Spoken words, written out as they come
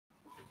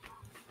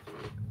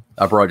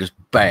I brought it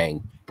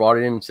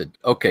in and said,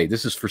 okay,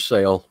 this is for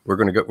sale. We're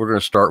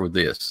gonna start with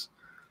this.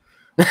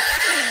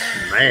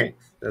 Man,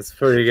 that's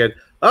pretty good.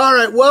 All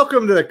right,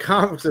 welcome to the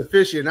Comics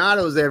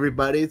Aficionados,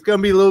 everybody. It's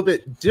gonna be a little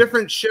bit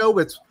different show.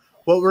 It's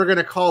what we're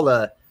gonna call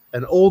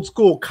an old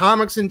school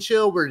comics and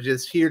chill. We're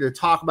just here to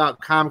talk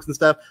about comics and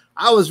stuff.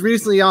 I was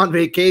recently on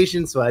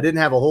vacation, so I didn't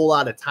have a whole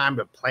lot of time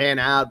to plan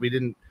out. I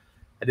didn't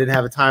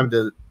have a time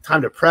to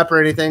prep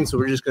or anything, so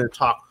we're just gonna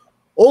talk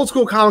old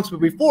school comics. But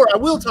before, I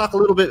will talk a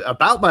little bit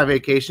about my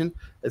vacation.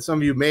 As some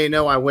of you may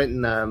know, I went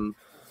and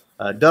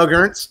Doug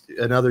Ernst,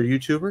 another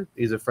YouTuber,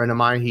 he's a friend of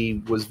mine.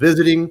 He was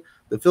visiting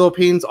the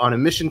Philippines on a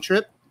mission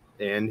trip,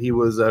 and he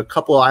was a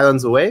couple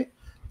islands away.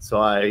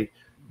 So I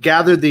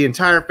gathered the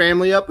entire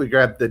family up. We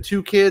grabbed the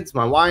 2 kids,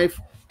 my wife.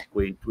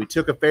 We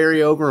took a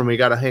ferry over, and we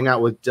got to hang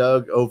out with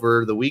Doug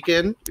over the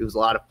weekend. It was a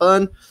lot of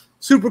fun.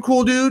 Super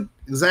cool dude.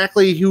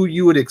 Exactly who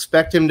you would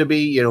expect him to be,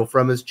 you know,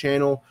 from his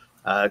channel.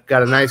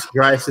 Got a nice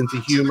dry sense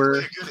of humor.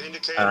 A good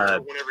indicator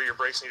whenever your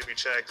brakes need to be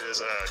checked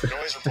is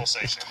noise or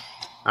pulsation.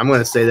 I'm going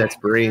to say that's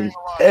Breen.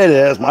 It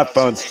is. My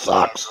phone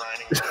sucks.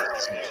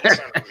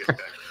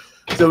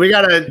 So we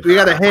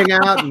gotta hang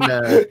out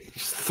and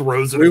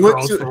throws it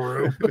across the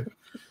room.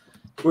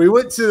 We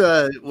went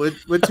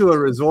to a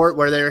resort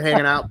where they were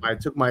hanging out. I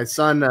took my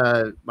son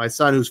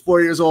who's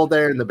 4 years old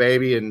there and the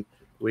baby, and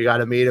we got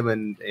to meet him.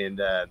 And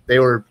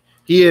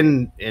he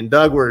and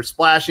Doug were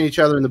splashing each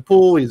other in the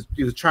pool.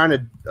 He was trying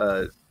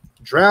to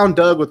drown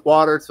Doug with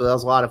water, so that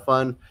was a lot of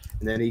fun.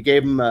 And then he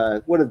gave him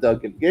what did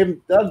Doug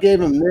give? Doug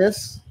gave him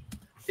this.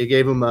 He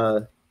gave him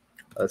a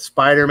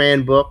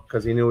Spider-Man book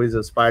because he knew he's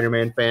a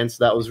Spider-Man fan,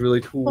 so that was really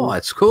cool. Oh,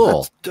 that's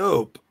cool. That's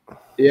dope.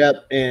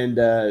 Yep.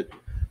 And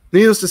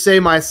needless to say,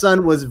 my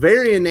son was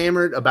very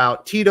enamored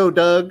about Tito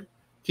Doug,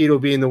 Tito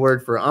being the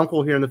word for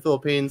uncle here in the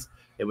Philippines,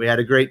 and we had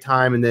a great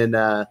time. And then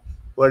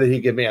what did he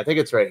give me? I think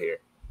it's right here.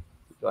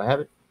 Do I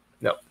have it?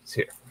 No, it's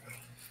here.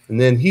 And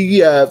then he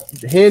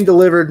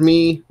hand-delivered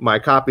me my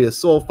copy of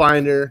Soul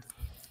Finder,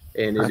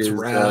 and it is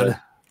rad.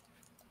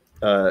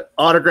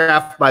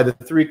 Autographed by the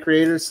 3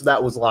 creators, so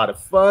that was a lot of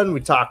fun.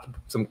 We talked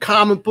some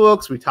comic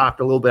books. We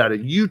talked a little bit out of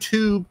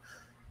YouTube,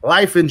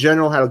 life in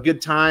general. Had a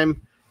good time,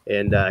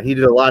 and he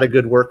did a lot of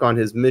good work on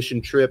his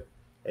mission trip,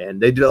 and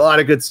they did a lot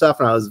of good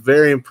stuff. And I was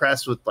very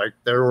impressed with like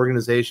their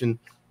organization,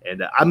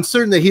 and I'm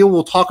certain that he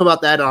will talk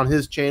about that on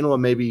his channel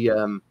and maybe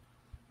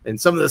and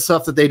some of the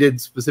stuff that they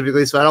did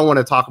specifically. So I don't want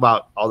to talk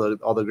about all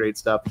the great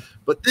stuff.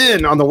 But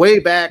then on the way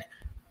back,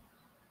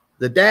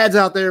 the dads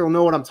out there will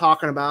know what I'm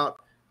talking about.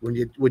 When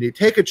you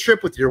take a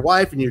trip with your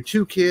wife and your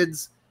 2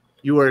 kids,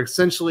 you are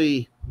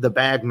essentially the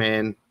bag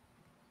man.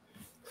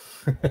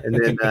 And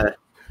then,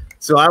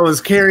 so I was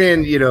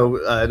carrying, you know,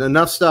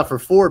 enough stuff for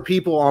 4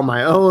 people on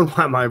my own,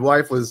 while my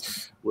wife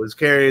was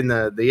carrying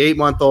the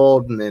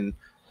 8-month-old and then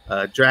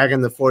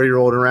dragging the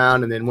 4-year-old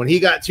around. And then when he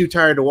got too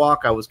tired to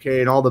walk, I was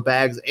carrying all the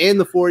bags and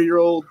the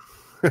 4-year-old.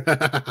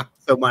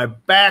 So my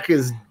back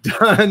is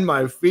done.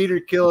 My feet are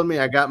killing me.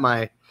 I got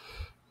my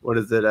my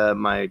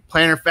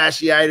plantar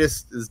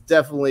fasciitis is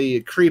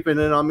definitely creeping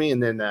in on me.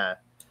 And then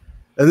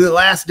the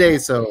last day,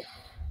 so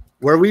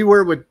where we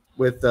were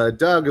with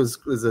Doug was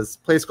this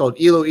place called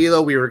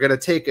Iloilo. We were going to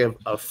take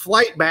a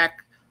flight back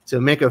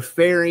to make a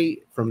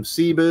ferry from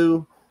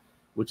Cebu,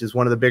 which is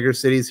one of the bigger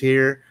cities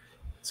here.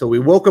 So we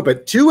woke up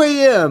at 2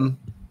 a.m.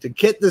 to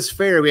get this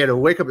ferry. We had to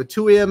wake up at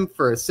 2 a.m.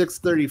 for a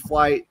 6:30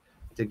 flight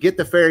to get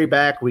the ferry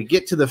back. We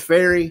get to the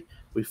ferry.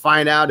 We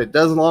find out it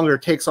doesn't longer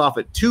takes off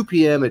at 2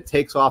 p.m. It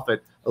takes off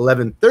at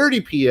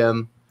 11:30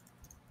 p.m.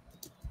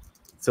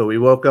 So we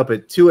woke up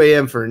at 2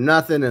 a.m. for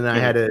nothing, and I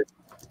had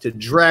to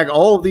drag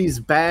all of these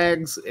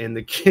bags and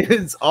the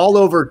kids all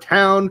over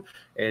town.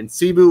 And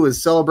Cebu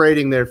was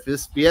celebrating their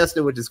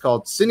fiesta, which is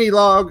called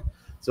Sinilog.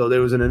 So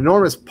there was an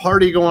enormous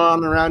party going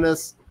on around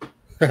us.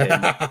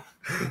 I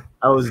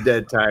was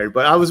dead tired,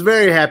 but I was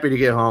very happy to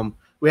get home.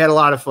 We had a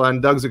lot of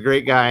fun. Doug's a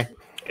great guy,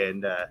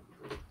 and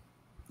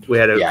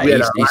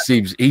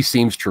he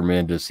seems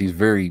tremendous. He's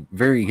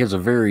he has a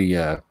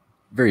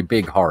very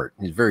big heart.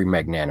 He's a very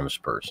magnanimous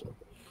person.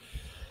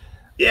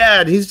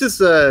 Yeah, and he's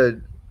just a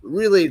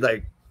really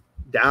like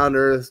down to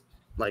earth,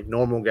 like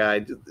normal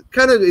guy.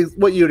 Kind of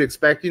what you would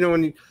expect, you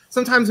know.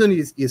 Sometimes when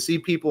you see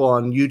people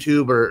on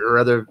YouTube or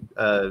other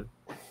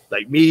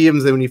like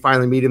mediums, and when you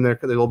finally meet him, they're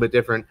a little bit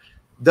different.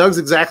 Doug's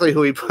exactly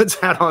who he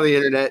puts out on the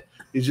internet.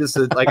 He's just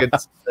a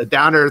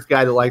down to earth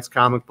guy that likes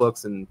comic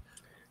books and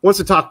wants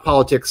to talk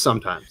politics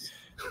sometimes.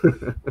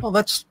 Well,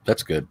 that's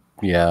good.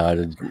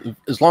 Yeah,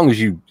 as long as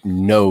you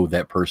know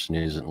that person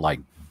isn't like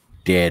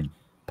dead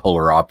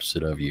polar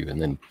opposite of you, and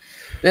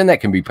then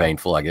that can be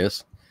painful, I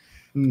guess.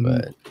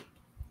 But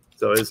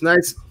so it's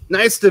nice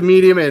to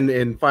meet him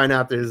and find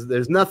out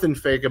there's nothing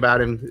fake about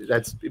him.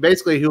 That's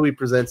basically who he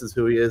presents as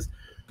who he is.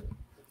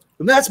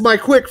 And that's my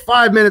quick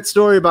 5-minute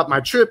story about my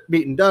trip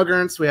meeting Doug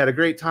Ernst. We had a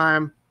great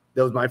time.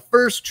 That was my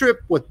first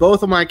trip with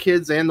both of my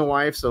kids and the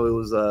wife, so it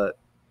was a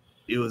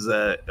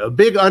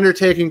big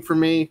undertaking for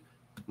me.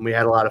 And we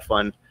had a lot of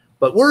fun.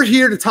 But we're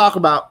here to talk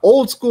about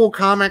old school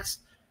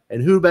comics,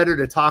 and who better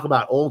to talk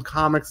about old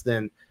comics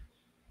than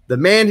the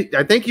man.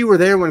 I think you were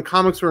there when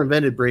comics were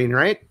invented, Breen,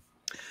 right?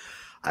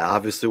 I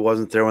obviously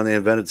wasn't there when they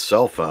invented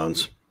cell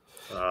phones.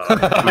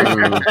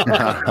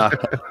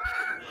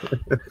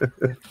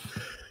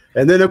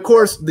 And then, of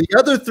course, the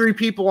other three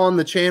people on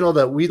the channel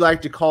that we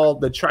like to call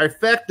the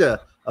trifecta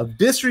of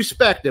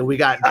disrespect. And we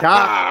got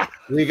Doc,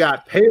 we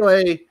got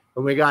Pele,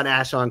 and we got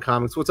Ash on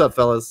Comics. What's up,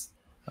 fellas?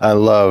 I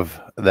love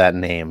that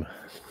name.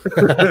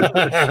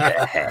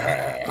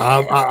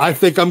 I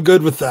think I'm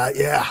good with that.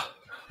 Yeah.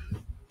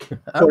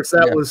 Of course,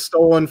 that was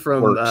stolen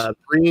from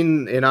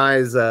Breen and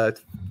I's 5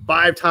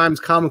 times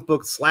comic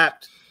book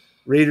slapped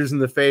readers in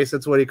the face.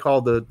 That's what he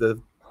called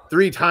the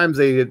 3 times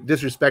they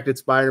disrespected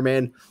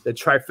Spider-Man, the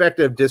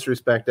trifecta of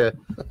disrespecta. It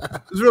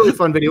was a really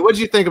fun video. What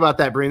did you think about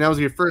that, Breen? That was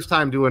your first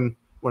time doing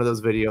one of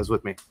those videos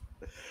with me.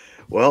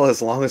 Well,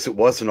 as long as it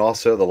wasn't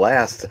also the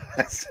last,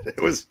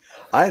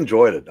 I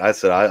enjoyed it. I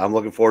said I'm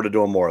looking forward to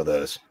doing more of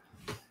those.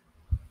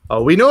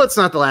 Oh, we know it's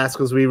not the last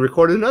because we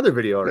recorded another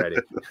video already.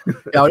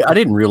 I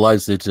didn't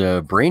realize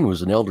that Breen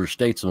was an elder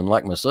statesman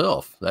like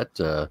myself.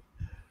 That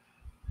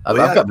I've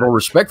got more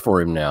respect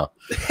for him now.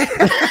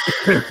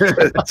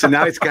 So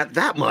now he's got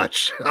that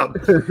much.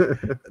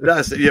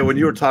 Yeah, when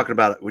you were talking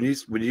about it, when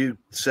you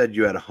said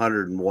you had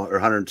 101 or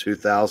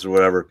 102,000 or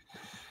whatever,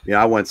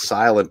 I went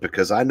silent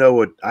because I know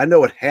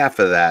what half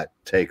of that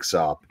takes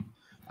up.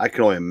 I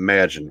can only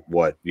imagine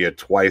what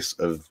twice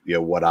of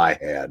what I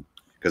had,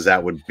 because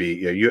that would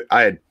be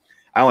I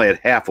only had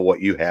half of what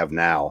you have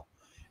now,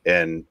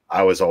 and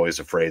I was always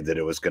afraid that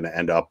it was going to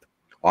end up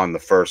on the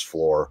first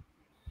floor.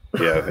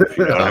 Yeah, if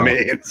you know what I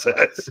mean.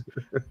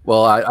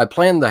 Well, I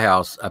planned the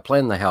house. I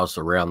planned the house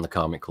around the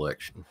comic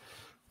collection.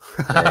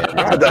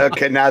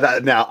 Okay,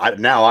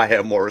 now I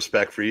have more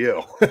respect for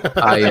you.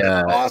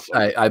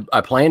 Awesome. I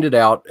planned it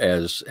out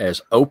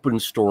as open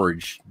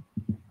storage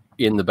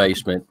in the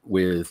basement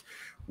with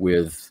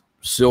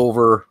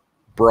silver,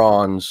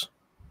 bronze,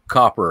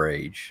 copper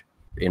age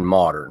in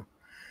modern,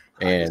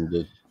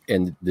 and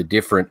the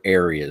different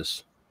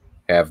areas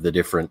have the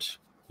different.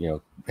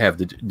 Have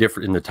the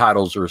different, and the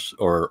titles are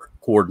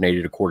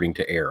coordinated according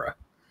to era,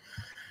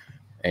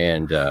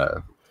 and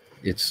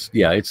it's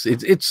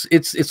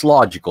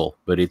logical,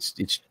 but it's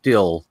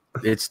still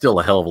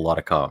a hell of a lot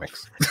of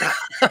comics.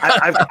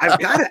 I've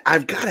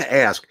got to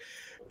ask,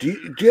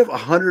 do you have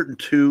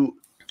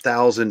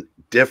 102,000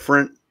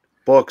 different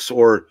books,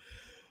 or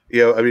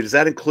does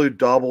that include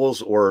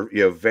doubles or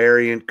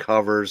variant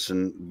covers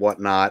and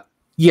whatnot?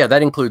 Yeah,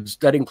 that includes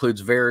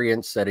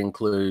variants. That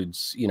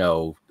includes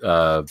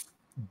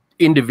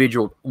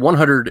individual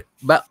 100,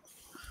 about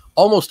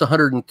almost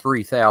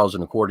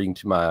 103,000 according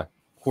to my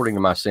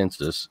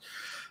census,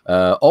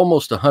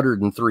 almost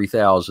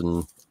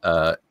 103,000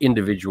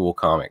 individual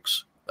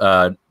comics,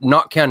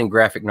 not counting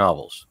graphic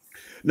novels.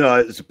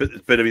 No,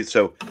 but I mean,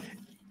 so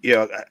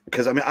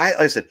because I mean,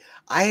 I said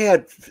I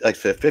had like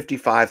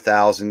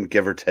 55,000,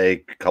 give or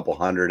take a couple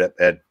hundred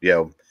at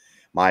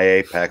my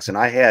apex, and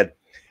I had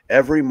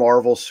every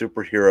Marvel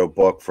superhero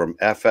book from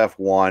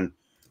FF1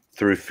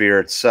 through Fear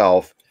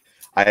itself.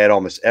 I had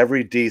almost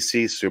every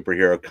DC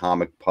superhero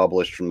comic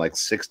published from like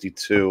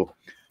 62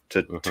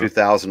 to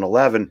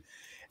 2011.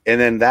 And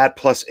then that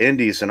plus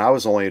indies. And I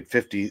was only at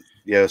 50,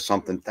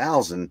 something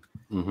thousand.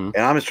 And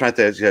I'm just trying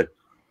to think,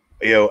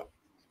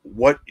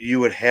 what you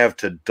would have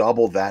to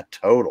double that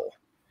total.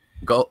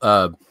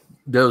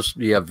 Those,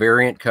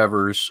 variant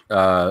covers,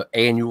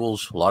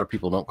 annuals. A lot of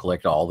people don't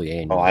collect all the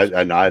annuals. Oh,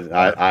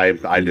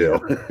 I do.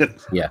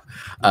 Yeah.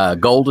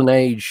 Golden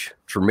Age,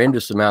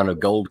 tremendous amount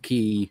of Gold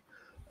Key.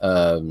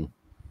 The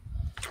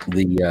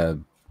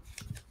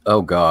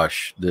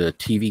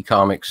TV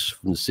comics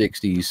from the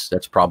 60s,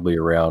 that's probably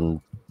around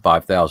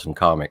 5,000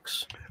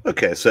 comics.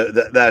 Okay, so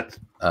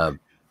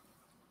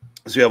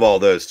so you have all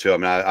those too. I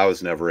mean, I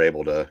was never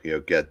able to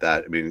get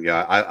that. I mean,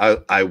 I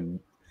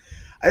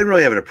didn't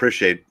really have an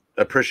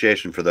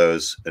appreciation for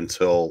those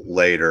until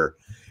later,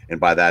 and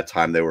by that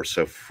time they were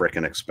so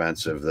freaking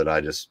expensive that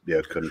I just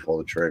couldn't pull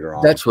the trigger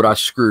on. That's what I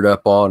screwed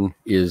up on,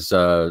 is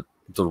the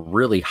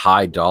really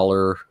high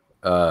dollar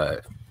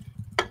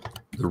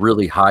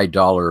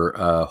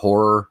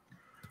horror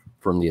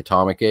from the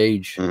Atomic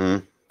Age.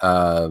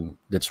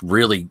 That's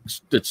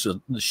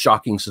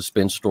shocking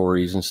suspense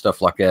stories and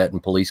stuff like that,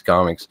 and police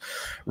comics.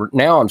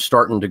 Now I'm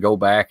starting to go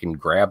back and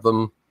grab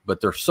them, but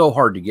they're so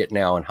hard to get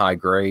now in high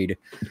grade,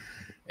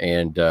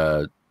 and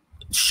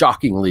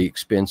shockingly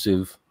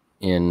expensive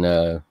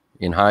in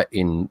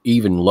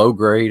even low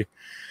grade.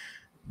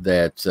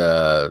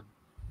 That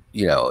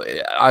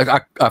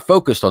I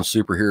focused on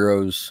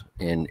superheroes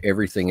and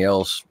everything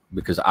else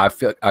because I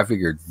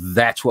figured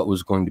that's what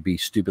was going to be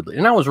stupidly,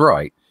 and I was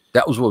right.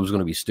 That was what was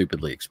going to be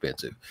stupidly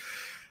expensive.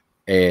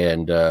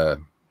 And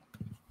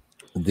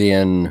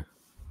then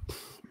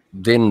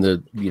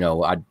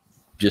I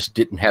just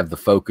didn't have the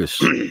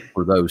focus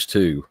for those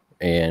two.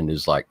 And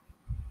it's like,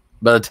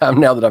 by the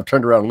time now that I've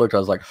turned around and looked, I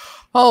was like,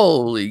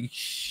 holy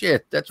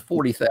shit, that's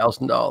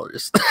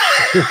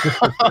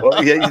 $40,000.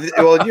 Well, yeah,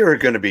 well, you're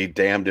going to be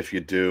damned if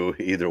you do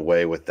either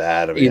way with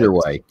that. I mean, either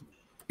way,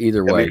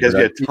 because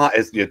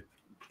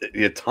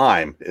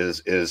time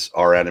is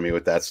our enemy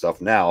with that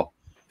stuff now.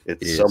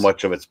 It's so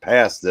much of it's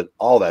past that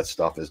all that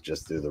stuff is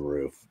just through the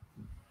roof.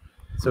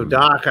 So,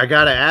 Doc, I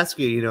got to ask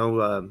you, you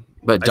know,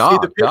 but I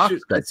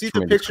see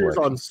the pictures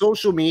on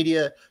social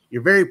media.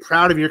 You're very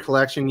proud of your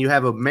collection. You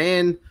have a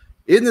man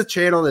in the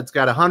channel that's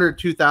got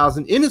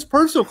 102,000 in his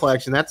personal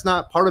collection. That's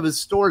not part of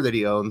his store that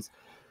he owns.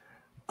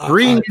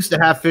 Breen used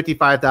to have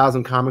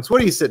 55,000 comics.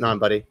 What are you sitting on,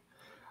 buddy?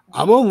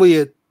 I'm only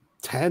at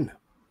 10.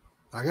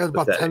 I got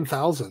about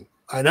 10,000.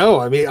 I know.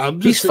 I mean,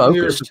 I'm just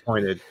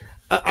disappointed.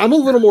 I'm a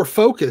little more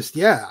focused,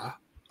 yeah.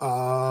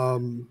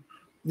 You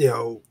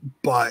know,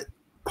 but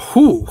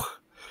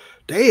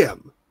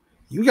damn,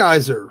 you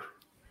guys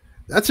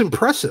that's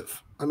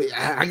impressive. I mean,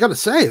 I gotta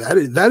say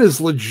that is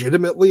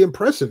legitimately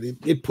impressive.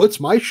 It puts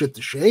my shit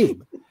to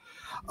shame.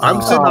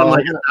 I'm sitting on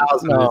like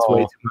 1,000. No. It's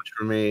way too much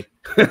for me.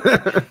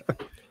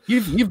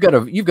 You've got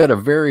a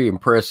very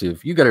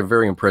impressive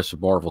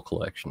Marvel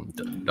collection,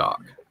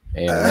 Doc,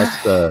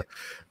 and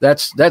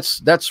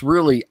that's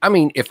really. I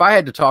mean, if I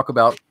had to talk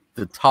about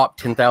the top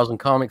 10,000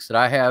 comics that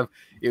I have,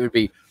 it would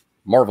be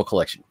Marvel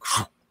collection.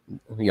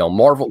 You know,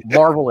 Marvel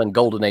and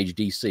Golden Age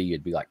DC.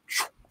 It'd be like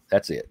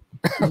that's it,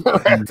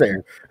 right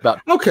there. About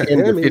 10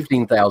 to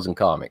 15,000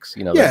 comics.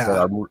 You know,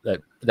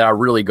 that I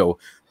really go.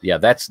 Yeah,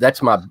 that's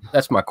my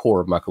core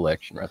of my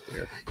collection right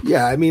there.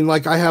 Yeah, I mean,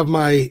 like I have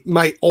my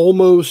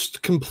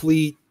almost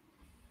complete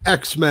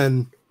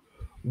X-Men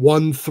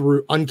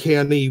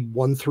Uncanny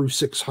 1 through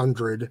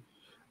 600,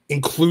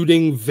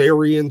 including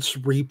variants,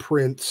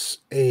 reprints,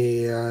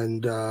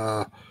 and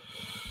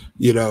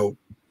you know,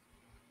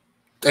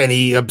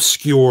 any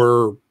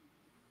obscure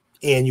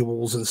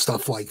annuals and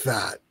stuff like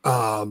that.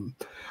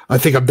 I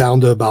think I'm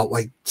down to about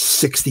like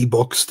 60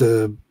 books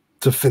to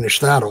finish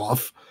that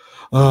off.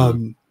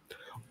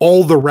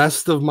 All the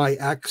rest of my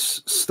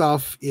X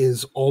stuff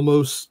is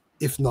almost,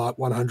 if not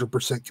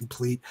 100%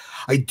 complete.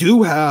 I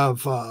do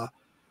have the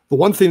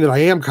one thing that I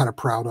am kind of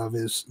proud of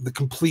is the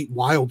complete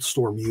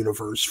Wildstorm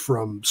universe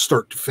from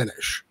start to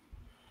finish.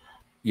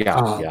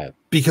 Yeah.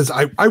 Because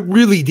I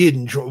really did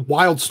enjoy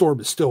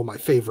Wildstorm is still my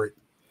favorite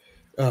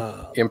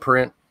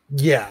imprint.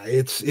 Yeah,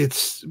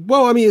 it's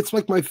well, I mean, it's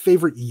like my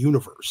favorite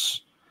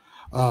universe.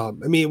 I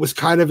mean, it was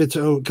kind of its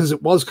own because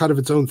it was kind of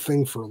its own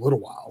thing for a little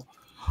while.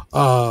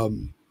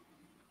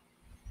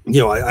 You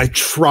know, I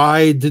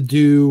tried to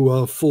do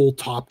a full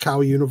Top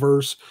Cow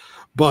universe,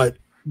 but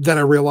then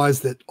I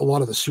realized that a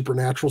lot of the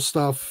supernatural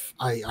stuff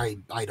I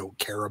don't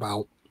care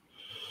about.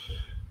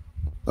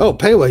 Oh,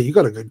 Pele, you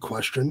got a good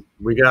question.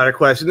 We got a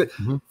question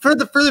for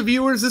the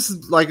viewers. This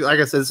is like I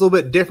said, it's a little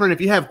bit different.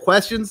 If you have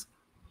questions,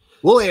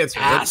 we'll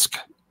answer. Ask.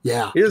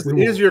 Yeah.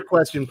 Here's your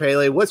question,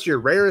 Pele. What's your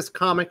rarest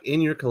comic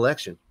in your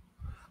collection?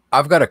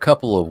 I've got a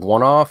couple of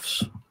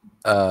one-offs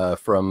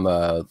from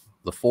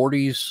the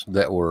 40s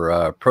that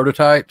were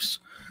prototypes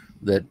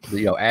that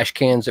ash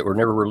cans that were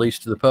never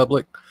released to the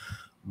public.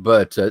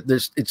 But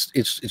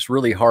it's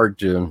really hard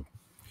to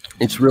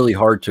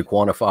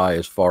quantify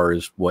as far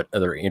as what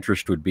other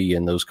interest would be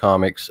in those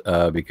comics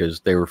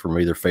because they were from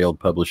either failed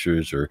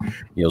publishers or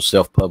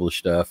self-published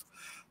stuff.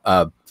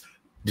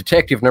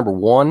 Detective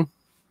 #1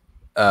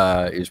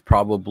 is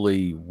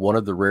probably one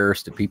of the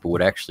rarest that people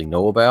would actually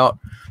know about.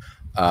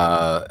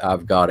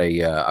 I've got a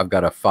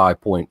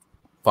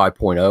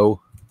 5.0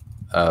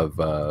 of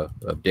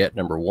Det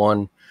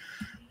 #1.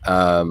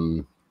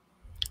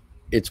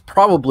 It's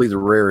probably the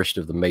rarest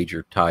of the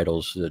major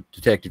titles.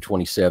 Detective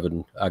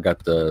 27. I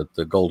got the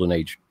Golden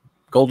Age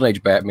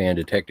Batman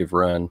Detective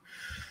run.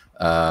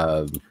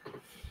 But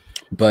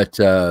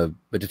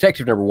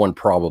Detective #1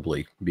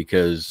 probably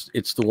because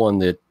it's the one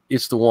that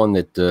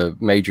the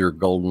major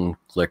golden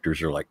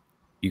collectors are like,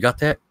 you got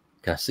that?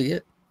 Can I see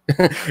it?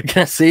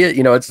 Can I see it?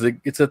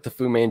 It's at the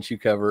Fu Manchu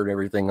cover and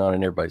everything on,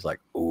 and everybody's like,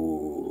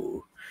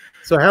 ooh.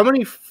 So how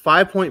many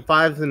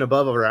 5.5s and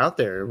above are out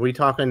there? Are we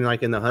talking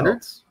like in the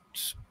hundreds?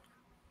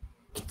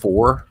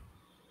 4.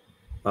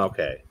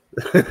 Okay.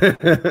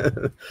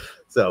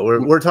 So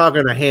we're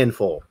talking a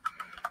handful.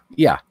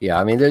 Yeah.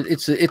 I mean,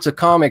 it's a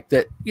comic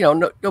that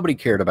nobody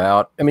cared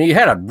about. I mean, it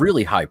had a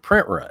really high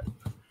print run,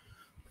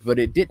 but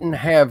it didn't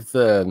have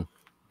the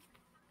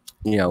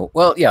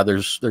well, yeah.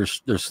 There's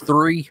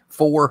 3,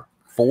 4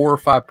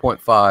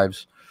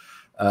 5.5s,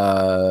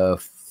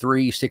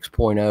 3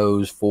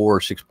 6.0s, 4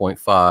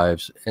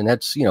 6.5s, and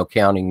that's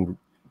counting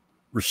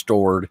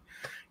restored.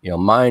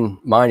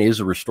 Mine is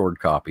a restored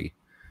copy,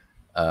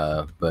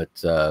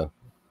 but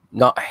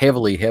not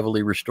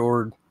heavily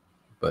restored.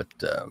 But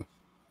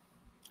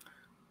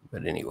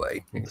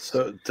anyway.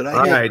 So did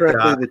I hear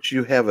correctly that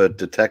you have a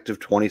Detective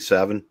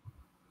 27?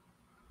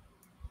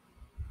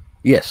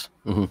 Yes.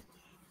 Mm-hmm.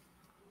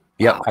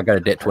 Yeah, I got a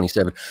Det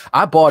 27.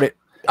 I bought it.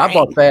 I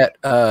bought that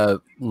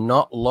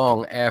not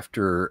long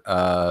after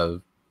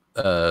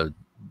the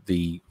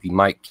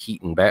Mike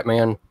Keaton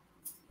Batman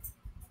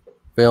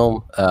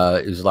film.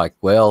 It was like,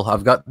 well,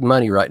 I've got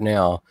money right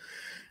now.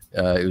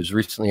 It was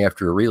recently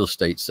after a real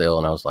estate sale,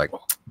 and I was like,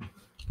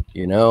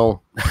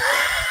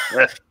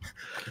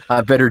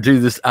 I better do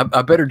this.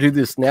 I better do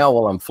this now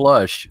while I'm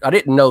flush. I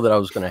didn't know that I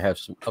was going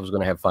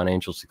to have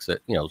financial success,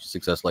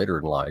 success later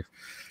in life.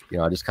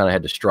 I just kind of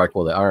had to strike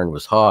while the iron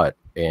was hot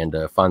and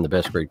find the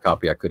best grade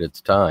copy I could at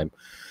the time.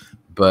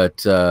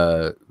 But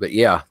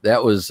yeah,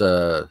 that was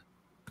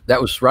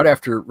right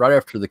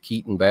after the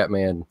Keaton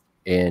Batman,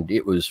 and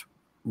it was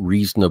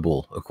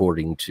reasonable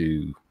according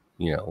to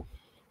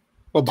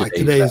well, by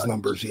today's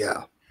numbers,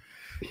 yeah.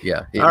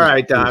 All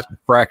right, Doc.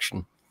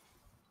 Fraction.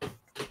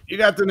 You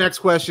got the next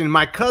question.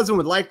 My cousin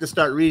would like to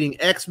start reading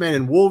X-Men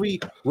and Wolvie.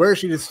 Where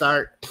should he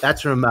start?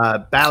 That's from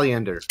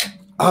Balliender.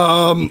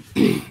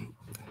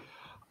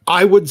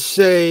 I would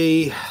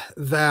say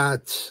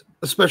that,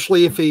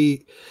 especially if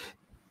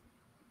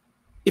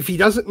he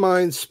doesn't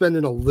mind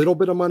spending a little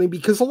bit of money,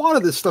 because a lot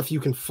of this stuff you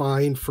can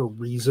find for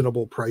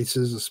reasonable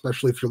prices,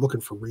 especially if you're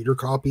looking for reader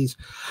copies,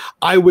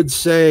 I would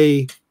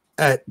say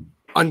at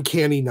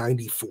Uncanny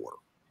 94.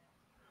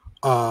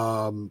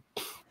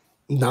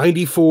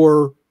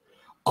 94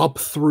 up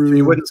through. So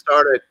you wouldn't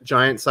start at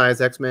giant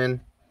size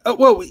X-Men?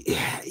 Well,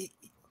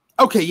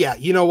 okay, yeah.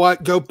 You know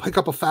what? Go pick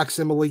up a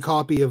facsimile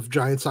copy of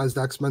Giant Sized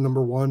X-Men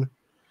 #1,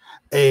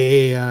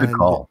 and good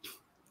call.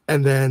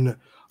 And then,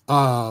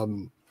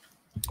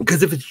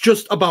 because if it's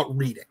just about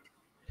reading,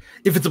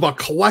 if it's about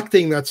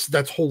collecting,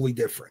 that's wholly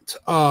different.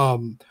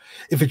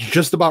 If it's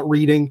just about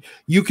reading,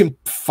 you can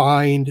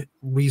find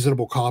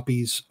reasonable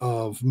copies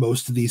of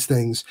most of these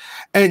things,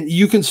 and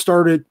you can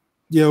start at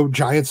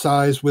giant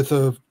size with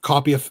a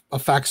copy of a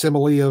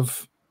facsimile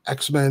of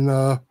X-Men.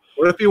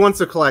 What if he wants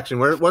a collection?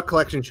 What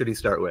collection should he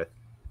start with?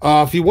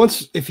 If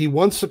he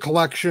wants a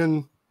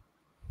collection,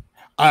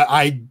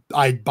 I'd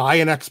buy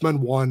an X-Men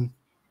 1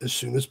 as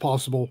soon as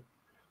possible,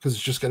 because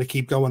it's just going to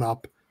keep going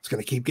up. It's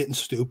going to keep getting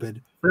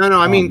stupid. No,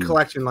 I mean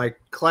collection, like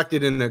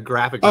collected in a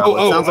graphic novel.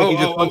 It sounds like he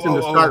just wants him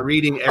to start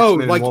reading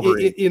X-Men like and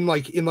Wolverine.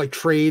 in like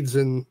trades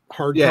and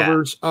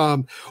hardcovers. Yeah.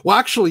 Well,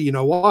 actually, you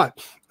know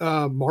what?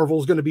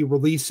 Marvel's going to be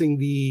releasing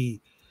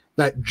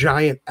that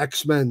giant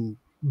X-Men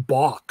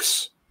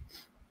box.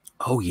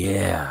 Oh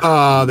yeah.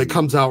 That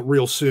comes out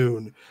real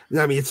soon.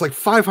 I mean, it's like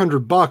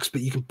 $500,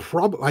 but you can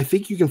I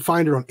think you can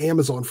find it on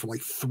Amazon for like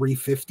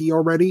 $350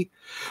 already.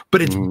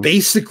 But it's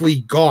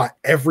basically got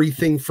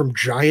everything from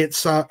giant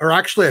size, or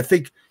actually, I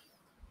think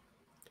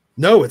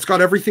it's got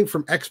everything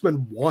from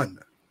X-Men 1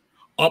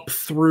 up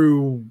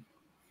through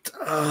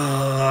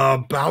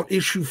about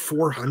issue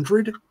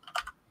 400,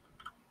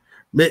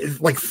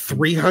 like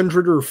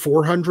 300 or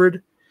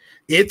 400.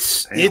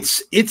 It's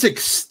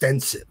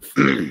extensive.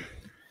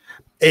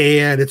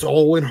 And it's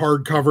all in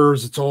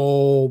hardcovers. It's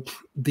all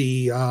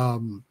the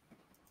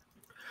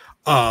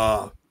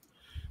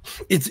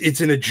it's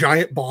in a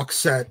giant box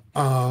set.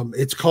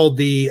 It's called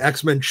the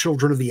X-Men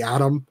Children of the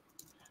Atom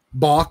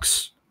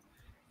box.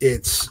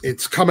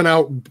 It's coming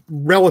out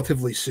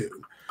relatively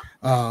soon.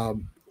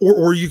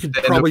 Or you could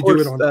probably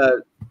do it on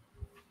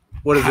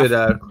what is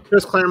it?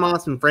 Chris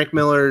Claremont and Frank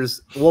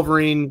Miller's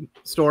Wolverine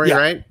story,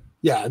 right?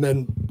 Yeah, and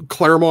then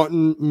Claremont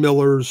and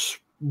Miller's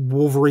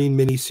Wolverine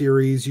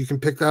miniseries. You can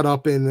pick that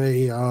up in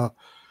a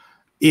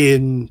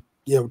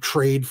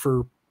trade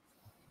for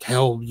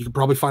hell. You can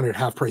probably find it at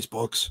Half Price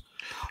Books.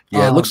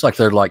 Yeah, it looks like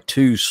they're like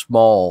two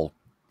small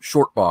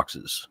short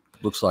boxes.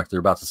 Looks like they're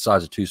about the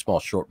size of two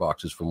small short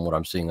boxes from what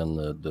I'm seeing on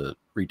the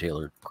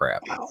retailer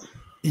crap.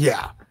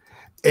 Yeah,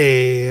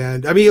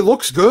 and I mean it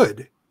looks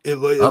good. It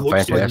looks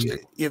fantastic.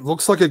 Like it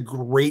looks like a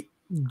great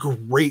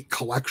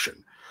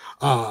collection.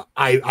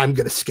 I'm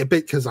gonna skip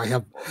it because I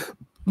have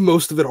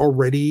most of it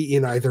already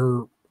in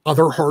either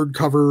other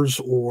hardcovers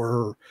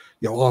or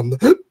on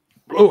the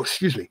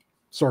excuse me,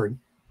 sorry,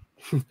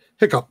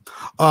 hiccup,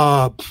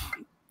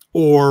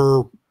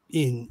 or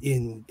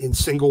in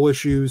single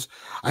issues.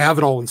 I have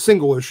it all in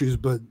single issues,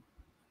 but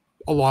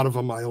a lot of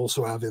them I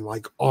also have in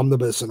like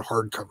omnibus and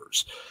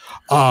hardcovers.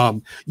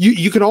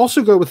 You can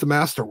also go with the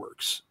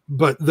Masterworks,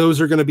 but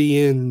those are going to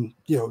be in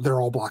they're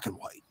all black and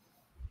white.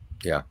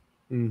 Yeah.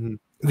 Mm-hmm.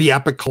 The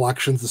Epic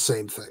Collection's the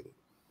same thing.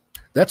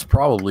 That's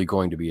probably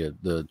going to be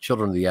the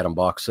Children of the Atom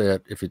box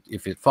set. If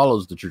it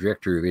follows the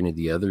trajectory of any of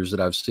the others that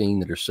I've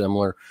seen that are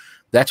similar,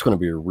 that's going to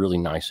be a really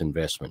nice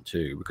investment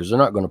too, because they're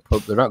not going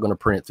to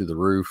print it through the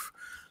roof.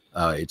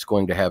 It's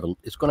going to have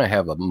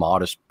a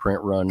modest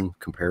print run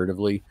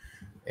comparatively,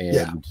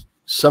 and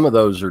some of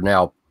those are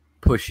now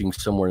pushing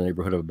somewhere in the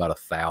neighborhood of about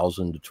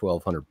 $1,000 to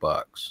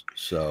 $1,200.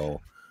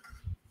 So,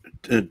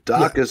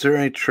 Doc, is there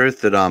any truth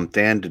that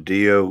Dan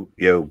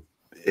DiDio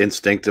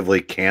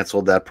instinctively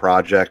canceled that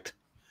project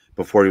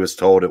before he was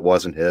told it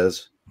wasn't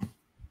his?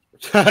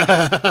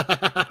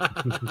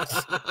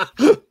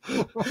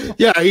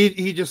 Yeah,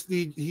 he just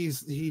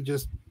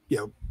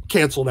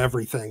canceled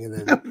everything, and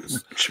then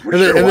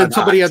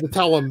somebody had to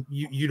tell him,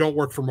 you don't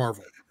work for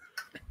Marvel.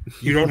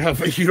 You don't have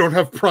rights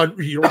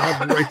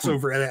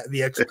over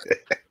the X-Men.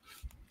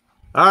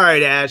 All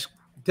right, Ash.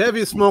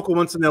 Debbie Smoker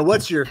wants to know,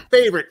 what's your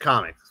favorite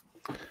comic?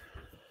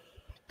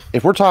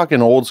 If we're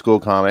talking old school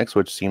comics,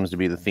 which seems to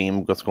be the theme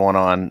of what's going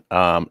on,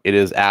 it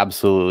is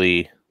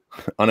absolutely,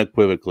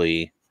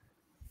 unequivocally,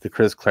 the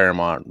Chris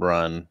Claremont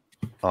run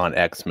on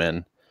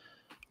X-Men.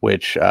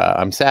 which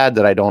I'm sad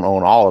that I don't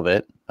own all of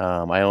it.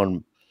 I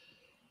own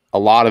a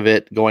lot of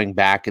it going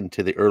back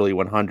into the early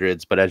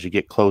 100s, but as you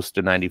get close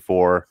to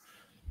 94,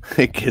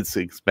 it gets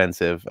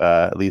expensive,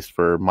 at least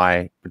for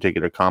my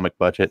particular comic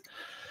budget.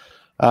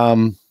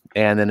 And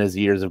then as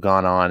years have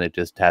gone on, it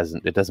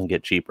doesn't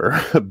get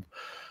cheaper.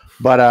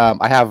 But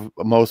I have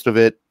most of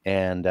it,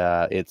 and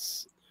I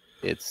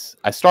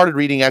started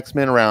reading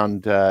X-Men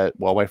around,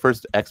 my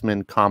first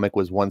X-Men comic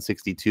was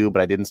 162,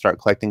 but I didn't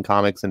start collecting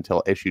comics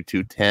until issue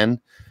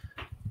 210.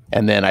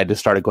 And then I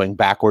just started going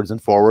backwards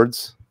and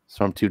forwards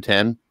from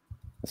 210.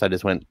 So I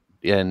just went,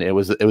 and it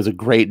was a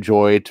great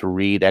joy to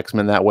read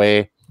X-Men that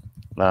way.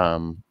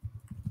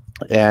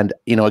 And,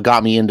 it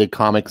got me into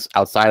comics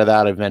outside of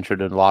that. I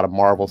ventured in a lot of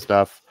Marvel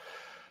stuff.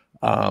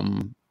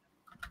 I'd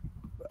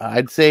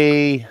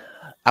say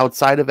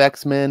outside of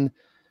X-Men,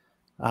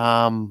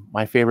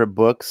 my favorite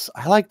books,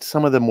 I liked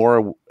some of the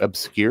more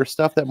obscure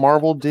stuff that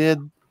Marvel did.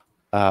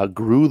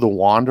 Gru the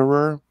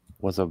Wanderer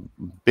was a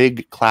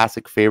big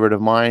classic favorite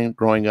of mine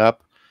growing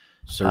up.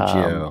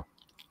 Sergio.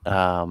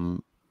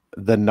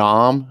 The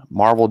Nom,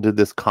 Marvel did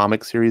this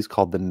comic series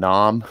called The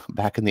Nom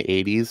back in the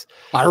 80s.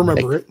 I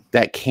remember it.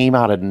 That came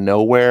out of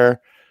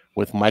nowhere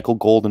with Michael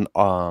Golden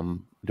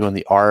doing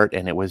the art.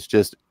 And it was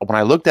just, when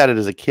I looked at it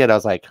as a kid, I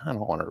was like, I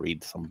don't want to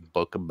read some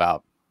book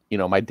about,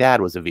 my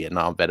dad was a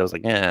Vietnam vet. I was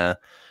like,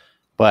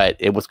 but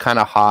it was kind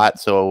of hot.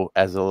 So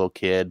as a little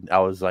kid, I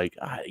was like,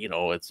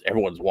 it's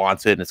everyone's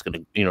wants it. And it's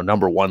going to,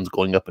 number one's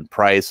going up in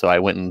price. So I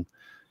went and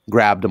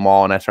grabbed them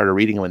all and I started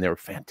reading them, and they were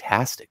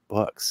fantastic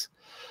books.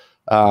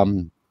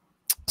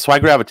 So I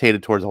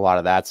gravitated towards a lot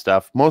of that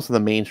stuff. Most of the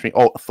mainstream.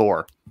 Oh,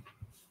 Thor,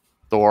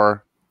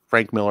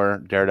 Frank Miller,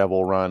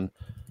 Daredevil run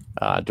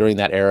during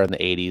that era in the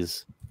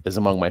 80s is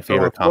among my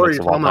favorite comics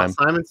of all time.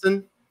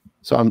 Simonson?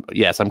 So I'm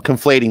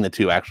conflating the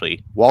two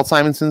actually. Walt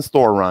Simonson's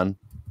Thor run,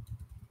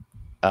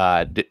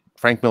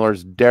 Frank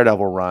Miller's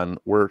Daredevil run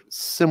were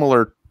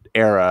similar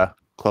era,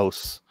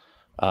 close,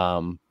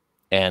 and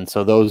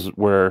so those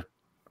were,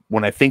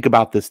 when I think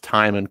about this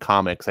time in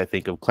comics, I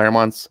think of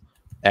Claremont's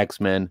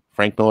X-Men,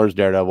 Frank Miller's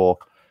Daredevil,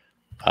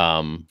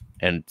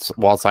 and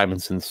Walt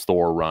Simonson's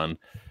Thor run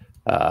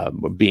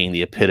being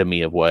the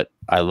epitome of what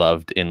I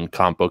loved in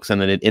comic books.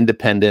 And then in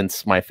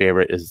Independence, my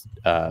favorite is,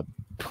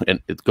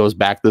 and it goes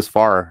back this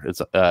far, it's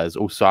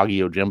Usagi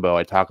Yojimbo.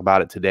 I talk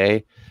about it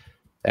today.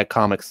 That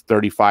comic's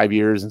 35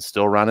 years and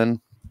still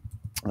running.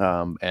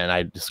 And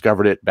I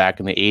discovered it back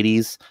in the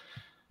 80s.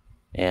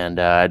 And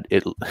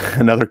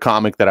another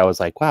comic that I was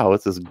like, wow,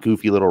 it's this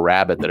goofy little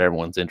rabbit that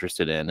everyone's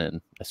interested in.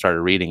 And I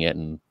started reading it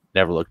and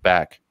never looked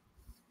back.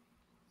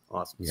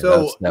 Awesome. Yeah,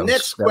 so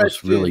next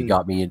question really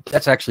got me in.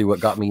 That's actually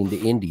what got me into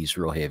indies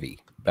real heavy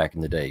back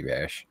in the day,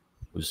 Ash.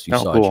 Was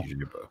Usagi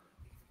Yojimbo.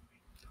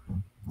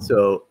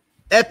 So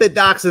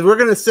Epidoc says we're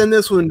going to send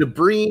this one to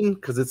Breen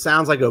because it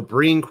sounds like a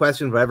Breen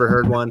question if I've ever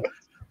heard one.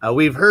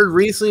 We've heard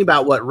recently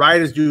about what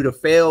writers do to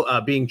fail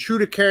being true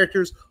to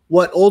characters.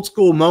 What old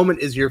school moment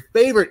is your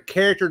favorite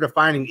character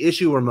defining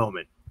issue or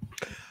moment?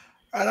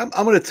 All right,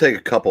 I'm going to take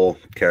a couple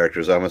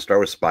characters. I'm going to start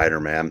with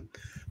Spider-Man.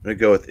 I'm going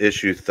to go with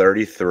issue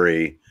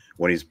 33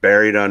 when he's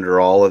buried under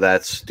all of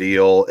that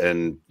steel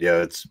and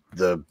it's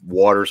the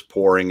water's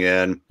pouring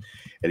in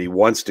and he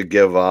wants to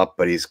give up,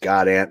 but he's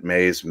got Aunt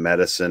May's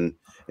medicine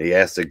and he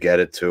has to get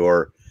it to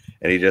her,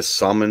 and he just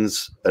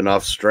summons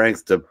enough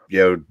strength to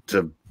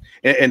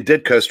and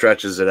Ditko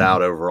stretches it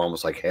out over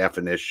almost like half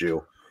an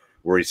issue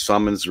where he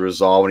summons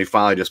resolve and he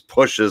finally just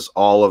pushes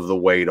all of the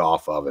weight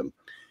off of him.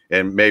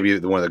 And maybe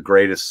one of the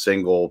greatest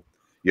single,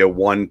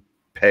 one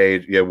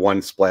page,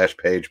 one splash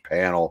page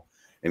panel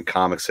in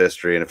comics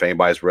history. And if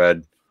anybody's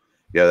read,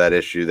 that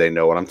issue, they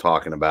know what I'm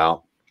talking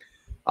about.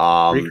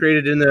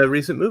 Recreated in the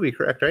recent movie,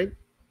 correct? Right?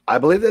 I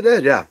believe they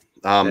did. Yeah.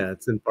 Yeah,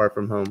 it's in Far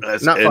From Home.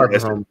 Not Far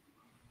From Home.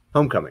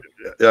 Homecoming.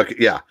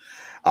 Yeah.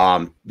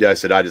 I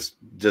said I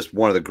just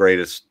one of the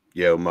greatest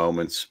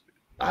moments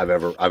I've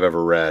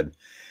ever read.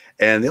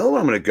 And the other one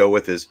I'm going to go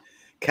with is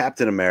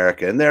Captain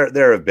America. And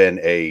there have been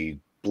a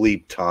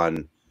bleep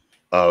ton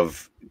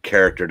of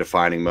character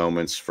defining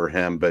moments for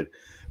him, but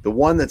the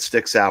one that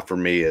sticks out for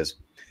me is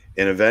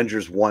in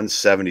Avengers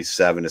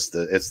 177. It's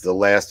the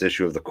last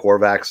issue of the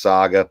Korvac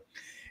saga,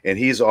 and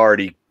he's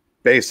already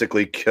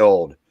basically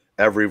killed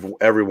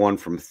everyone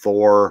from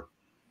Thor,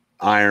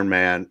 Iron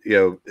Man,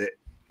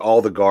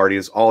 all the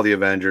Guardians, all the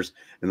Avengers,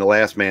 and the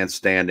last man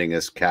standing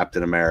is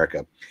Captain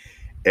America.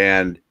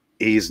 And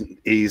he's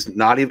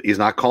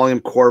not calling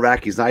him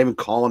Korvac. He's not even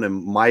calling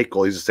him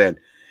Michael. He's just saying,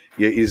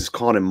 he's just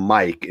calling him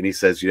Mike. And he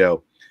says, he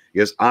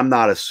goes, I'm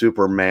not a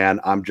Superman.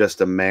 I'm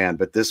just a man.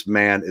 But this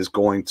man is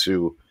going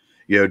to,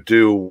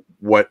 do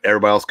what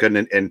everybody else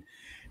couldn't. And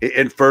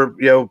for,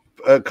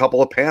 a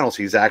couple of panels,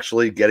 he's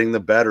actually getting the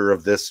better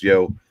of this,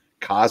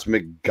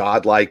 cosmic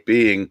godlike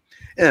being.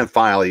 And then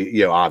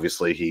finally,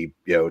 obviously he,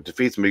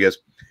 defeats him. He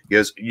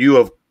goes, you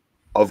have,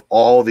 of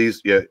all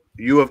these,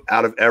 you have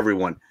out of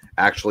everyone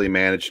actually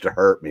managed to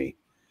hurt me.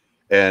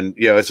 And,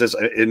 it's just,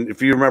 and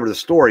if you remember the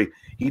story,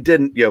 he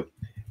didn't,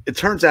 it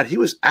turns out he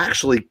was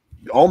actually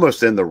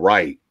almost in the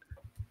right,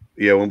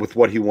 and with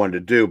what he wanted to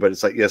do. But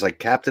it's like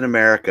Captain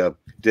America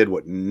did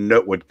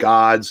what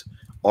God's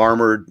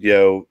armored,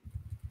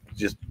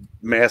 just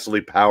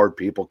massively powered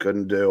people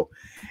couldn't do.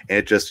 And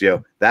it just,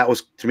 that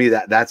was, to me,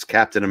 that's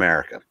Captain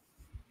America.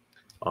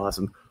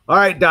 Awesome. All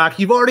right, Doc,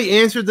 you've already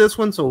answered this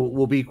one, so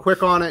we'll be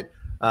quick on it.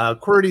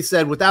 Qwerty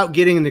said, without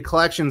getting into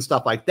collection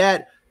stuff like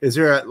that, is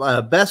there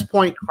a best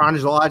point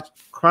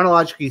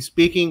chronologically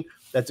speaking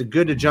that's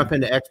good to jump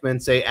into X-Men,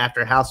 say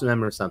after House of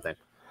M or something?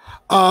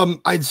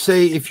 I'd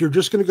say if you're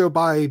just going to go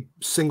buy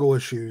single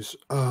issues,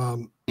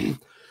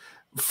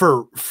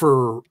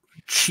 for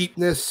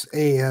cheapness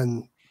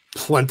and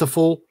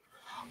plentiful,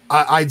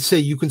 I'd say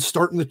you can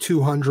start in the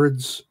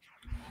 200s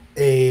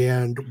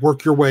and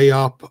work your way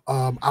up.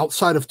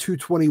 Outside of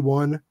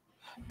 221,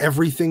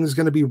 everything's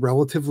going to be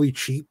relatively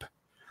cheap.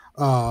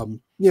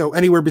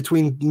 Anywhere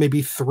between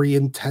maybe $3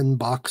 and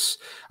 $10.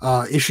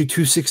 Issue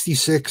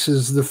 266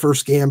 is the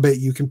first Gambit.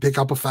 You can pick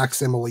up a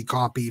facsimile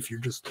copy if you're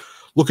just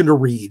looking to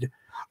read.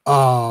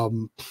 But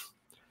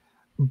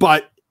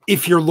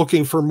if you're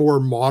looking for more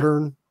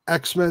modern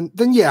X-Men,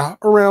 then yeah,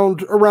 around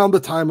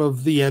the time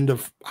of the end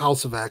of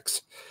House of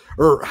X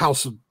or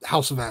House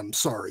of M,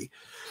 sorry,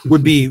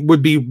 would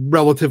be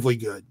relatively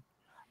good.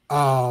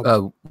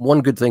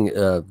 One good thing,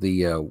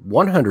 the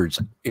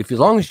 100s, as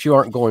long as you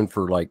aren't going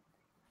for like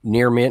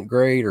near mint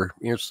grade or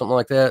something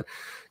like that,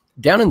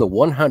 down in the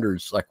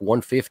 100s, like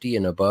 150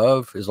 and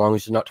above, as long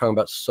as you're not talking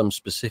about some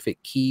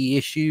specific key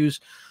issues,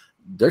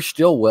 they're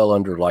still well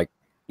under like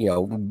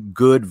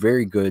good,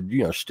 very good,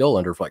 still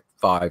under like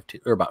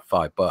they're about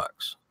 $5.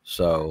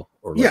 So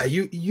yeah,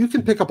 you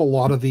can pick up a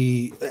lot of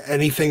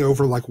anything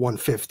over like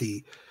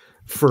 150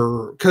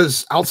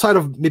 because outside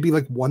of maybe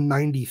like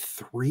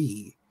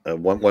 193,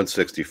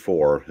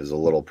 164 is a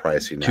little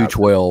pricey now.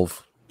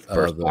 212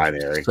 first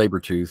binary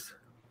Sabretooth.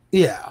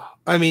 Yeah,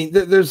 I mean,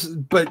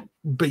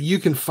 but you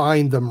can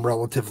find them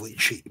relatively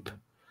cheap,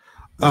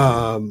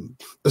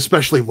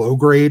 especially low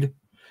grade.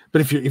 But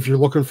if you're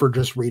looking for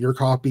just reader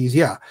copies,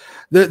 yeah,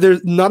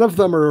 there's none of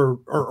them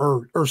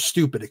are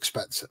stupid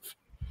expensive.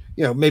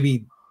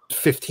 Maybe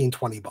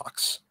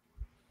 $15-20.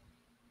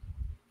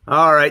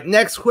 All right,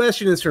 next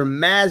question is from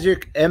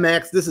Magic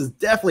MX. This is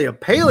definitely a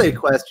Pele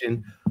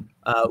question.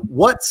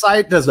 What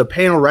site does a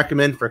panel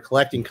recommend for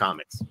collecting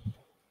comics?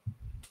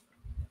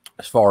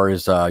 As far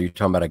as you're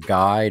talking about a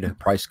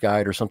price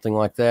guide or something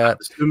like that?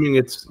 Assuming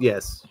it's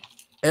yes.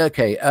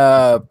 Okay.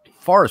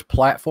 Far as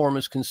platform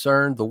is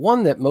concerned, the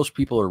one that most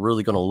people are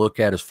really going to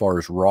look at as far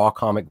as raw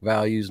comic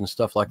values and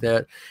stuff like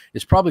that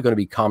is probably going to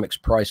be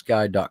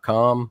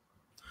comicspriceguide.com.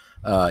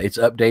 It's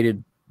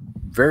updated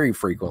very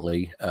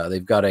frequently.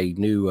 They've got a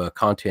new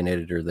content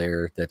editor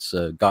there that's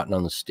gotten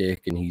on the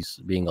stick, and he's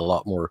being a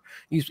lot more,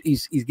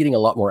 he's getting a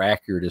lot more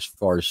accurate as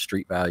far as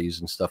street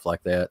values and stuff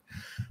like that.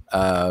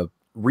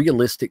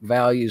 Realistic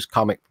values,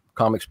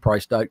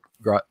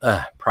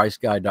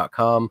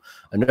 comicspriceguide.com.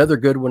 Another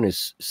good one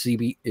is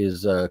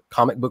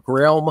Comic Book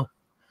Realm.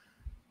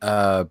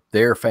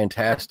 They're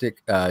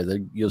fantastic.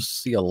 You'll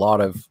see a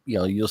lot of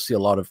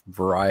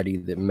variety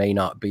that may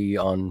not be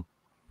on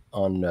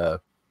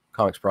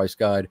Comics Price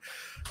Guide.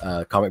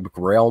 Comic Book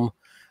Realm.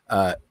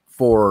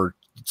 For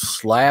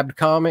slabbed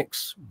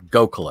comics,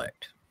 Go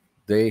Collect.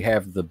 They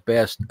have the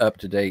best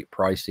up-to-date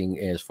pricing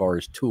as far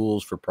as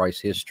tools for price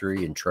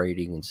history and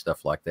trading and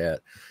stuff like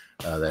that.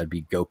 That'd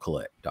be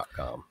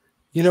gocollect.com.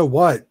 You know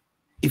what?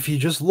 If you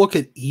just look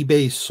at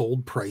eBay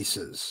sold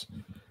prices,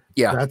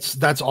 yeah,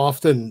 that's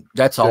often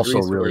also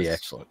resource. Really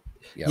excellent.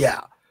 Yep.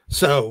 Yeah.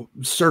 So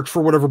search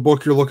for whatever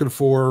book you're looking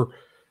for.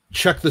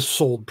 Check the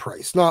sold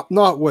price, not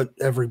what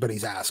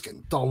everybody's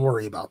asking. Don't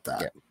worry about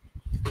that. Yeah.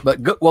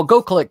 But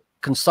Go Collect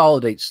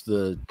consolidates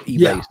the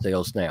eBay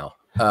sales now.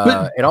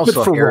 And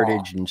also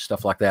Heritage and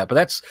stuff like that. But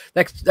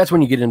that's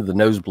when you get into the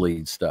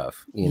nosebleed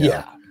stuff.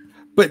 Yeah.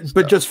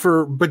 But just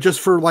for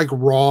like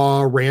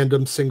raw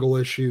random single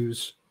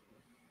issues.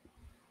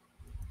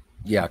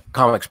 Yeah,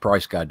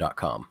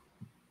 comicspriceguide.com.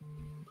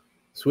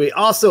 Sweet.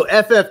 Also,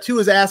 FF2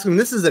 is asking,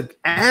 this is it's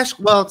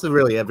a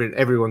really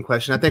everyone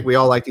question. I think we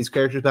all like these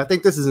characters, but I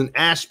think this is an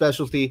Ash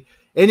specialty.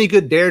 Any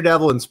good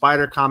Daredevil and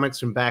Spider comics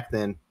from back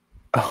then?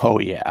 Oh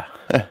yeah.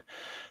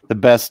 The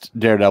best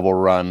Daredevil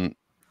run,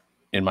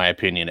 in my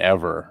opinion,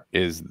 ever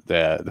is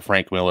the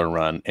Frank Miller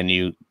run, and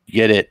you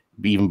get it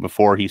even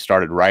before he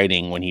started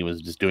writing, when he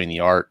was just doing the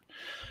art,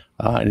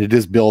 and it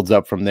just builds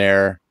up from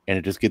there, and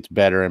it just gets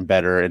better and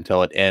better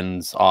until it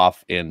ends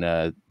off in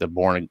the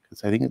Born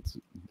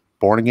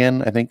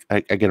Again. I think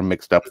I get them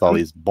mixed up with all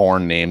these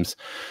Born names,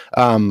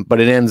 but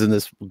it ends in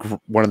this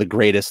one of the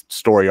greatest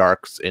story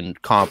arcs in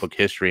comic book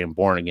history, in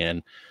Born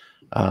Again.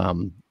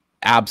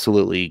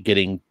 Absolutely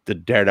getting the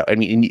Daredevil. I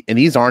mean, and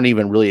these aren't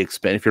even really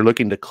expensive. If you're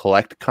looking to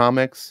collect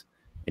comics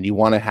and you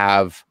want to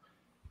have,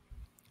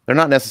 they're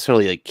not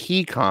necessarily like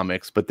key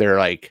comics, but they're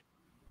like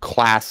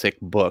classic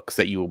books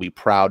that you will be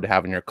proud to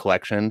have in your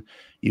collection.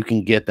 You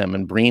can get them,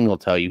 and Breen will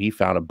tell you he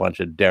found a bunch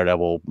of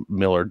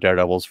Miller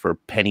Daredevils for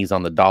pennies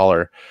on the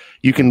dollar.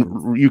 You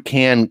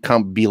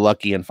can be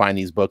lucky and find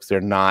these books.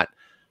 They're not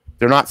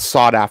they're not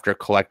sought after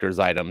collector's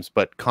items,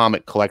 but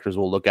comic collectors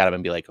will look at them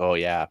and be like, "Oh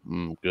yeah,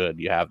 good,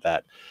 you have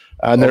that."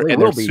 And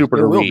they're super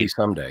to read. Be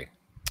someday.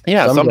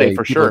 Yeah, someday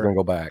for people sure. are gonna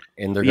go back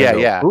and they're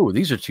gonna go, "Ooh,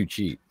 these are too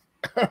cheap."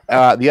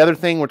 The other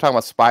thing, we're talking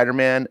about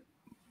Spider-Man.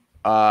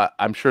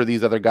 I'm sure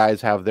these other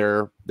guys have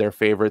their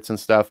favorites and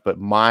stuff, but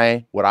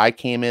what I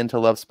came in to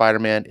love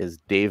Spider-Man is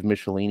Dave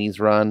Michelini's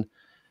run.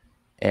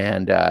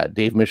 And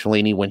Dave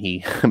Michelini, when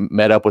he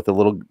met up with a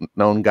little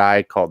known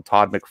guy called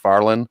Todd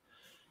McFarlane,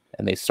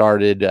 and they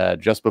started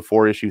just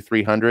before issue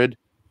 300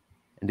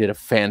 and did a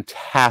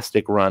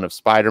fantastic run of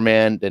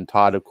Spider-Man. Then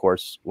Todd, of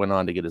course, went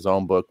on to get his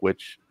own book,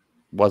 which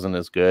wasn't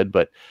as good,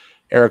 but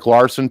Eric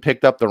Larson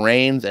picked up the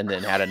reins and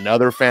then had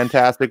another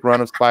fantastic run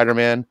of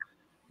Spider-Man.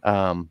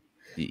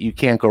 You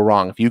can't go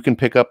wrong. If you can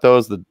pick up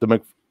those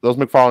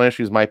McFarlane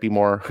issues might be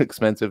more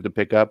expensive to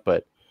pick up,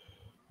 but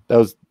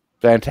those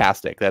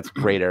fantastic. That's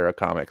great era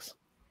comics.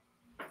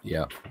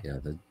 Yeah.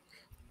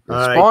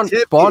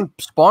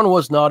 Spawn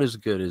was not as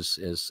good as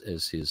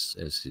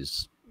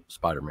his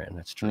Spider-Man.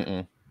 That's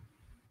true.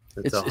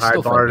 It's a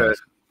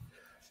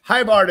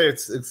high bar to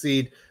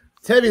exceed.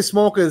 Tevye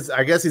Smolka is,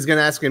 I guess he's going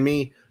to ask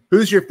me,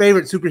 who's your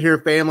favorite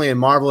superhero family in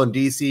Marvel and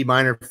DC,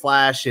 minor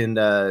Flash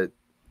and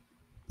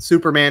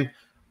Superman?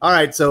 All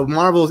right, so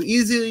Marvel's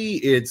easily,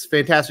 it's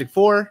Fantastic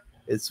Four.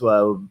 It's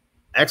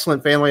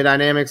excellent family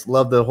dynamics.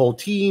 Love the whole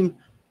team,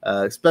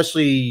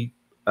 especially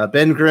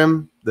Ben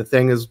Grimm. The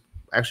Thing is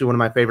actually one of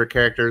my favorite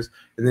characters.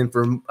 And then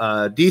for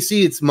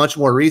DC, it's much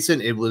more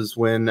recent. It was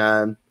when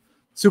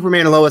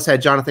Superman and Lois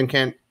had Jonathan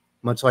Kent,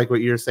 much like what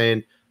you're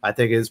saying. I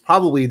think is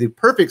probably the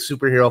perfect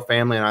superhero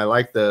family, and I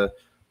like the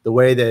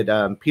way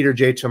that Peter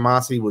J.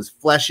 Tomasi was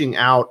fleshing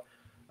out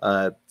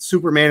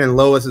Superman and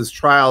Lois's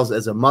trials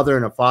as a mother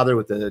and a father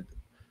with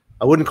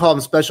I wouldn't call them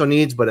special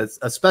needs, but it's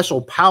a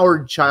special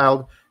powered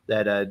child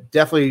that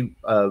definitely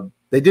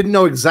they didn't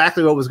know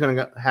exactly what was going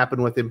to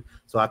happen with him.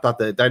 So I thought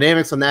the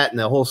dynamics on that and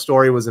the whole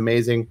story was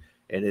amazing,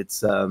 and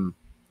it's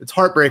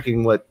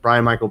heartbreaking what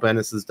Brian Michael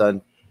Bendis has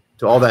done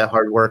to all that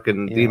hard work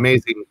and the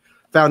amazing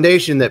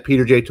foundation that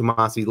Peter J.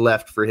 Tomasi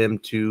left for him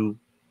to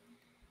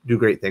do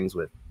great things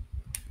with.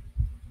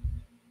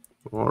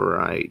 All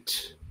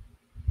right.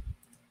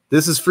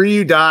 This is for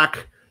you,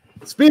 Doc.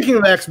 Speaking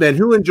of X-Men,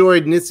 who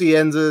enjoyed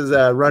Nicienza's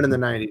run in the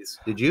 90s?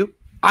 Did you?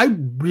 I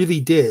really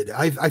did.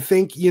 I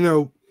think,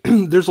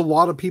 there's a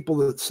lot of people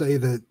that say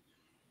that,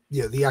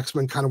 the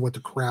X-Men kind of went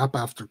to crap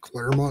after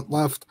Claremont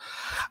left.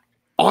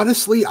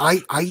 Honestly,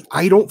 I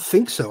don't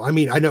think so. I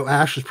mean, I know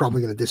Ash is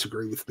probably going to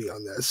disagree with me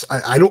on this.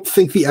 I don't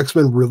think the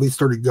X-Men really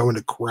started going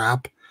to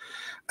crap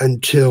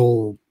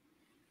until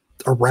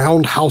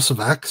around House of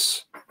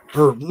X.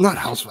 Or not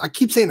House of, I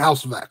keep saying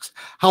House of X.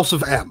 House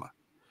of M.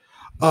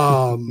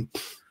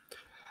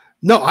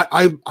 No,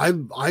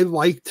 I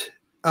liked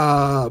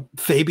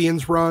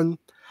Fabian's run.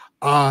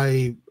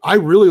 I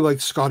really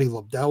liked Scotty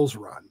Lobdell's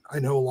run. I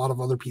know a lot of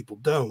other people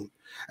don't.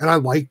 And I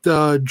liked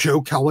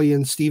Joe Kelly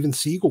and Steven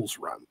Siegel's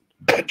run.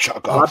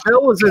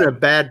 Lobdell was in a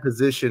bad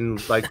position,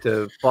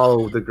 to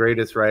follow the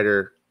greatest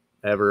writer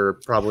ever,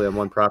 probably on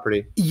one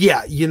property.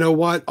 Yeah, you know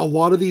what? A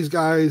lot of these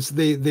guys,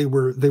 they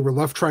were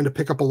left trying to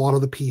pick up a lot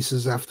of the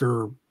pieces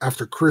after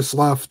Chris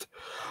left,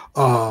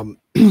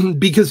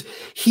 because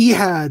he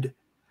had.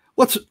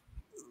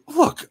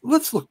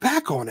 Let's look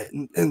back on it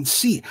and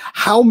see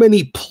how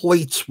many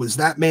plates was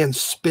that man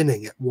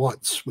spinning at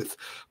once with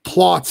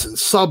plots and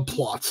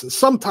subplots, and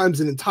sometimes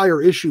an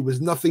entire issue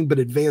was nothing but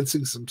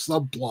advancing some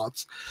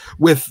subplots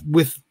with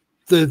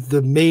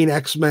the main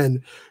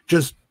X-Men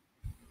just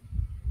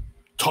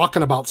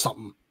talking about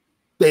something.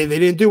 They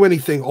didn't do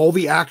anything. All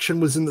the action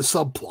was in the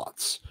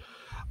subplots.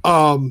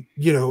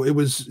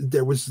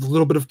 There was a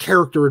little bit of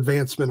character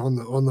advancement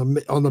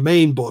on the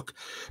main book,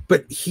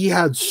 but he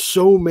had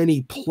so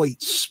many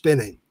plates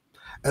spinning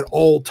at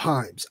all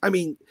times. I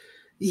mean,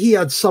 he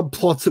had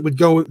subplots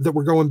that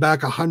were going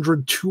back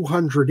 100,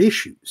 200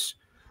 issues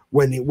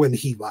when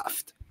he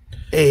left,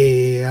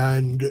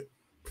 and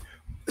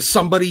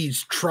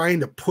somebody's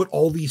trying to put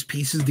all these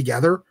pieces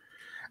together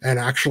and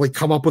actually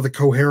come up with a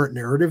coherent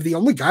narrative. The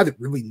only guy that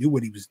really knew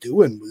what he was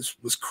doing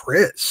was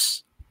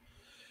Chris.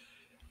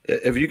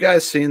 Have you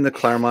guys seen the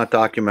Claremont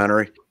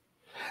documentary?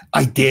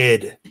 I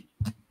did.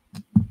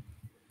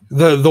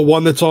 The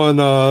one that's on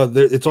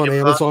it's on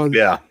Amazon.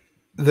 Yeah.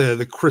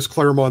 The Chris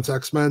Claremont's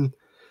X-Men.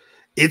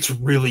 It's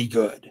really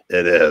good.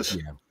 It is.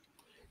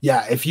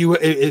 Yeah. If you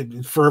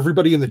for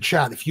everybody in the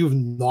chat, if you have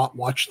not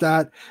watched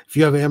that, if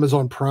you have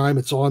Amazon Prime,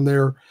 it's on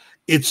there.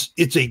 It's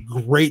a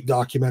great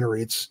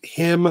documentary. It's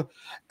him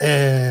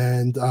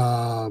and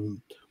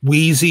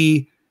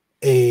Wheezy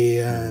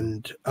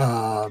and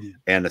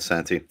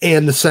Nascenti.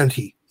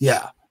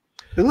 Yeah,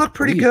 they look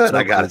pretty good.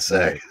 I gotta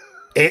say,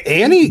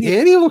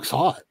 Annie looks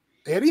hot.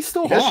 Annie's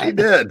still hot. She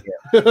did.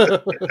 I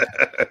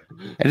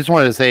just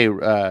wanted to say,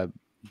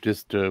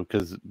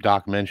 because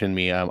Doc mentioned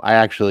me, I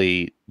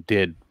actually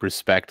did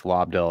respect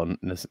Lobdell and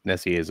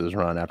Nessieza's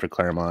run after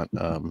Claremont.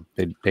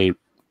 They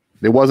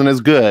wasn't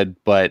as good,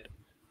 but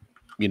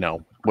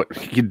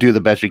what you do the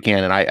best you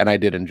can, and I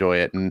did enjoy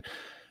it. And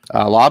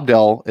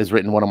Lobdell has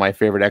written one of my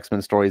favorite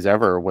X-Men stories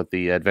ever with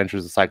the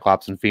Adventures of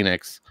Cyclops and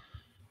Phoenix.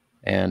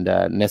 And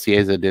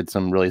Nessieza did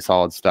some really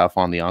solid stuff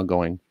on the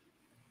ongoing.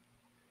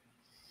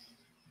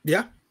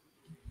 Yeah.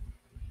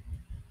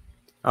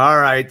 All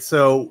right.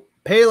 So,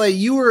 Pele,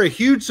 you were a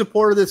huge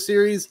supporter of this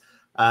series.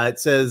 It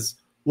says,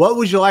 what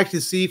would you like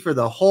to see for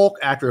the Hulk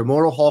after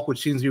Immortal Hulk,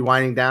 which seems to be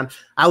winding down?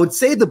 I would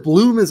say the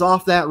bloom is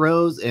off that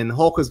rose, and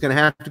Hulk is going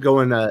to have to go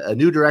in a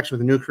new direction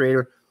with a new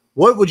creator.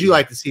 What would you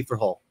like to see for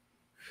Hulk?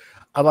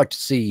 I'd like to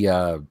see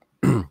the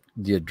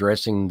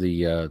addressing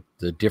the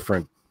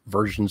different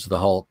versions of the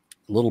Hulk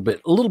a little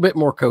bit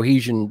more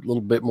cohesion, a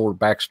little bit more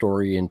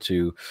backstory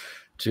into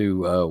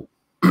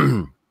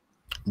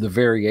the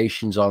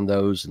variations on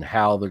those and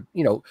how they're,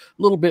 a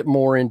little bit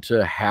more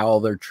into how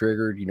they're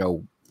triggered,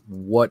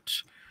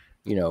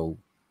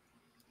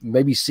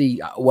 maybe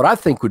see what I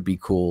think would be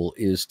cool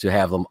is to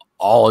have them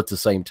all at the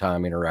same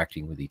time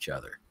interacting with each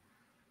other.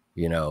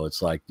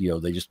 It's like,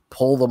 they just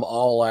pull them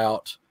all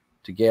out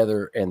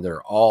together and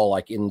they're all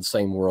like in the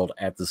same world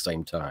at the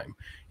same time,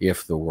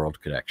 if the world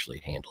could actually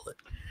handle it,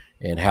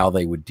 and how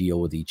they would deal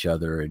with each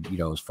other. And,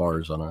 as far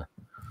as on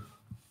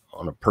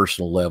a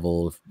personal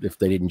level, if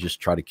they didn't just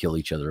try to kill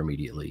each other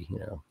immediately,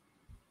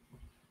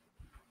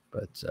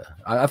 But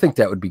I think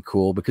that would be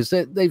cool because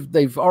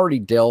they've already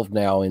delved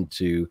now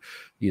into,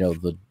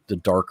 the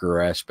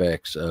darker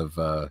aspects of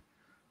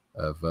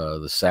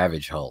the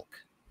Savage Hulk.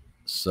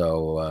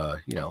 So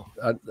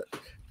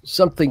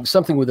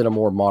something within a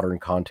more modern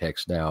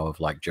context now of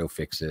like Joe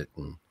Fixit.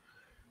 And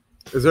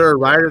is there a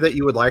writer that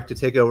you would like to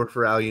take over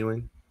for Al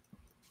Ewing?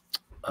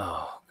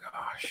 Oh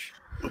gosh,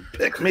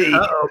 pick me.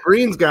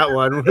 Breen's got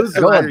one. Who's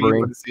the writer you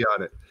want to see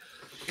on it?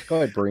 Go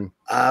ahead, Breen.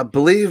 I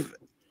believe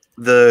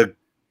in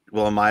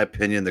my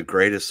opinion, the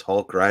greatest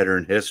Hulk writer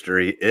in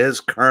history is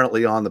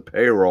currently on the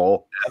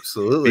payroll.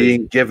 Absolutely.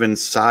 Being given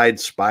side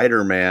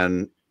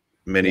Spider-Man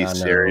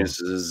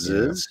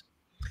miniseries.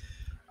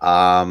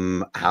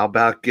 How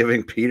about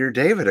giving Peter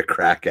David a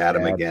crack at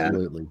him again?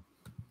 Absolutely.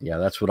 Yeah,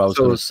 that's what I was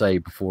going to say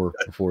before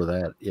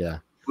that. Yeah.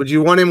 Would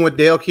you want him with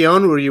Dale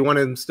Keown, or you want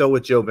him still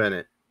with Joe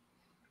Bennett?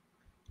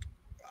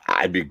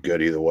 I'd be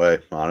good either way,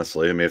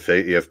 honestly. I mean,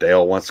 if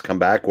Dale wants to come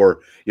back,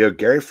 or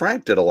Gary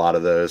Frank did a lot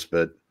of those,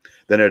 but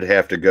then it'd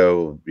have to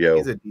go.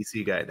 He's a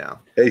DC guy now.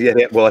 Yeah,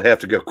 well, it'd have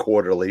to go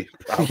quarterly.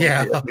 Probably.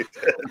 Yeah,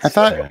 I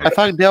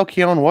thought Dale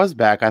Keown was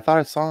back. I thought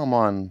I saw him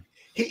on.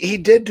 He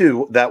did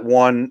do that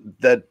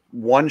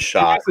one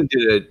shot. He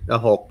did a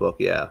Hulk book,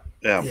 yeah.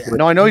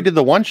 No, I know he did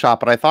the one shot,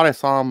 but I thought I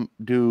saw him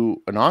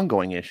do an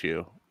ongoing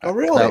issue. Oh,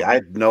 really? I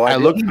had no idea. I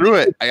looked through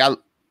it. I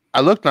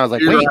looked and I was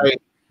like, wait.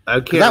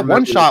 Right. That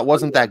one shot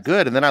wasn't that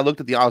good. And then I looked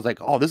at I was like,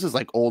 oh, this is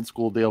like old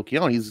school Dale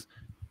Keown. He's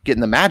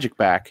getting the magic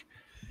back.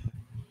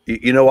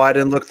 You know why I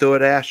didn't look through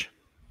it, Ash?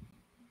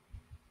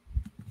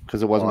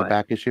 Because it wasn't a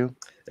back issue.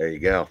 There you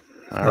go.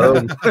 All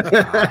right.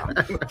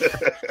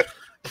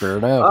 Fair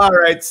enough. All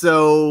right.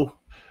 So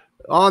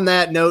on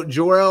that note,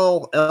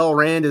 Jor-El L.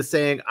 Rand is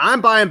saying,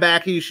 I'm buying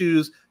back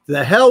issues. To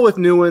the hell with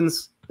new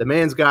ones. The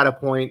man's got a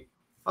point.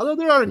 Although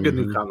there are good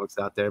new comics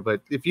out there.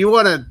 But if you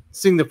want to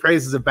sing the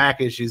praises of back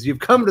issues, you've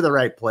come to the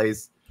right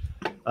place.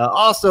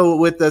 Also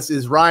with us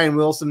is Ryan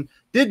Wilson.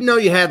 Didn't know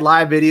you had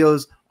live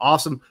videos.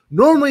 Awesome.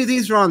 Normally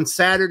these are on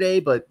Saturday,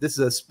 but this is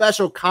a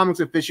special Comics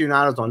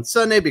Aficionados on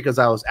Sunday because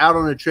I was out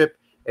on a trip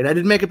and I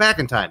didn't make it back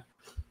in time.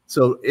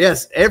 So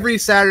yes, every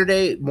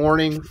Saturday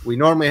morning we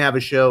normally have a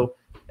show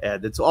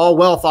that's all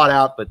well thought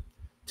out. But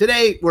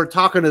today we're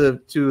talking to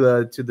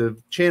the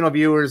channel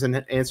viewers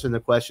and answering the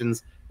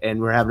questions,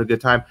 and we're having a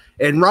good time.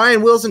 And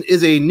Ryan Wilson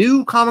is a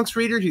new comics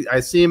reader.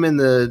 I see him in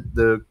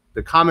the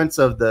comments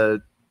of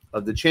the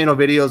channel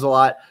videos a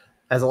lot.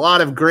 Has a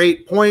lot of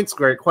great points,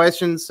 great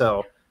questions.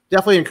 So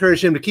definitely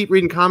encourage him to keep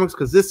reading comics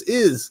because this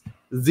is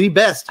the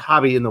best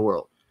hobby in the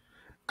world.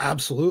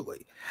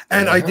 Absolutely.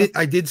 And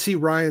I did see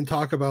Ryan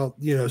talk about,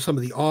 some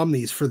of the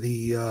omnis for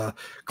the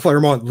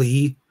Claremont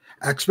Lee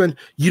X-Men.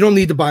 You don't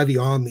need to buy the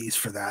omnis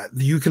for that.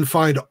 You can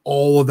find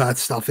all of that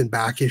stuff in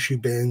back issue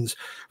bins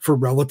for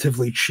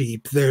relatively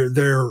cheap. They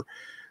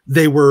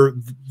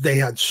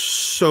had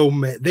so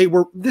many.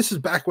 This is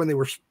back when they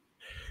were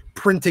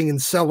printing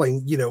and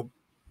selling,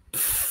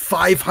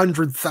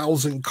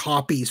 500,000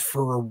 copies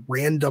for a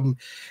random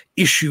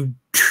issue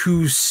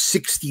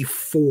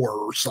 264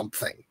 or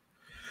something.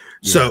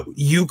 Yeah. So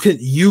you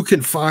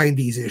can find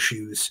these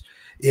issues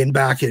in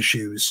back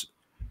issues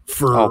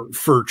for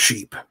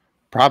cheap.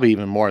 Probably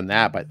even more than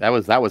that, but that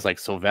was like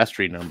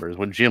Silvestri numbers.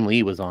 When Jim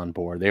Lee was on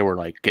board, they were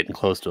like getting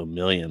close to 1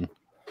 million.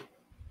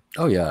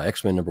 Oh yeah,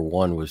 X-Men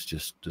 #1 was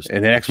just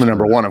and then X-Men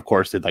 #1, of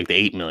course, did like the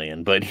 8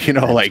 million, but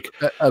like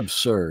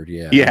absurd,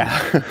 yeah.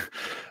 Yeah.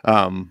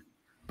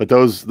 But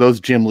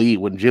those Jim Lee,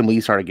 when Jim Lee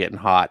started getting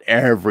hot,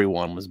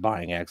 everyone was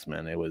buying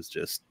X-Men. It was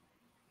just,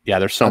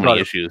 there's so many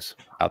issues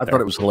out there. I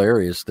thought it was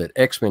hilarious that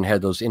X-Men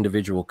had those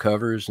individual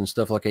covers and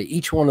stuff like that.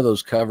 Each one of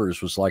those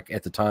covers was like,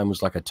 at the time,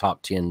 was like a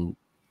top 10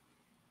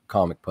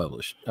 comic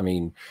published. I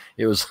mean,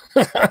 it was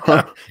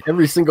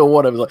every single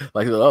one of them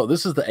like, oh,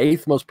 this is the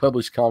 8th most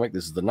published comic.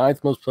 This is the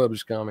 9th most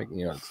published comic.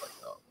 It's like,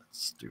 oh.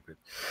 Stupid.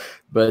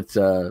 But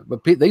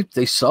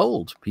they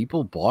sold.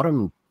 People bought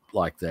them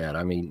like that.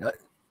 I mean,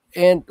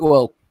 and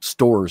well,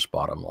 stores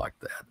bought them like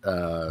that.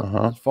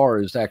 As far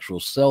as actual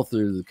sell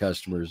through to the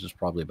customers, is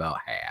probably about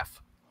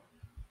half.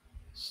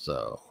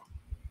 So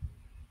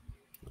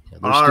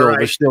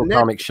there's still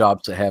comic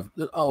shops that have.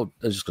 Oh,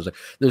 I was just gonna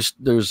say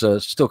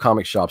there's still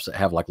comic shops that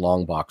have like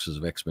long boxes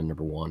of X-Men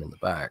 #1 in the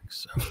back.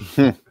 So.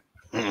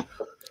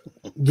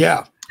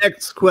 Yeah.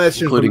 Next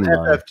question from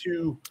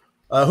FF2.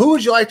 Who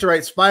would you like to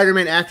write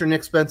Spider-Man after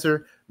Nick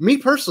Spencer? Me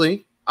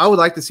personally, I would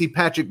like to see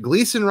Patrick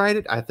Gleason write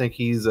it. I think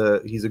he's a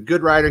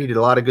good writer. He did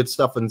a lot of good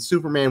stuff in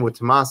Superman with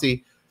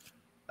Tomasi.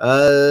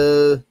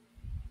 Pele,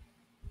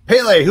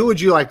 who would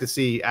you like to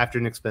see after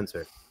Nick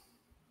Spencer?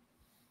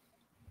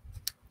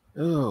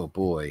 Oh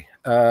boy,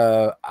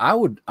 I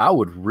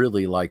would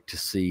really like to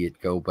see it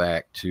go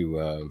back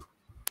to.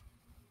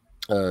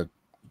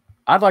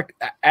 I'd like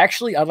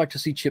to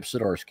see Chip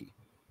Zdarsky.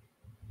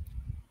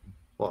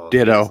 Well,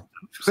 Ditto.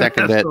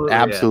 Second bit.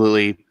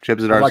 Absolutely. Yeah. Chip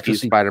Zdarsky,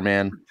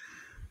 Spider-Man.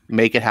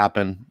 Make it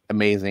happen.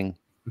 Amazing.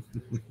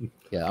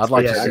 Yeah, I'd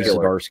like to see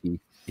Zdarsky.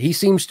 He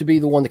seems to be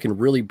the one that can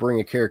really bring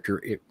a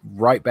character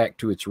right back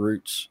to its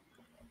roots,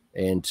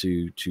 and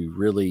to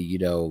really, you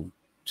know,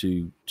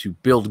 to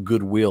build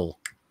goodwill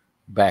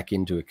back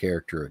into a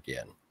character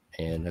again.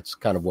 And that's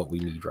kind of what we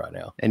need right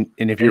now. And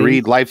if you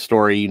read Life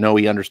Story, you know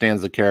he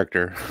understands the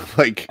character.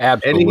 Like,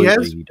 absolutely,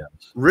 and he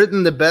does.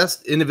 Written the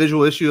best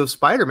individual issue of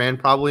Spider-Man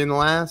probably in the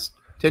last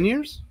 10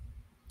 years.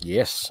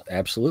 Yes,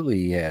 absolutely,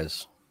 he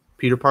has.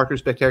 Peter Parker,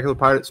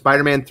 Spectacular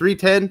Spider-Man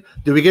 310.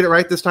 Did we get it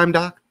right this time,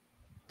 Doc?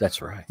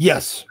 That's right.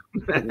 Yes.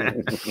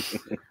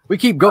 we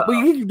keep going.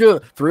 We keep doing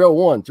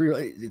 301,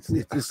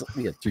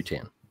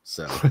 310.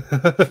 So,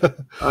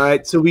 all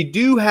right. So we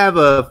do have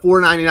a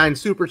 $4.99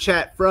 super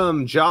chat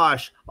from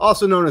Josh,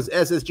 also known as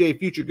SSJ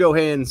Future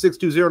Gohan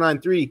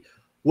 62093.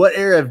 What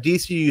era of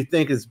DC do you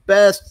think is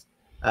best?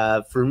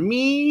 For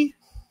me,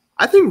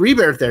 I think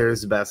Rebirth era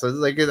is the best.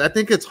 I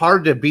think it's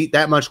hard to beat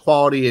that much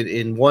quality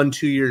in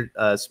 1-2 year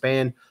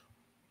span.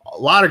 A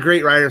lot of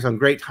great writers on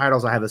great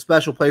titles. I have a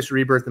special place for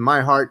Rebirth in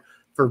my heart.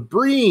 For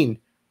Breen,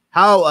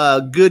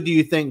 how good do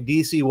you think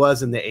DC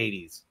was in the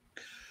 80s?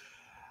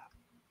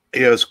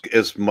 You know,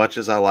 as much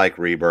as I like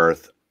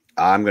Rebirth,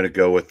 I'm going to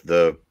go with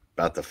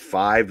about the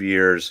 5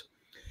 years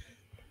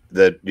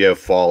that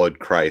followed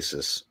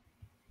Crisis,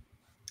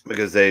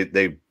 because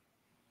they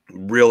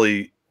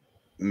really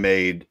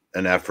made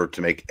an effort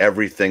to make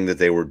everything that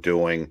they were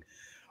doing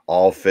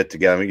all fit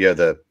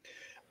together.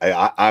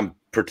 I'm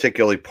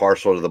particularly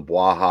partial to the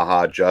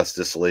Bwahaha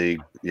Justice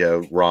League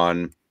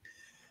run.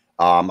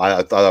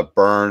 I thought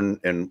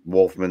Byrne and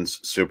Wolfman's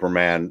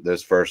Superman,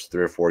 those first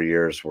 3 or 4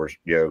 years were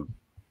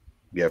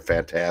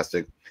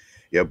fantastic.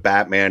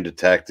 Batman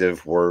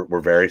Detective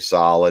were very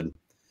solid.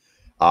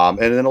 And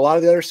then a lot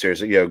of the other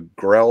series,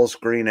 Grell's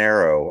Green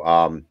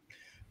Arrow,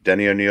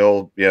 Denny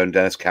O'Neil, and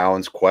Dennis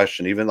Cowan's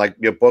Question, even like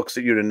books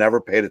that you'd have never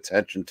paid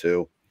attention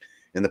to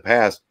in the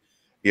past,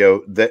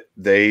 that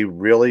they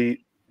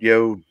really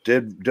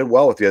did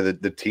well with.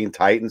 The Teen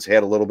Titans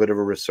had a little bit of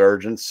a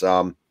resurgence.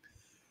 So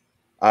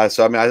I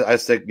mean, I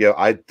think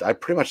I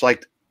pretty much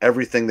liked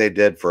everything they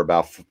did for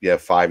about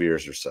 5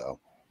 years or so.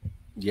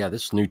 Yeah,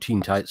 this new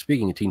Teen Titans.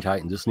 Speaking of Teen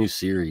Titans, this new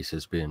series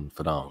has been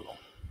phenomenal.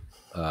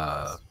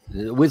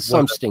 With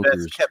some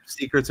stinkers, kept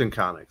secrets in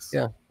comics.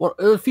 Yeah, well,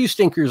 a few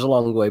stinkers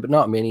along the way, but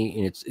not many.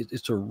 And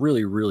it's a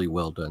really, really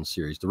well done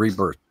series. The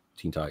Rebirth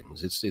Teen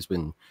Titans. It's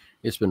been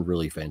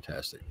really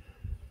fantastic.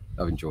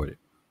 I've enjoyed it.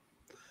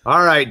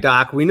 All right,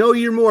 Doc. We know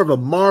you're more of a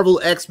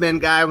Marvel X-Men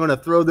guy. I'm going to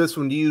throw this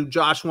one to you.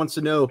 Josh wants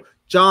to know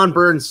John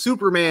Byrne's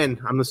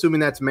Superman. I'm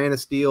assuming that's Man of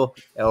Steel,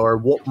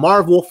 or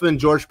Marv Wolfman,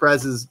 George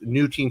Perez's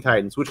New Teen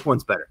Titans. Which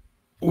one's better?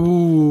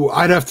 Ooh,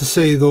 I'd have to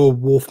say the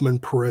Wolfman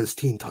Perez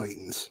Teen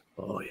Titans.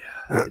 Oh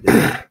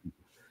yeah,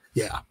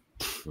 yeah.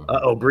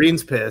 Oh,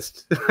 Breen's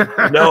pissed.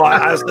 No,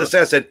 I was going to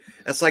say, I said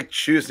that's like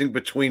choosing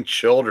between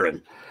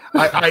children.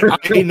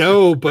 I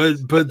know,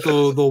 but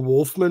the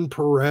Wolfman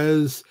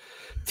Perez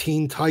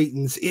Teen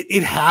Titans,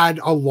 it had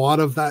a lot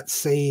of that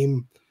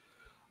same,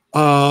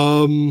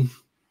 I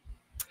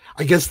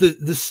guess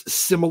this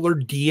similar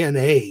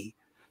DNA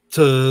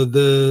to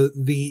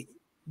the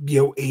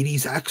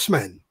 80s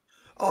X-Men.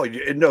 Oh,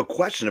 no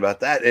question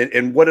about that.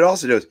 And what it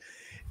also does,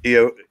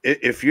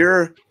 if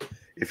you're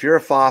a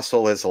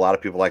fossil, as a lot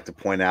of people like to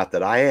point out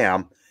that I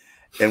am,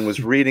 and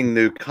was reading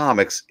new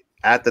comics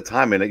at the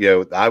time, and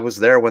I was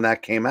there when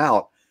that came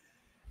out,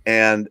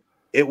 and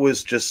it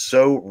was just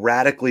so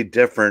radically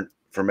different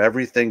from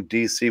everything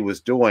DC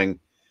was doing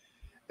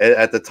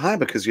at the time,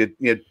 because and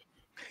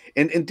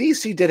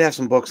DC did have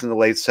some books in the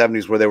late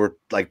 70s where they were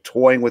like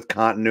toying with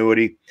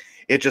continuity.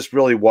 It just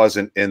really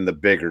wasn't in the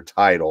bigger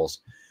titles.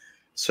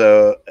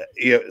 So,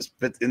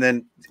 and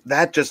then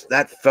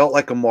that felt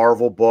like a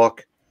Marvel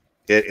book.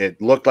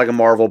 It looked like a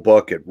Marvel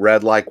book. It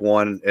read like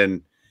one.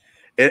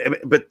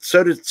 But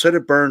so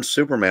did Byrne's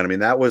Superman. I mean,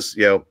 that was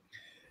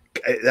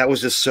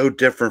just so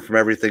different from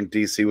everything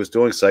DC was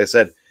doing. So I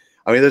said,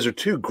 I mean, those are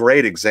two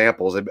great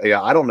examples.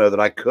 I don't know that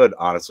I could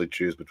honestly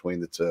choose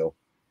between the two.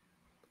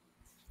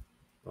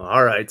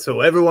 All right,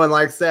 so everyone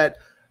likes that.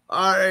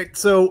 All right,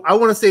 so I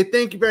want to say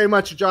thank you very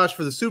much to Josh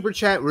for the super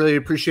chat. Really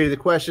appreciate the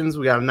questions.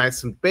 We got a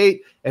nice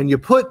debate, and you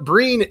put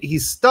Breen.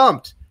 He's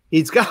stumped.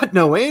 He's got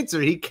no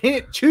answer. He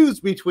can't choose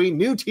between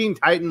New Teen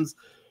Titans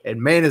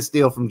and Man of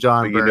Steel from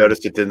John. But you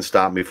noticed it didn't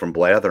stop me from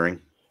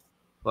blathering.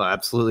 Well,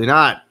 absolutely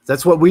not.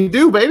 That's what we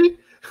do, baby.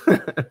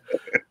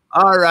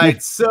 All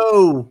right,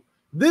 so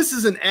this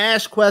is an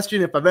Ash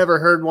question, if I've ever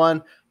heard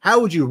one. How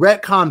would you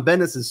retcon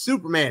Bendis'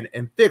 Superman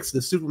and fix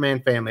the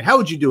Superman family? How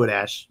would you do it,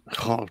 Ash?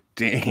 Oh,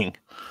 dang.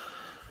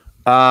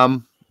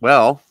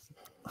 Well,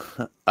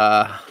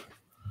 I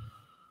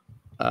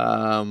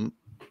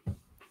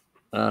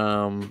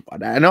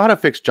know how to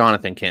fix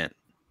Jonathan Kent.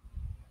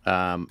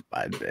 That's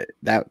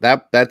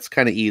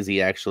kind of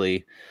easy,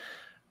 actually.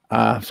 So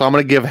I'm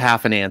going to give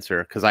half an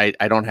answer because I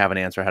don't have an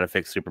answer how to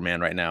fix Superman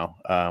right now.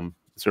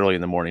 It's early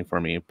in the morning for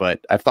me,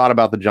 but I've thought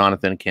about the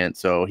Jonathan Kent.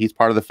 So he's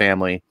part of the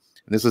family.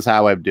 And this is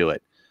how I would do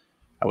it.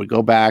 I would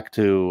go back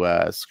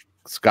to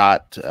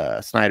Scott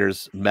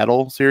Snyder's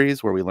Metal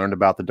series where we learned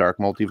about the dark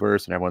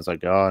multiverse, and everyone's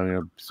like, oh, you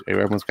know,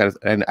 everyone's kind of,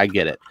 and I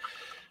get it.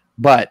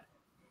 But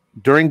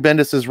during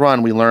Bendis's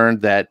run, we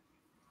learned that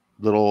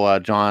little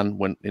John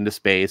went into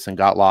space and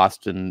got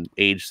lost in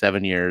age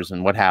 7 years.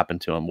 And what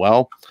happened to him?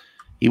 Well,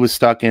 he was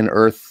stuck in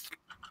Earth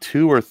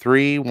 2 or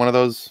 3, one of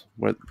those,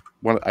 one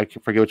I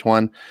forget which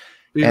one.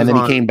 And then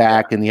he came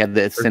back and he had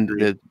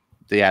the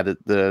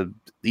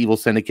evil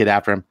syndicate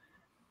after him.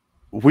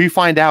 We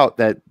find out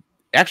that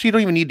actually you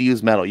don't even need to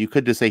use metal. You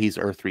could just say he's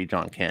Earth 3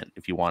 John Kent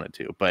if you wanted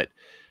to, but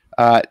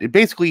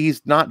basically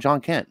he's not John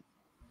Kent.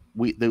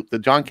 The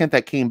John Kent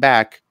that came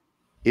back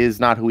is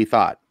not who we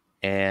thought.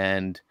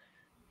 And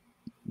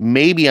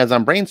maybe as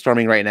I'm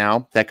brainstorming right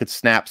now, that could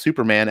snap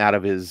Superman out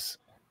of his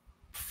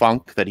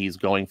funk that he's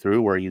going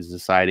through, where he's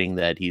deciding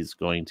that he's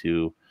going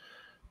to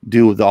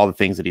do all the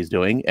things that he's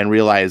doing and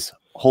realize,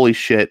 holy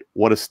shit,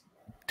 what a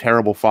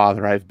terrible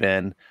father I've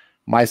been.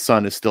 My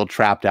son is still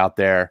trapped out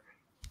there.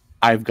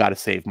 I've got to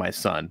save my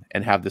son,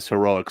 and have this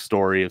heroic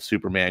story of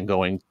Superman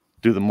going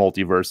through the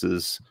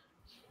multiverses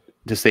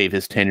to save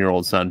his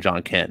 10-year-old son,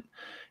 John Kent,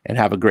 and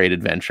have a great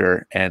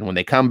adventure. And when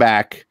they come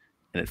back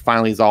and it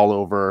finally is all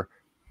over,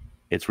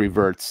 it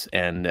reverts,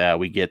 and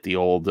we get the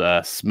old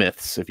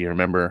Smiths, if you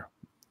remember,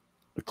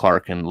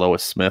 Clark and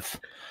Lois Smith.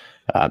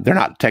 They're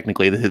not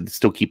technically, they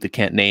still keep the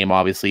Kent name,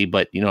 obviously,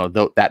 but you know,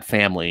 that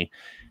family,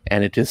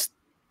 and it just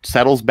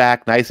settles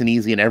back nice and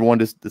easy, and everyone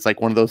just, it's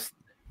like one of those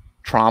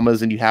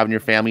traumas and you have in your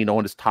family, no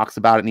one just talks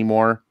about it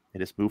anymore. They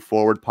just move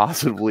forward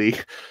positively.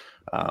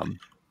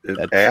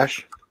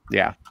 Ash,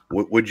 yeah.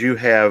 Would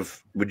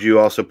you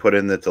also put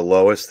in that the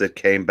Lois that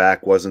came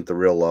back wasn't the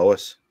real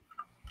Lois?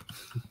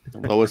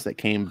 Lois that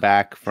came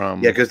back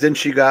from, yeah, because then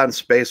she got in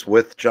space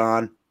with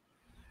John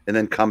and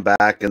then come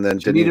back, and then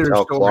didn't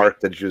tell Clark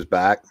that she was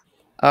back.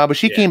 But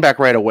she came back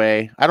right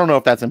away. I don't know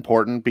if that's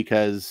important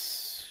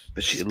because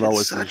she's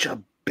Lois such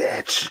a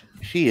bitch.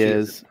 She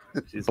is.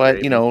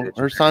 But you know,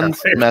 her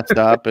son's messed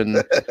up,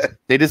 and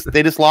they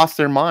just lost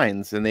their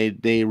minds, and they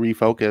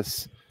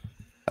refocus.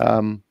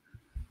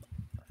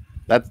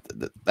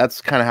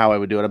 That's kind of how I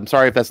would do it. I'm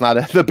sorry if that's not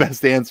the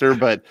best answer,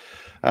 but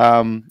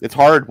it's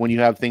hard when you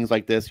have things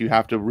like this. You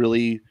have to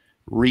really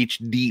reach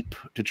deep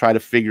to try to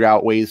figure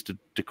out ways to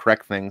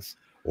correct things,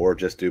 or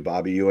just do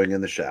Bobby Ewing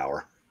in the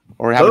shower,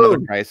 or have another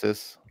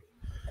crisis.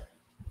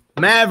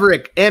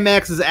 Maverick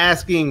MX is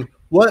asking,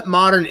 what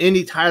modern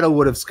indie title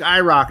would have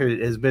skyrocketed?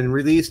 It has been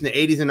released in the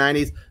 80s and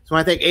 90s. So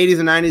when I think 80s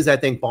and 90s, I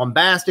think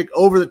bombastic,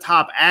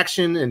 over-the-top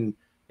action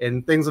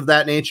and things of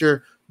that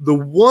nature. The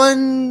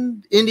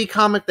one indie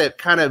comic that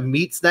kind of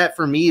meets that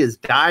for me is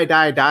Die,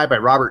 Die, Die by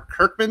Robert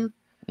Kirkman.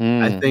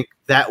 I think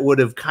that would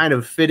have kind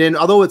of fit in,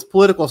 although it's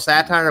political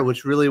satire,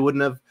 which really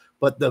wouldn't have.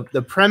 But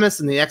the premise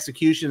and the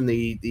execution,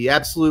 the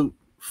absolute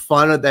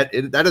fun of that,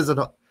 that is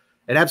an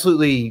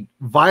absolutely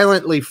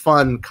violently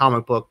fun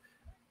comic book.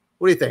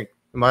 What do you think?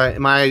 Am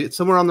I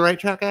somewhere on the right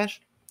track,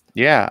 Ash?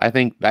 Yeah, I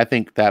think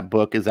that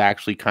book is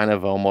actually kind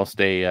of almost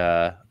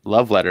a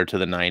love letter to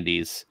the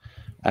 90s.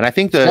 And I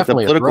think the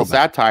political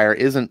satire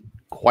isn't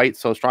quite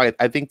so strong.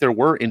 I think there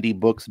were indie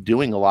books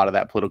doing a lot of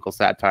that political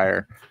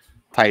satire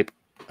type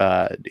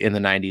in the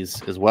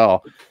 90s as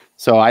well.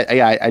 So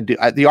I do.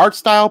 The art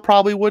style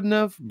probably wouldn't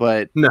have,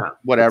 but no,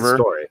 whatever. The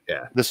story,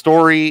 yeah. The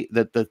story,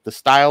 the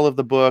style of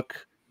the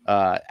book,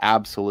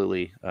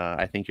 absolutely.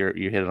 I think you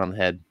hit it on the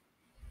head.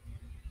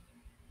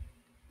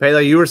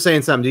 Pele, you were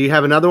saying something. Do you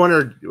have another one,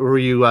 or were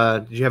you?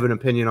 Did you have an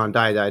opinion on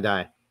Die, Die,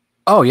 Die?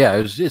 Oh yeah,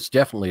 it's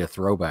definitely a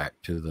throwback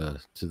to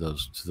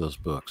those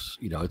books.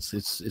 You know,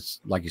 it's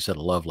like you said,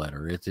 a love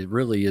letter. It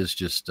really is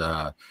just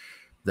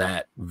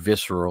that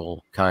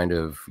visceral kind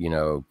of, you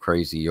know,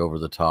 crazy, over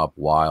the top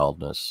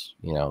wildness.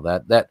 You know,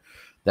 that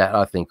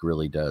I think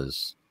really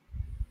does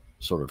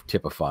sort of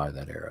typify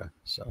that era.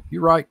 So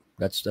you're right.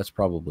 That's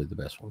probably the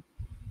best one.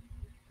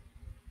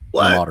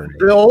 What? Modern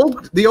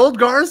the old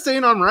guard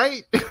saying I'm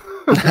right.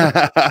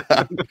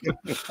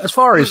 as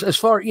far as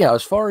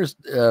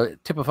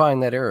typifying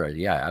that era,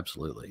 yeah,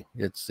 absolutely.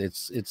 It's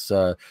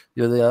you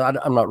know,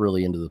 I'm not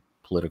really into the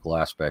political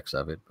aspects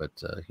of it, but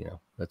you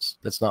know,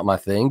 that's not my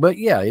thing. But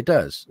yeah, it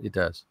does.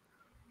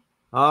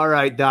 All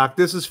right, Doc,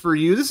 this is for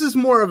you. This is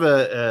more of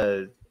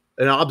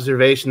an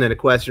observation than a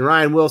question.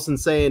 Ryan Wilson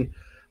saying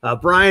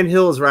Brian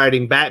Hill is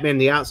writing Batman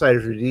the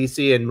Outsiders for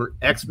DC and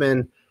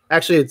X-Men.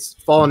 Actually, it's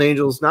Fallen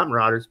Angels, not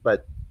Marauders,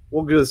 but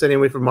we'll do this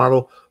anyway for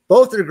Marvel.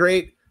 Both are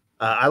great.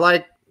 I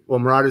like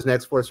Marauders and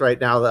X-Force right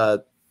now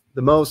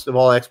the most of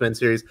all X-Men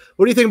series.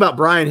 What do you think about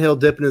Brian Hill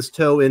dipping his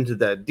toe into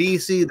the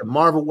DC, the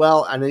Marvel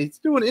well, and he's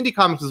doing indie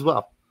comics as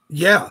well?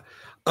 Yeah.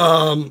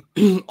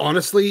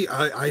 Honestly,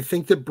 I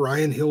think that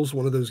Brian Hill's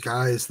one of those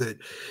guys that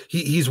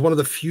he's one of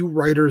the few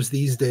writers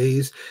these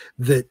days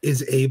that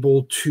is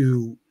able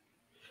to,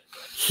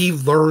 he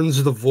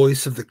learns the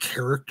voice of the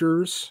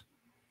characters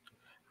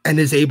and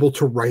is able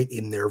to write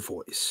in their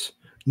voice,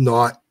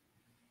 not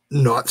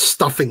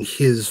stuffing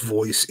his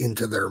voice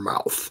into their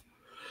mouth.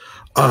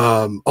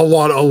 A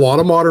lot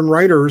of modern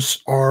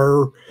writers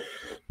are,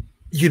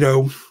 you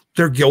know,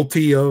 they're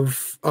guilty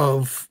of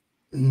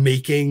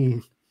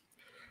making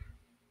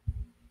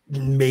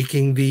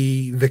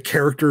the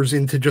characters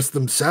into just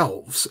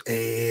themselves,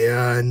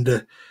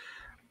 and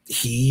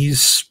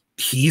he's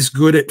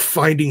good at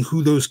finding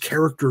who those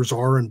characters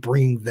are and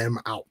bringing them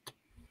out.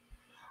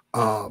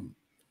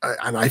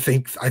 And I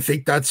think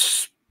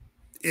that's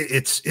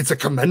it's a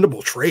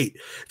commendable trait.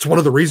 It's one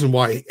of the reasons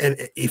why,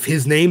 and if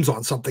his name's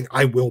on something,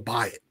 I will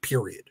buy it,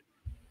 period.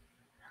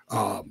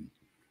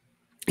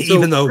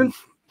 Even though,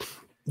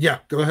 yeah,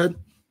 go ahead.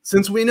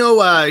 Since we know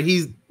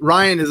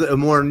Ryan is a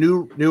more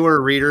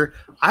newer reader,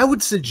 I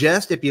would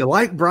suggest if you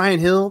like Brian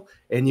Hill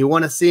and you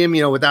want to see him,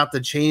 you know, without the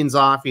chains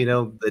off, you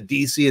know, the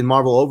DC and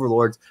Marvel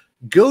overlords,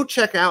 go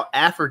check out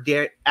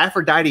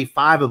Aphrodite 5.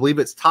 I believe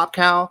it's Top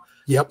Cow.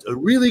 Yep. It's a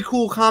really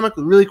cool comic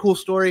with a really cool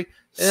story.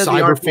 And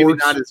the art maybe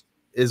not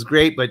is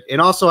great, and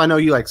also I know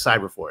you like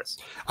Cyberforce.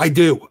 I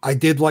do. I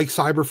did like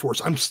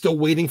Cyberforce. I'm still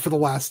waiting for the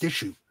last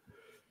issue.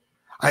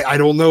 I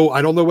don't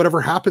know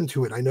whatever happened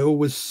to it. I know it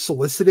was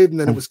solicited and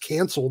then it was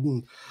canceled,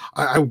 and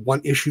I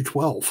want issue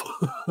 12.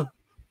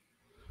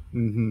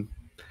 Mm-hmm.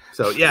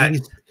 So yeah,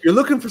 if you're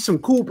looking for some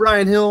cool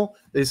Brian Hill,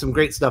 there's some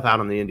great stuff out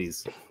on the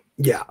indies.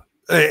 Yeah.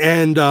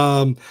 And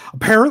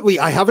apparently,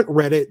 I haven't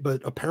read it,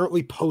 but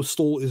apparently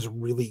Postal is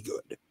really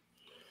good.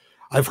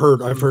 I've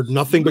heard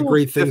nothing but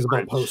great things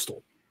about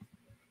Postal.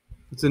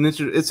 It's an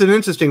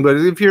interesting, but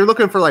if you're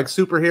looking for like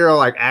superhero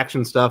like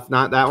action stuff,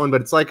 not that one,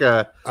 but it's like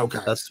a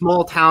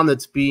small town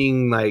that's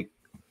being like,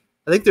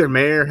 I think their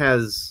mayor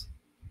is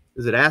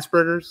it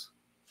Asperger's?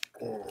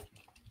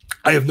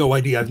 I have no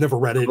idea. I've never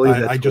read it.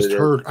 I've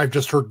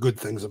just heard good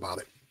things about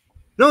it.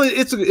 No,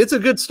 it's a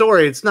good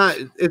story. It's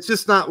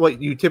just not what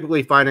you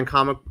typically find in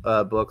comic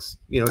books.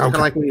 You know, it's kind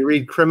of like when you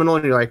read Criminal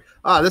and you're like,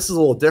 this is a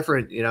little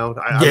different. You know,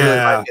 I really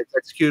like it's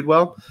executed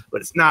well, but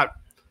it's not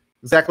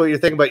exactly what you're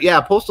thinking. But yeah,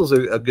 Postal's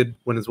a good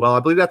one as well. I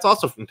believe that's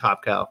also from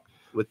Top Cow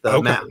with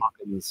Matt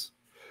Hawkins.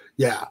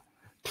 Yeah.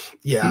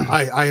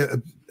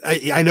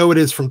 I know it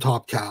is from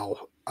Top Cow.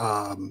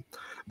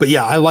 But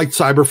yeah, I liked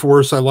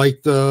Cyberforce. I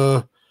liked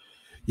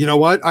you know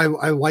what?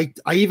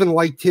 I even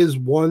liked his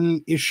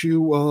one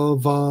issue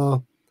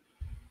of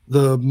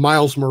the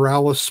Miles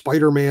Morales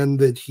Spider-Man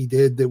that he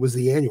did that was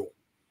the annual.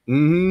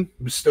 Mm-hmm.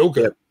 It was still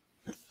good.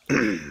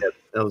 Yep,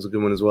 that was a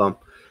good one as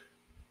well.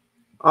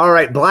 All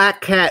right,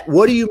 Black Cat,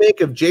 what do you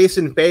make of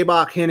Jason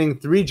Fabok hinting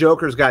 3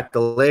 Jokers got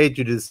delayed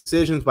due to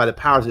decisions by the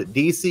powers at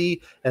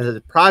DC, and that the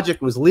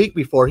project was leaked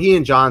before he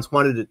and Johns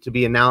wanted it to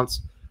be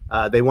announced?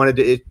 They wanted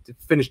to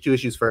finish 2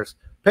 issues first.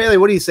 Pele,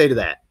 what do you say to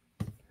that?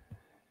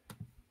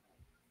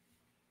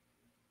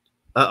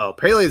 Uh-oh,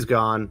 Pele's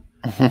gone.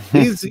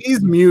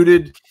 He's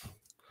muted.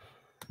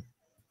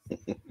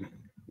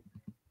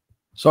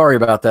 Sorry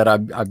about that. I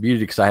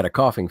muted because I had a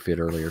coughing fit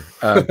earlier.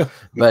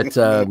 But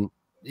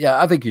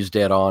yeah, I think he's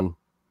dead on.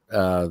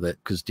 That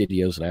because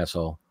Didio's an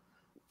asshole,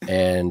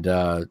 and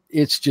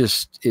it's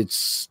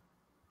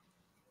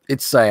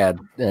sad.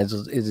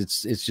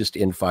 It's just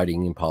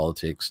infighting in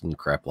politics and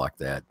crap like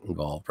that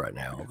involved right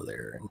now over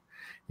there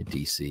in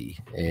DC,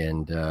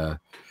 and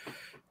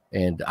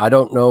I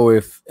don't know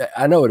if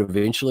I know it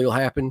eventually will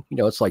happen. You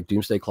know, it's like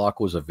Doomsday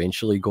Clock was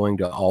eventually going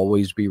to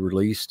always be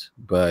released,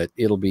 but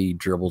it'll be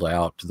dribbled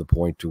out to the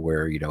point to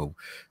where, you know,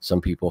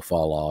 some people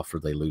fall off or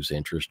they lose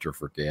interest or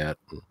forget.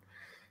 And,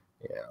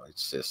 you know,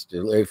 it's just,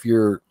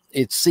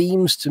 it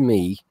seems to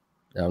me,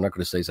 now I'm not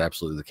going to say it's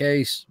absolutely the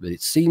case, but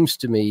it seems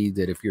to me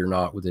that if you're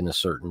not within a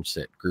certain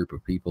set group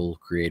of people,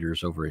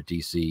 creators over at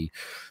DC,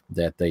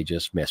 that they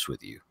just mess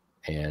with you.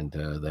 And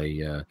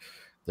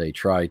they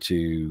try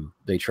to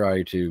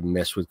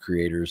mess with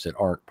creators that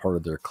aren't part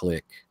of their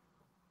clique,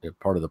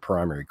 part of the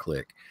primary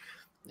clique,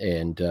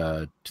 and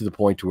to the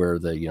point to where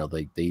they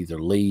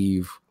either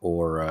leave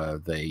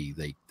or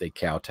they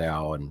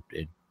kowtow and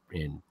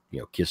you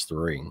know, kiss the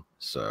ring.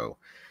 So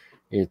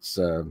it's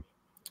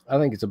I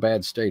think it's a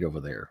bad state over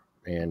there,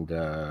 and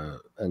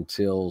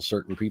until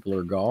certain people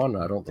are gone,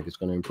 I don't think it's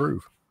going to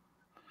improve.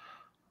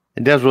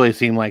 It does really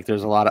seem like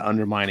there's a lot of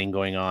undermining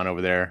going on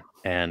over there,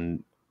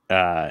 and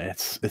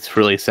it's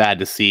really sad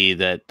to see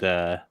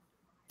that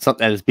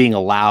something that is being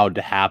allowed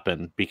to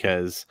happen,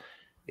 because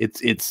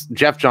it's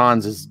Jeff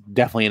Johns is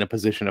definitely in a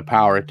position of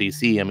power at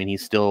DC. I mean,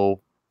 he's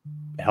still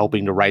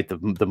helping to write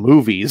the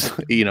movies,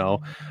 you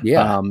know.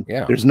 Yeah,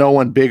 There's no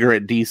one bigger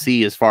at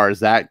DC as far as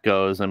that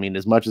goes. I mean,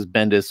 as much as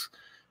Bendis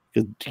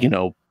could, you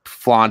know,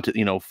 flaunt,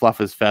 you know, fluff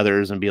his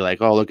feathers and be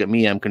like, oh, look at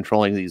me, I'm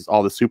controlling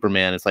all the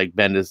Superman. It's like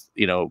Bendis,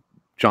 you know,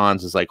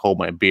 Johns is like, hold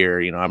my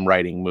beer, you know, I'm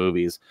writing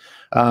movies.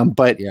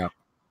 But yeah.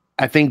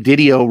 I think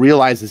Didio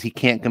realizes he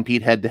can't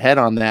compete head to head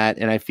on that.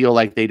 And I feel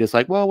like they just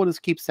like, well, we'll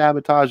just keep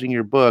sabotaging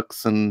your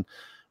books, and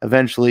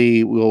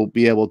eventually we'll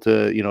be able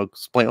to, you know,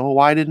 explain, oh,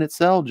 why didn't it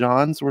sell,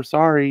 Johns? We're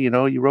sorry, you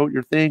know, you wrote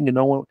your thing and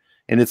no one.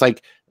 And it's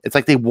like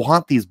they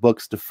want these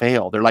books to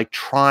fail. They're like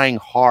trying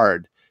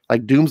hard.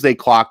 Like Doomsday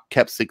Clock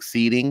kept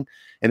succeeding,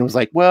 and it was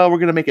like, well, we're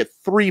going to make it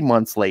 3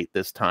 months late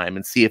this time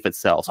and see if it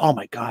sells. Oh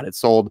my God, it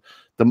sold.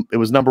 It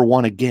was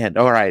 #1 again.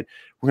 All right,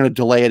 we're going to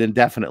delay it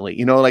indefinitely.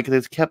 You know, like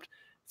it's kept.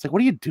 It's like,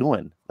 what are you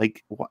doing?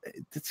 Like, what?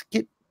 Let's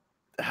get.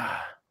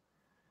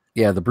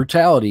 Yeah, the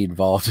brutality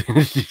involved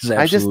is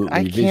absolutely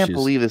I can't vicious.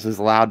 believe this is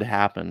allowed to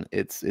happen.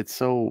 It's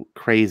so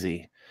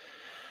crazy.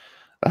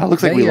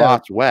 Looks like we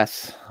lost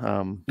Wes.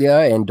 Yeah,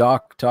 and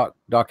Doc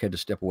had to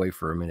step away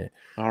for a minute.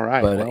 All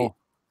right. But well.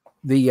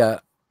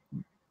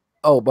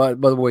 By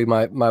the way,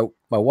 my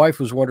wife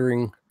was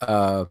wondering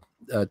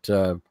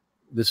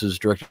this is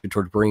directed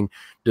towards Breen.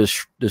 Does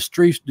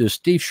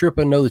Steve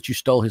Shrippa know that you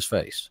stole his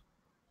face?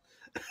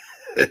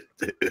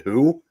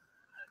 Who?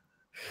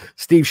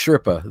 Steve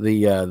Shrippa,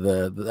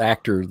 the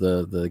actor,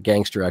 the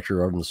gangster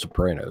actor on The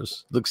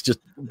Sopranos.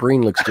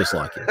 Breen looks just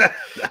like him.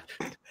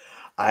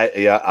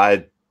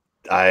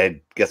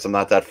 I guess I'm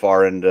not that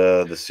far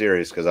into the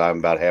series because I'm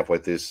about halfway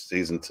through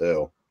season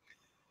 2.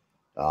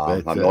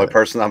 I'm the only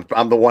person.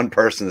 I'm the one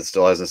person that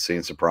still hasn't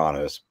seen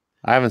Sopranos.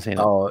 I haven't seen it.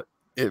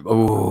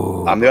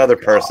 I'm the other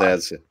person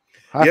that's.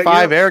 High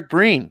five, Eric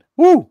Breen.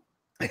 Woo!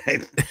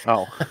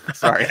 Oh,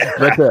 sorry.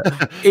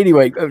 But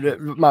anyway,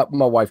 my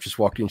wife just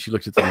walked in. She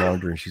looked at the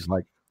monitor and she's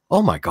like,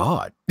 "Oh my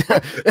God,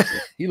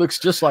 he looks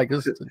just like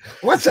us."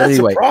 What's that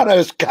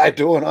Sopranos guy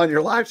doing on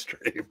your live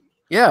stream?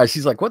 Yeah,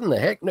 she's like, "What in the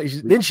heck?" No,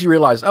 then she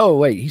realized, "Oh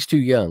wait, he's too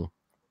young."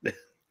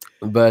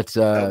 But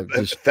thank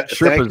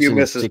you,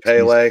 Mrs.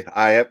 Pele.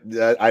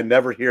 I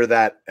never hear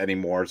that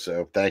anymore,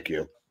 so thank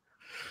you.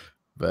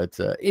 But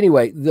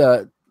anyway,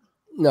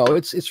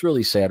 it's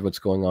really sad what's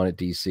going on at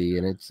DC,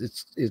 and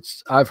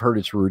it's I've heard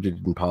it's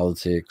rooted in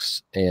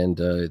politics, and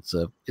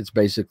it's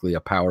basically a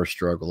power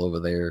struggle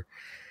over there,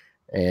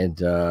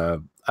 and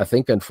I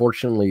think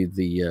unfortunately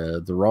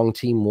the wrong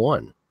team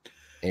won,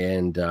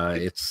 and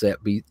it's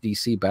set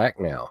DC back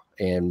now,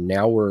 and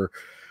now we're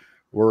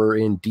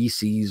in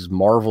DC's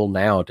Marvel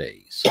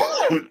nowadays,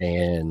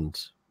 and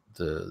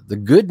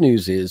the good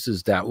news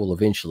is that will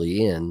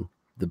eventually end.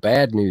 The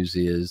bad news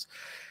is,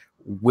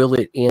 will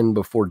it end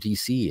before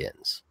DC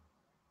ends?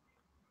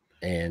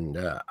 And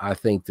I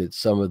think that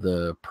some of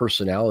the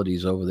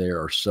personalities over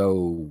there are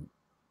so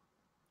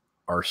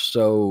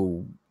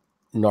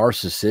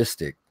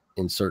narcissistic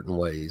in certain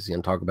ways. You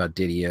know, talk about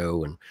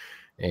Didio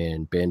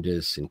and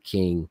Bendis and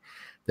King.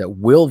 That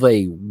will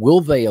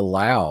they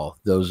allow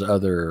those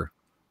other,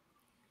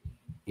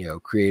 you know,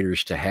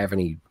 creators to have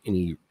any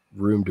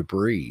room to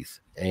breathe?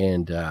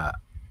 And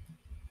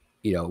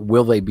you know,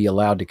 will they be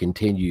allowed to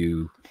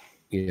continue,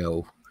 you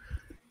know,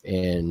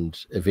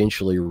 and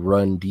eventually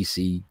run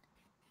DC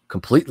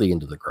completely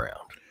into the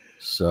ground?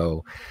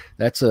 So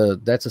that's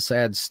a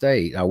sad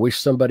state. I wish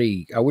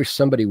somebody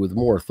with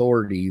more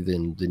authority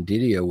than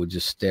Didio would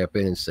just step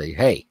in and say,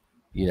 "Hey,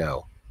 you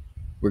know,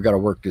 we're going to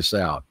work this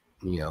out."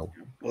 You know,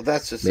 well,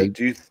 that's just it.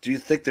 Do you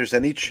think there's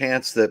any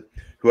chance that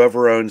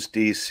whoever owns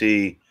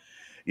DC,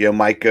 you know,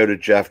 might go to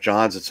Jeff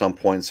Johns at some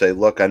point and say,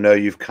 "Look, I know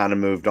you've kind of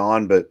moved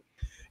on, but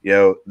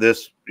you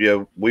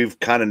know, we've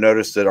kind of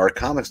noticed that our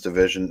comics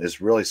division is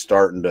really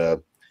starting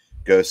to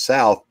go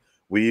south.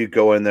 Will you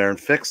go in there and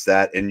fix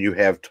that, and you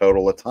have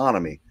total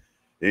autonomy?"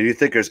 Do you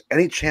think there's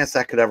any chance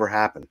that could ever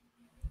happen?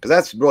 Because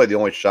that's really the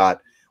only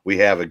shot we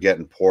have of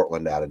getting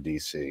Portland out of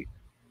DC.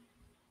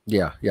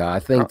 Yeah. I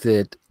think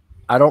that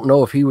I don't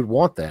know if he would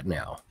want that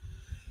now.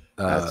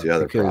 That's the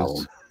other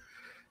problem.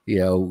 You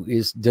know,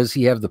 does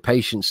he have the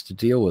patience to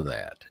deal with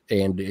that?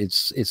 And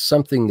it's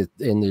something that,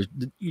 and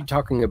you're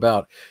talking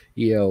about,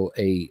 you know,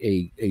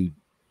 a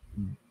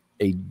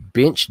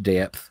bench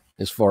depth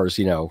as far as,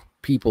 you know,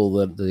 people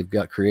that they've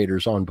got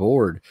creators on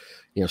board.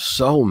 You know,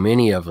 so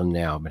many of them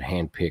now have been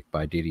handpicked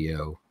by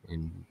Didio,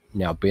 and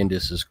now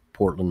Bendis'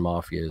 Portland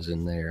Mafia is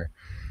in there,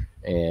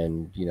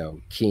 and, you know,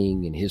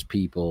 King and his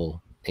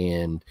people,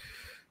 and,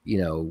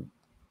 you know,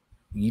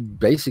 you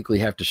basically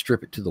have to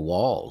strip it to the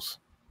walls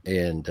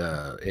and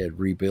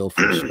rebuild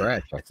from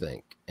scratch, I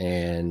think.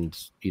 And,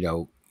 you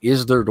know,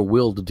 is there the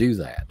will to do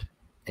that?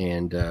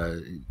 And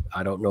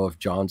I don't know if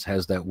Johns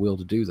has that will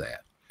to do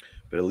that.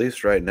 But at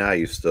least right now,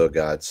 you still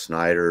got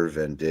Snyder,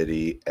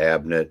 Venditti,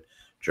 Abnett,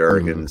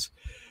 Jurgens,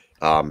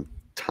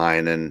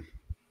 Tynan.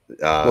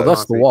 Well,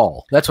 that's the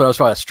wall. That's what I was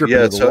trying to strip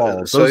into the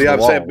wall. So yeah,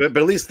 I'm saying, but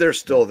at least they're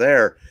still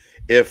there.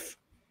 If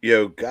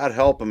God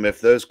help them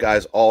if those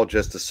guys all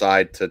just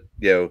decide to,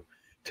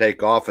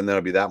 take off, and then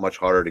it'll be that much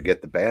harder to get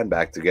the band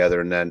back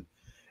together. And then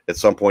at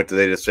some point, do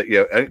they just say,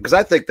 because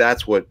I think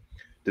that's what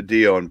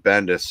DiDio and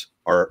Bendis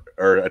are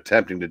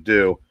attempting to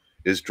do,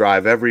 is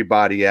drive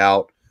everybody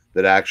out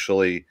that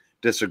actually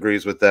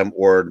disagrees with them,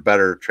 or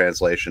better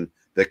translation,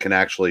 that can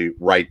actually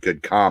write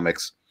good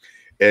comics,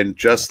 and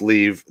just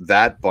leave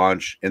that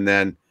bunch. And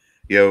then,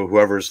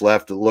 whoever's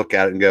left to look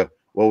at it and go,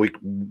 well,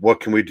 what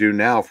can we do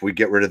now? If we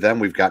get rid of them,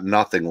 we've got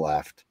nothing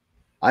left.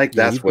 I think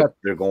that's what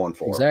they're going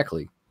for.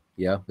 Exactly.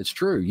 Yeah, it's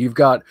true. You've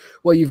got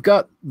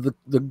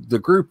the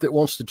group that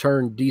wants to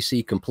turn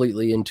DC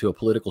completely into a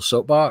political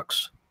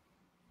soapbox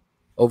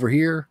over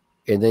here,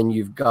 and then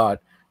you've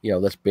got,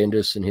 that's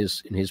Bendis and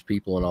his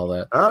people and all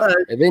that. All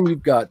right. And then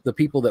you've got the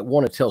people that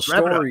want to tell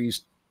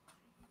stories.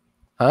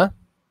 Huh?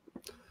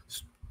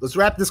 Let's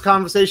wrap this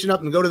conversation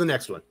up and go to the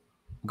next one.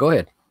 Go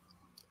ahead.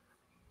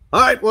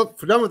 All right. Well,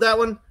 if we're done with that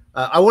one,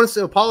 I want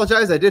to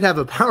apologize. I did have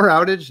a power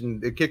outage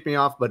and it kicked me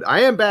off, but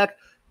I am back.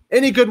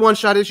 Any good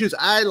one-shot issues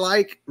I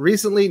like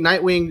recently?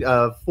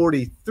 Nightwing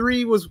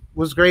 43 was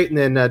great, and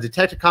then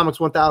Detective Comics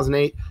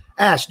 1008.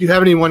 Ash, do you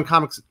have any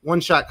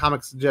one-shot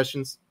comic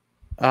suggestions?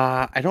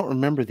 I don't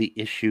remember the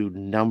issue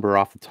number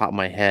off the top of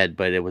my head,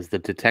 but it was the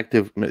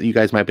Detective. You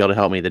guys might be able to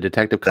help me. The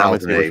Detective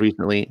Comics that was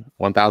recently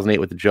 1008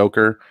 with the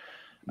Joker.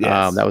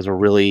 Yes. That was a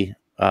really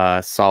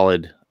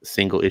solid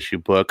single issue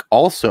book.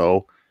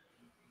 Also,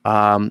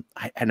 I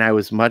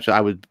was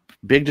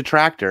big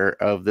detractor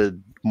of the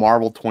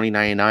Marvel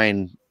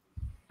 2099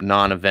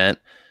 non-event,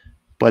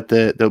 but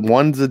the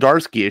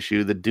Zdarsky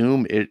issue, the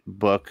Doom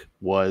book,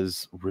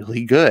 was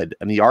really good,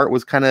 and the art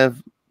was kind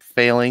of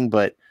failing,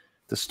 but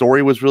the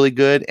story was really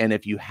good. And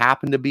if you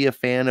happen to be a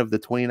fan of the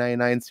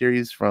 2099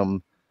 series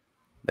from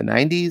the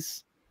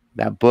 90s,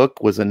 that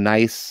book was a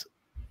nice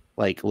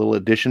little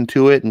addition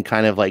to it, and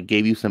kind of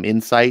gave you some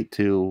insight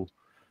to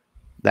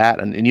that.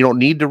 And you don't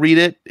need to read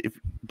it,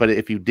 but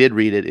if you did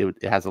read it,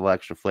 it has a little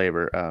extra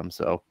flavor.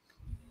 So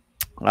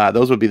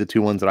those would be the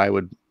two ones that I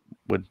would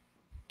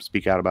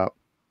speak out about.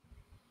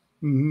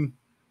 Mm-hmm.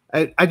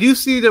 I do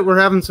see that we're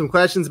having some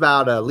questions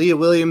about Leah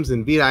Williams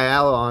and Vita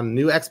Ayala on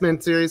new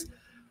X-Men series.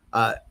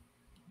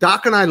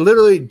 Doc and I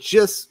literally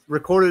just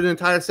recorded an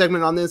entire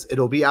segment on this.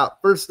 It'll be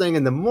out first thing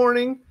in the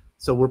morning,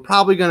 so we're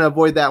probably going to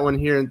avoid that one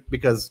here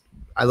because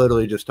I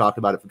literally just talked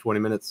about it for 20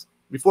 minutes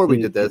before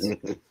we did this.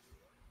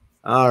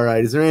 All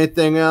right. Is there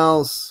anything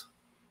else?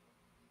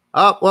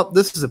 Oh, well,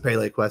 this is a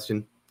Pele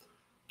question.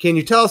 Can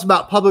you tell us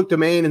about public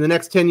domain? In the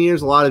next 10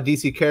 years, a lot of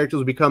DC characters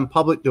will become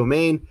public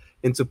domain,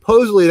 and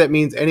supposedly that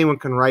means anyone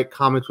can write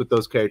comics with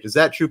those characters. Is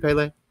that true,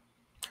 Pele?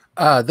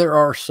 There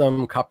are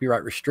some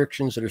copyright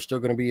restrictions that are still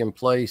going to be in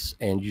place,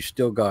 and you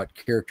still got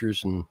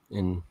characters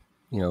and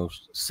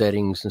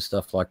settings and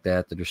stuff like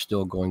that are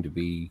still going to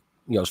be,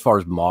 as far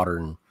as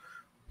modern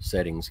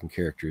settings and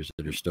characters,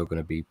 that are still going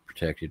to be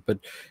protected. But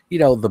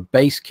the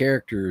base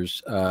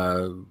characters,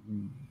 I'm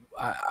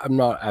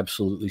not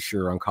absolutely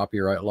sure on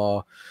copyright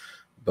law.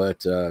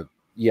 But the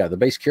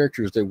base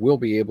characters, they will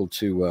be able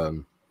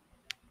to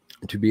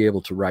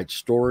write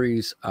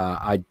stories.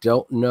 I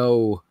don't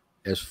know,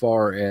 as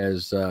far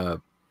as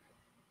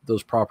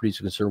those properties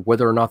are concerned,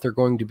 whether or not they're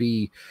going to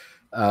be,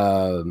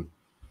 whether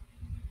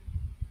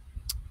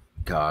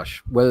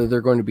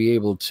they're going to be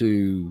able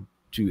to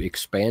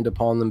expand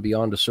upon them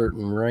beyond a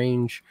certain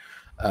range.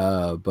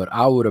 But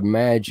I would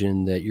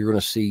imagine that you're going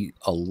to see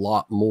a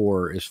lot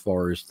more as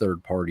far as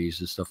third parties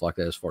and stuff like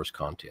that, as far as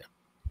content.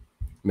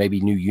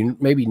 Maybe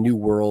new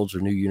worlds or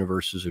new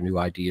universes or new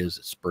ideas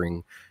that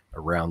spring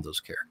around those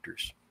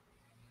characters.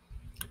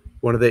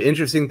 One of the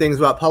interesting things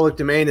about public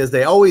domain is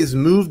they always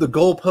move the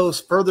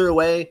goalposts further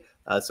away.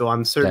 So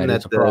I'm certain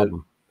that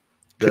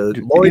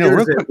the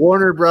lawyers at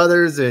Warner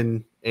Brothers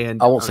and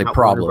I won't say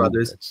problem. Warner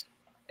Brothers,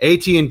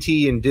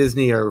 AT&T and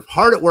Disney are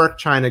hard at work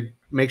trying to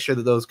make sure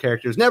that those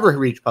characters never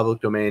reach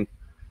public domain,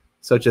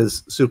 such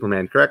as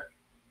Superman, correct?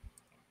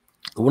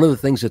 One of the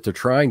things that they're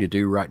trying to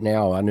do right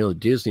now, I know that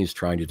Disney's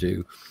trying to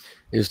do,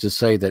 is to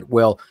say that,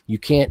 well, you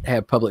can't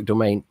have public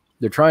domain.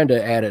 They're trying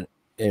to add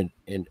an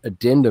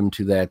addendum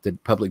to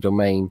that public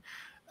domain,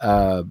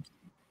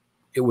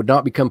 it would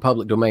not become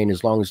public domain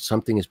as long as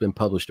something has been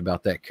published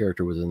about that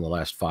character within the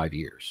last 5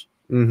 years.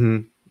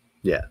 Mm-hmm.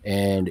 Yeah.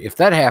 And if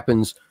that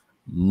happens,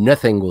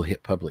 nothing will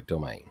hit public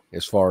domain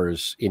as far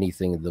as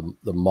anything the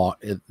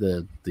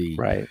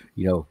right,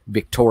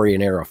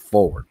 Victorian era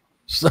forward.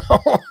 So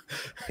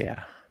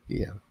yeah.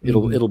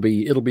 It'll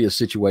be a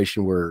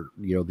situation where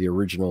the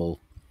original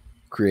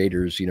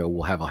creators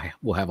will have a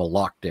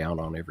lockdown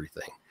on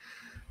everything,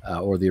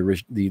 or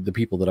the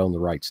people that own the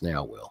rights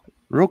now will.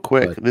 Real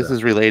quick, this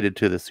is related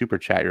to the super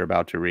chat you're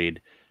about to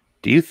read.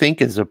 Do you think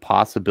is a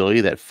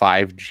possibility that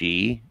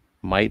 5G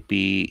might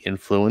be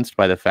influenced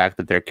by the fact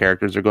that their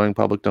characters are going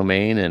public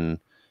domain, and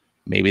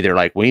maybe they're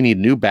like, we need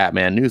new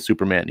Batman, new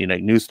Superman,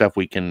 new stuff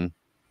we can.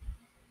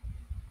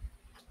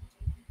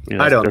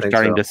 I don't think they're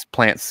starting to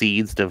plant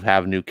seeds to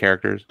have new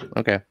characters.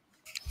 Okay.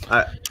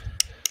 I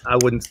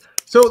wouldn't.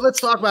 So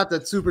let's talk about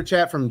that super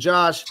chat from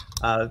Josh.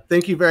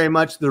 Thank you very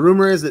much. The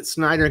rumor is that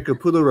Snyder and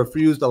Capullo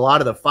refused a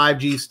lot of the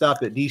 5G stuff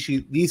that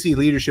DC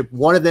leadership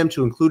wanted them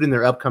to include in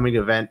their upcoming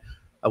event,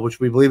 which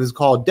we believe is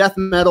called Death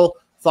Metal.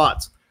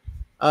 Thoughts?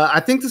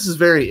 I think this is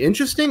very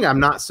interesting. I'm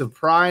not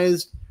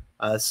surprised.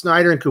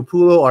 Snyder and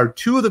Capullo are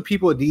two of the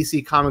people at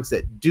DC Comics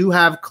that do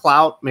have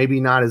clout, maybe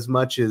not as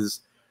much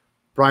as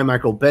Brian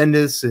Michael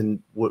Bendis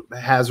and what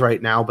has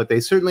right now, but they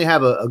certainly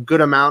have a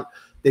good amount.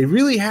 They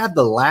really had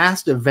the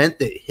last event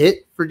that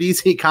hit for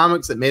DC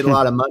Comics that made a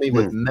lot of money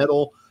with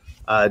Metal.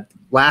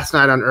 Last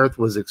Night on Earth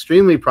was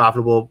extremely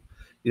profitable.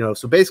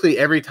 So basically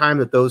every time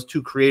that those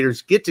two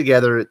creators get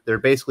together, they're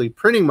basically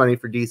printing money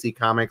for DC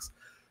Comics.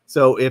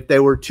 So if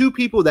there were two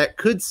people that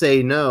could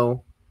say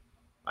no,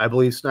 I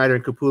believe Snyder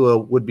and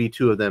Capullo would be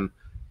two of them.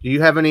 Do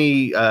you have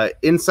any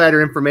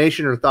insider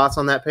information or thoughts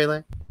on that,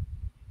 Pele?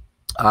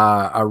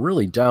 I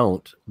really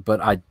don't,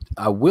 but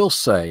I will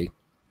say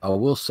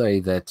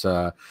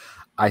that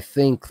I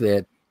think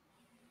that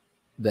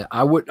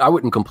I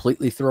wouldn't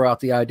completely throw out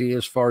the idea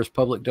as far as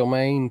public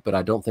domain, but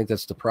I don't think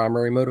that's the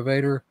primary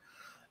motivator.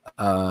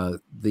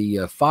 The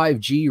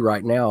 5G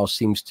right now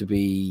seems to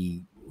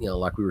be,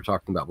 like we were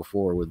talking about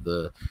before with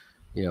the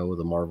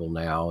Marvel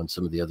Now and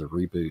some of the other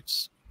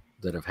reboots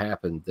that have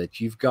happened,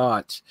 that you've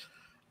got,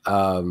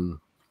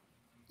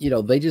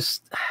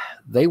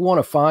 they want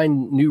to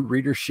find new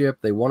readership.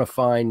 They want to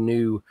find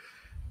new,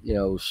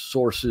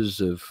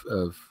 sources of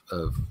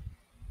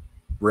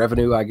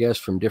revenue, I guess,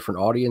 from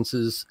different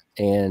audiences.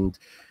 And,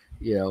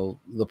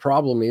 the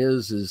problem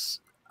is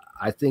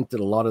I think that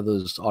a lot of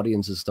those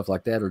audiences, stuff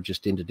like that, are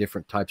just into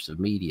different types of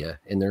media,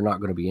 and they're not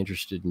going to be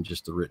interested in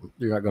just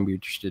they're not going to be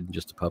interested in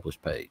just the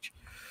published page.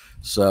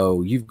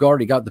 So you've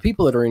already got the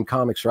people that are in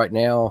comics right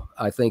now.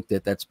 I think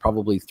that that's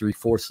probably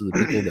 3/4 of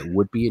the people that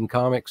would be in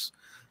comics,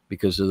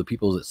 because they're the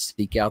people that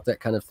seek out that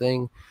kind of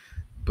thing.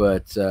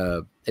 But,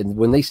 and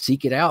when they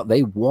seek it out,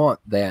 they want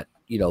that,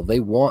 they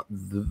want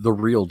the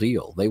real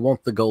deal. They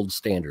want the gold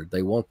standard.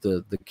 They want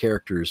the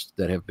characters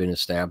that have been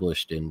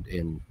established and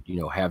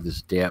have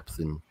this depth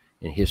and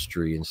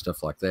history and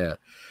stuff like that.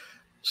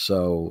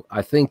 So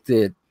I think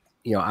that,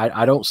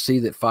 I don't see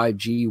that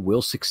 5G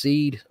will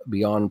succeed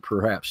beyond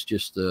perhaps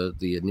just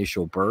the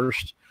initial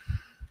burst.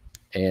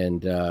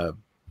 And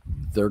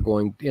they're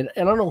going, and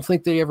I don't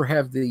think they ever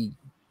have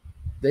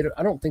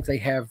I don't think they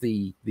have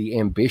the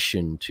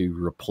ambition to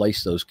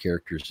replace those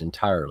characters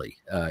entirely.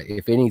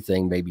 If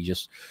anything, maybe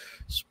just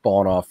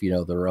spawn off,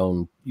 their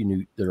own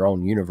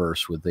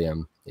universe with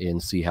them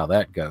and see how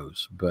that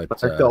goes. But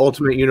like the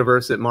Ultimate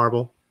Universe at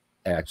Marvel.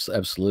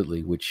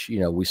 Absolutely. Which,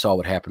 we saw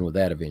what happened with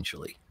that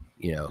eventually,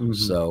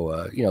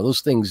 so,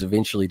 those things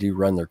eventually do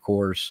run their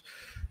course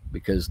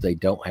because they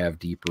don't have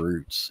deep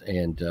roots,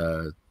 and,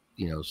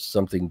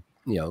 something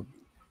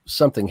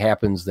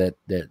happens that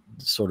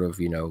sort of,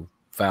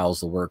 fouls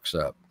the works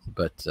up.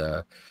 But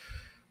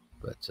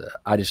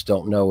I just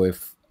don't know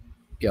if,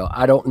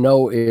 I don't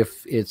know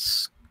if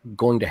it's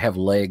going to have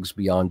legs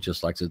beyond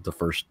just like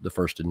the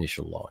first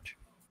initial launch.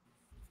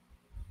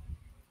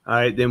 All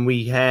right, then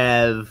we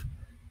have,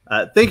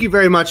 thank you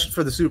very much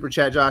for the super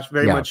chat, Josh.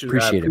 Very much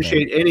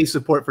appreciate any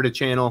support for the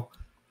channel.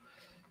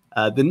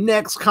 The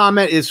next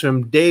comment is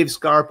from Dave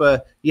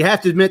Scarpa. You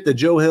have to admit the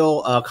Joe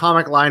Hill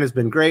comic line has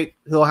been great.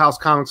 Hill House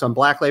Comics on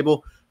Black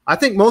Label. I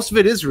think most of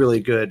it is really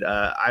good.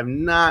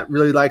 I'm not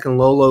really liking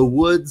Lolo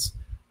Woods,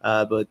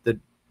 but the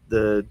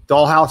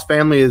Dollhouse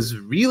family is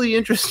really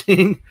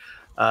interesting.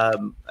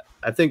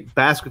 I think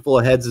Basketful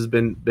of Heads has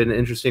been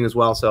interesting as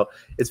well. So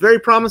it's very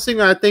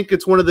promising. I think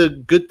it's one of the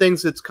good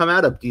things that's come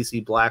out of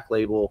DC Black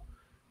Label.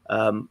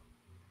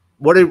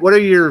 What are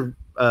your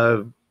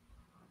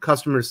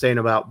customers saying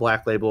about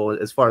Black Label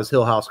as far as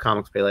Hill House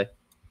Comics, Pele?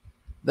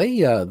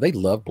 They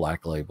love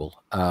Black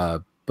Label,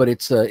 but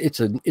it's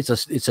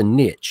a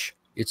niche.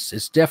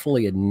 It's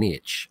definitely a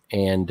niche.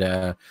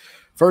 And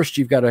first,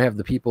 you've got to have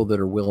the people that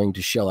are willing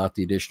to shell out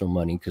the additional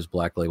money, because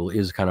Black Label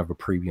is kind of a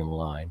premium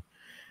line.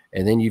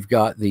 And then you've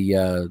got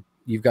the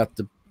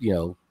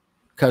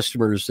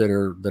customers that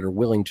are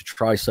willing to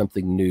try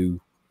something new,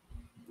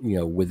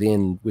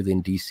 within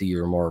DC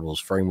or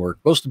Marvel's framework.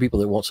 Most of the people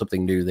that want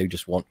something new, they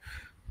just want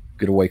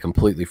get away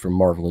completely from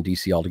Marvel and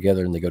DC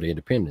altogether, and they go to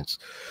independence.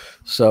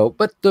 So,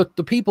 but the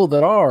people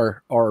that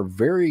are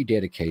very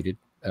dedicated.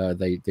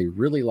 They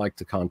really like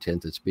the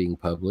content that's being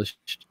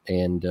published,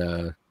 and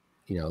they're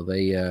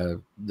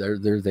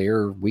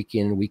there week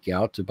in and week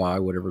out to buy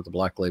whatever the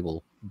Black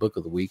Label book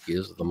of the week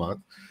is of the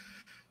month.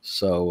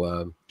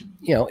 So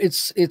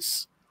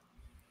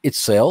it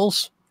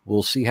sells.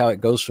 We'll see how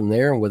it goes from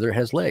there and whether it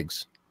has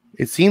legs.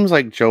 It seems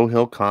like Joe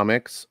Hill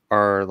Comics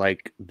are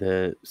like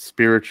the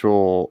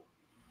spiritual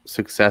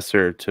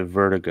successor to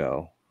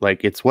Vertigo.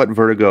 Like, it's what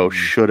Vertigo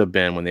should have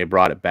been when they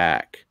brought it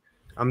back.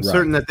 I'm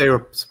certain that they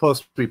were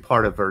supposed to be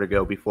part of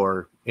Vertigo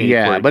before.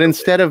 Yeah, but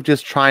instead of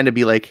just trying to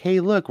be like, hey,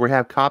 look, we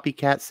have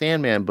copycat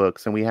Sandman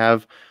books and we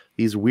have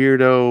these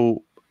weirdo,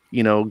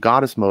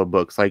 Goddess Mode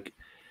books,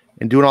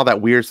 and doing all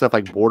that weird stuff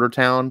like Border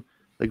Town.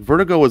 Like,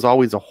 Vertigo was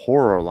always a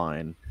horror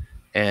line.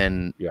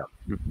 And Yeah.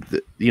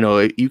 You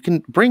know, you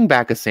can bring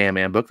back a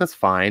Sandman book, that's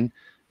fine,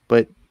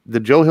 but the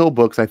Joe Hill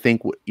books, I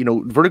think, you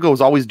know, Vertigo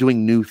was always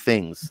doing new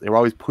things. They were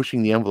always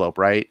pushing the envelope,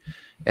 right?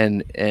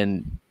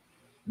 And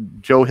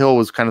Joe Hill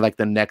was kind of like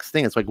the next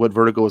thing. It's like what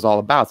Vertigo is all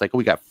about. It's like, oh,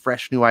 we got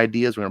fresh new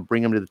ideas. We're going to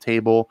bring them to the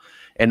table.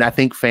 And I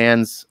think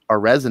fans are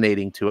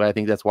resonating to it. I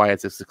think that's why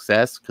it's a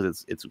success,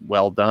 because it's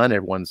well done.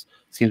 Everyone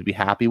seems to be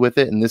happy with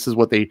it. And this is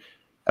what a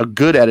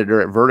good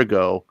editor at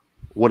Vertigo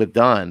would have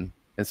done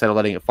instead of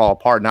letting it fall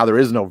apart. Now there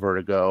is no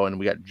Vertigo, and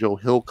we got Joe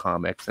Hill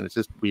comics, and it's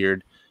just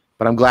weird.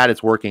 But I'm glad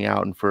it's working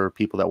out, and for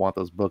people that want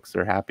those books,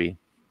 they're happy.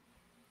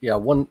 Yeah,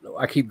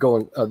 I keep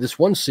going. This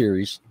one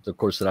series, of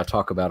course, that I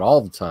talk about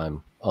all the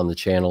time on the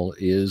channel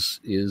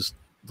is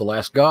The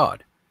Last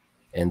God,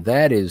 and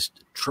that is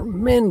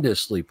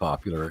tremendously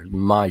popular in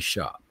my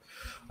shop.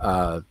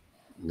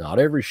 Not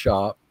every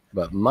shop,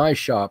 but my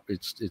shop,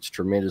 it's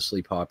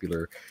tremendously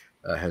popular.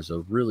 Has a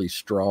really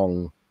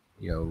strong,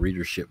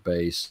 readership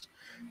base,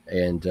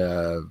 and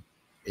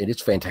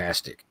it's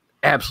fantastic.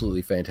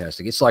 Absolutely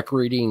fantastic. It's like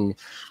reading,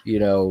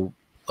 a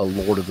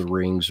Lord of the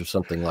Rings or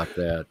something like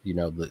that.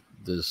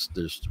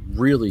 There's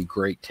really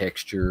great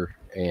texture,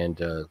 and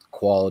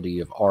quality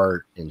of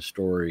art and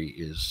story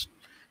is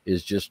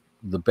just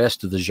the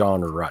best of the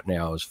genre right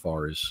now as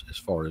far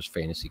as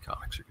fantasy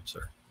comics are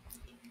concerned.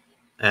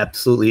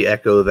 Absolutely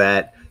echo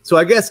that. So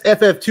I guess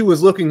FF2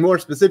 was looking more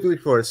specifically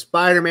for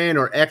Spider-Man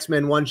or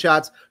X-Men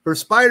one-shots. For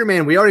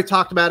Spider-Man, we already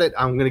talked about it.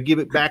 I'm going to give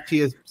it back to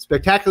you.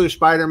 Spectacular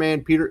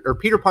Spider-Man,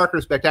 Peter Parker,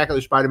 Spectacular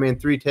Spider-Man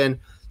 310.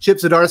 Chip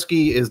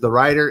Zdarsky is the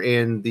writer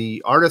and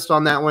the artist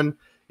on that one.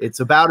 It's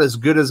about as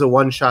good as a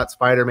one-shot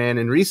Spider-Man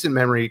in recent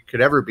memory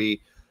could ever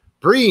be.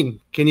 Breen,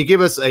 can you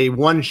give us a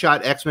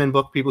one-shot X-Men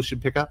book people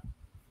should pick up?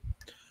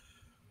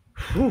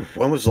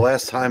 When was the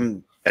last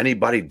time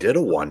anybody did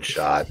a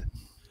one-shot?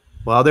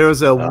 Well, there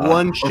was a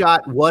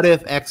one-shot What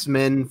If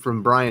X-Men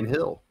from Brian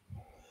Hill.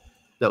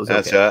 That was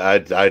okay.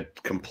 That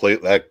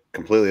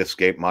completely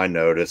escaped my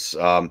notice.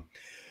 I'm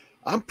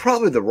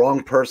probably the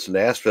wrong person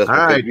to ask for this. All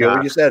right,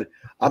 when you said,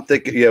 I'm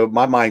thinking,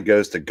 my mind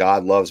goes to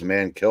God Loves,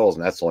 Man Kills,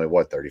 and that's only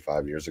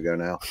 35 years ago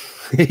now.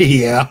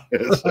 Yeah.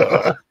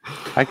 So,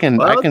 I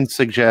can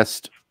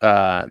suggest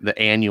the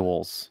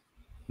annuals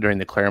during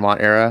the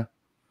Claremont era.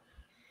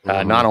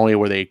 Not only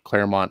were they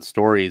Claremont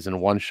stories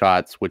and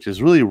one-shots, which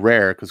is really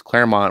rare because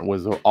Claremont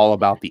was all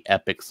about the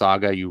epic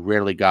saga. You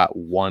rarely got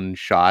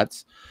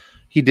one-shots.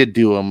 He did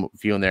do them a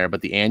few in there,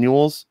 but the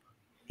annuals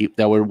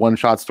that were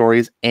one-shot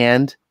stories,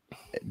 and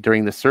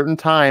during a certain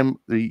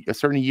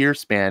year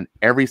span,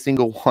 every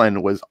single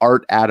one was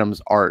Art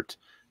Adams art.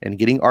 And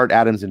getting Art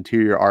Adams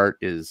interior art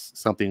is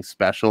something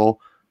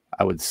special.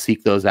 I would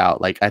seek those out.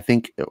 Like, I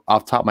think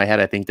off the top of my head,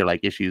 I think they're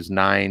like issues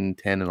 9,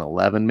 10, and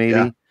 11, maybe.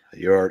 Yeah,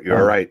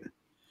 you're right.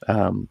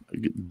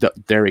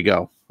 There we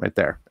go, right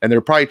there. And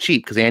they're probably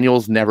cheap because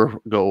annuals never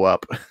go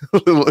up.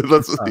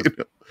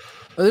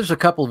 There's a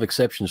couple of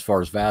exceptions as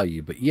far as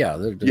value, but yeah,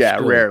 they're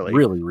still rarely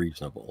really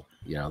reasonable.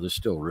 They're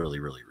still really,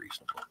 really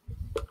reasonable.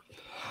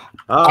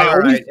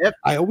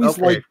 I always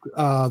like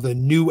the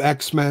new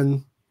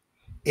X-Men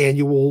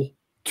annual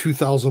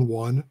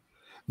 2001,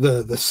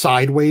 the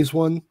sideways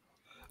one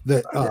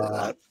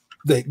that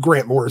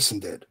Grant Morrison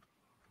did.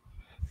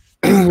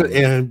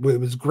 And it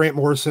was Grant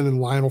Morrison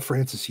and Lionel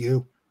Francis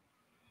Yu.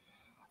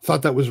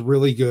 Thought that was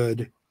really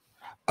good.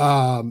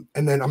 And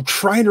then I'm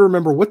trying to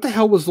remember what the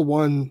hell was the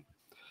one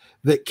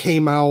that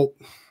came out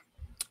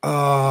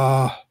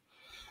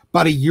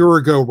about a year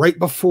ago, right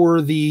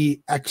before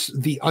the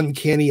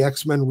Uncanny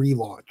X-Men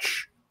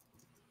relaunch.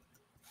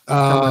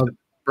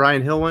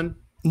 Brian Hill one?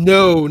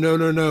 No.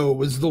 It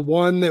was the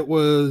one that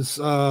was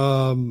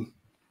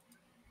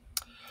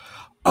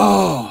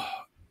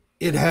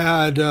it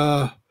had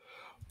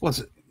was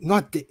it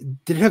not? Did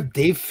it have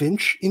Dave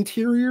Finch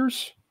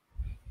interiors?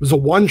 It was a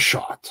one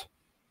shot.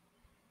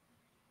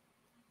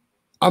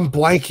 I'm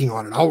blanking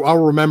on it. I'll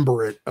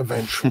remember it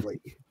eventually.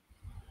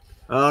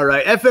 All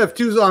right.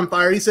 FF2's on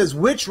fire. He says,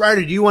 which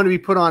writer do you want to be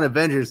put on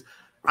Avengers?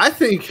 I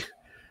think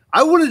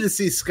I wanted to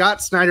see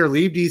Scott Snyder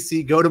leave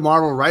DC, go to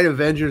Marvel, write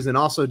Avengers, and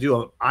also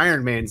do an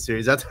Iron Man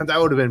series. That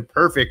would have been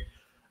perfect.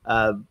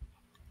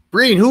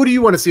 Breen, who do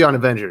you want to see on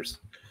Avengers?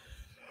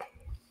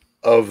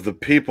 Of the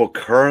people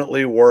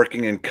currently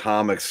working in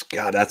comics,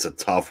 God, that's a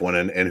tough one.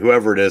 And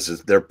whoever it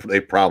is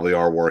they probably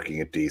are working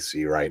at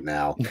DC right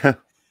now.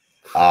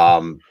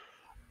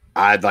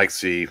 I'd like to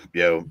see,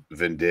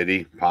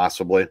 Venditti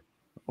possibly.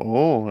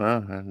 Oh,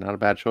 not a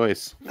bad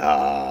choice.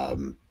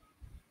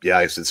 Yeah,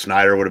 I said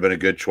Snyder would have been a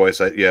good choice.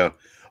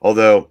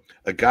 Although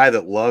a guy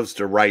that loves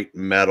to write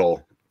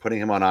metal, putting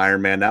him on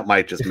Iron Man, that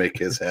might just make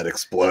his head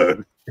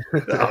explode.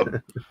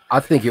 I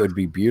think it would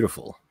be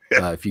beautiful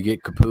if you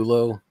get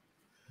Capullo.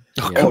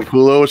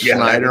 Capullo,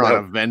 Snyder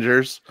on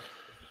Avengers.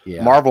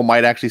 Yeah. Marvel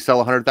might actually sell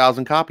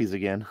 100,000 copies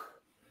again.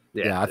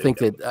 Yeah, I think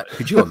that.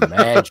 Could you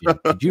imagine?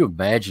 Could you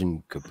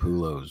imagine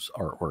Capullo's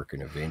artwork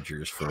in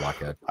Avengers for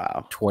like a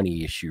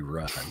 20-issue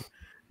run?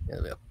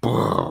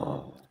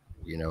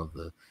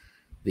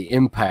 The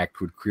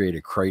impact would create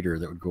a crater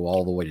that would go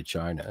all the way to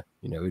China.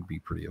 It'd be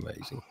pretty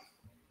amazing.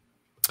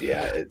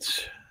 Yeah,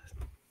 it's.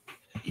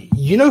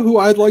 You know who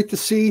I'd like to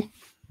see?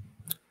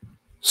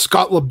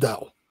 Scott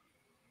Lobdell.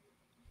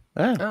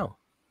 Oh,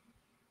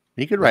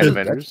 He could write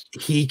Avengers.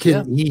 He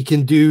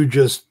can do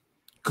just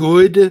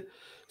good,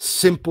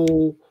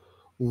 simple,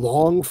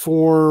 long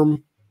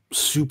form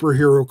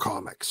superhero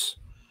comics.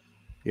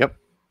 Yep.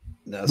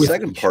 Now, the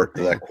second part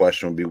to that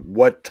question would be,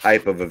 what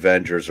type of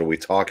Avengers are we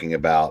talking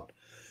about?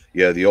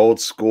 You know, the old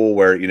school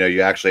where, you know,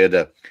 you actually had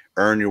to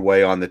earn your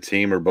way on the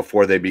team, or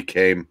before they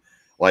became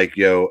like,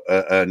 you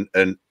know,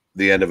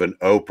 the end of an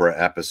Oprah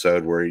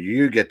episode where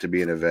you get to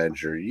be an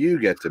Avenger, you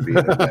get to be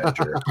an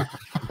Avenger.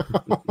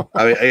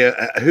 I mean,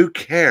 who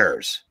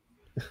cares?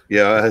 You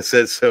know, I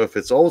said, so if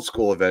it's old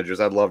school Avengers,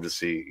 I'd love to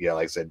see, you know,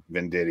 like I said,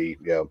 Venditti,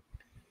 you know.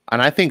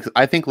 And I think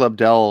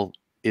Lobdell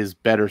is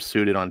better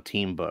suited on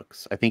team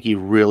books. I think he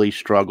really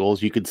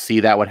struggles. You could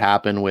see that would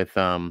happen with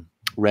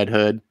Red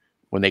Hood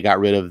when they got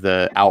rid of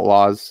the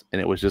Outlaws,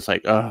 and it was just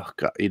like, oh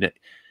God, you know.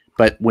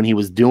 But when he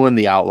was doing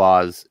the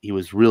Outlaws, he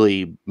was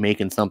really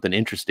making something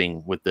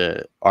interesting with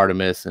the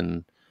Artemis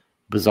and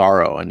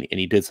Bizarro, and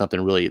he did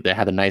something really that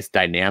had a nice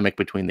dynamic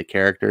between the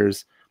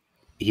characters.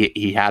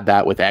 He had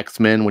that with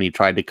X-Men when he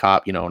tried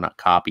to not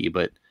copy,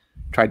 but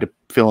tried to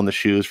fill in the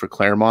shoes for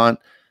Claremont.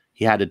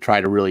 He had to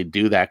try to really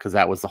do that because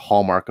that was the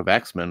hallmark of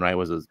X-Men, right? It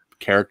was a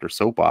character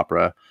soap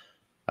opera.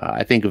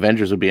 I think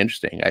Avengers would be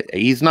interesting.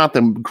 He's not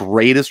the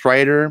greatest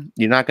writer.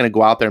 You're not going to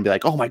go out there and be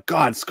like, oh my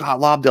God, Scott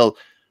Lobdell.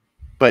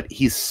 But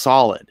he's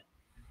solid,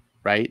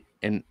 right?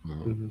 And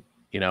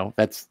you know,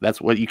 that's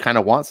what you kind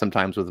of want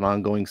sometimes with an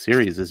ongoing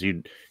series. Is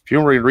if you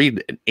want to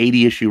read an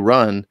 80-issue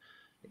run,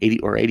 80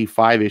 or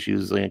 85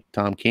 issues like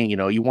Tom King, you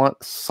know, you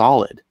want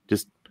solid.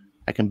 Just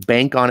I can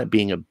bank on it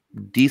being a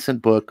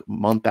decent book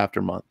month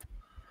after month.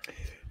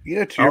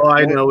 Yeah, all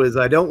I know is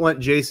I don't want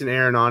Jason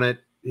Aaron on it.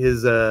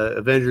 His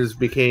Avengers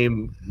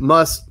became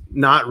must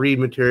not read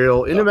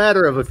material in a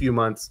matter of a few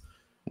months.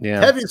 Yeah,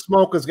 Heavy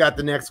Smoke has got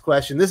the next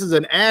question. This is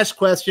an Ash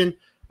question.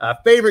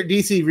 Favorite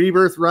DC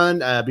Rebirth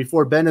run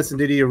before Bendis and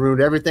Didier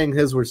ruined everything.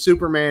 His were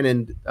Superman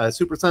and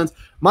Super Sons.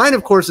 Mine,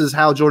 of course, is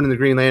Hal Jordan and the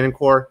Green Lantern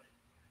Corps.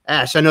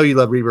 Ash, I know you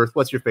love Rebirth.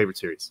 What's your favorite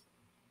series?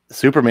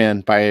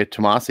 Superman by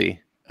Tomasi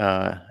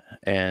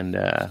and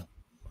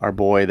our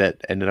boy that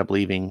ended up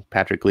leaving,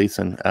 Patrick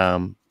Gleason.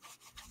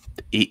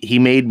 He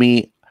made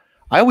me.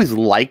 I always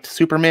liked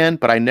Superman,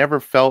 but I never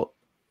felt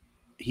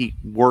he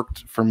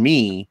worked for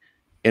me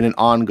in an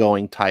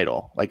ongoing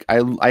title. Like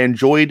I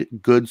enjoyed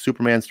good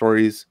Superman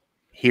stories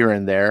here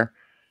and there,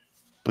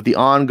 but the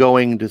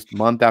ongoing just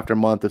month after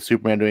month of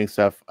Superman doing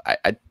stuff,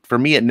 for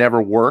me, it never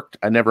worked.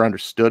 I never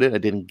understood it. I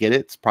didn't get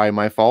it. It's probably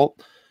my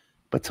fault,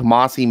 but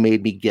Tomasi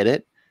made me get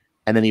it.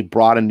 And then he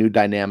brought a new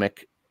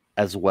dynamic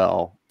as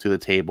well to the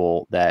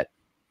table that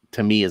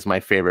to me is my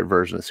favorite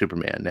version of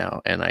Superman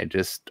now. And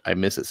I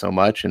miss it so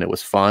much. And it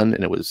was fun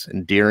and it was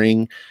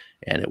endearing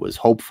and it was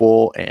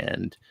hopeful.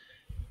 And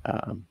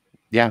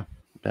yeah,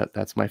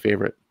 that's my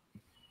favorite.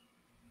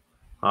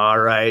 All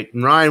right.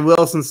 And Ryan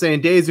Wilson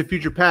saying Days of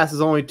Future Past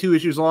is only 2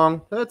 issues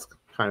long. That's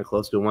kind of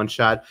close to a one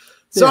shot.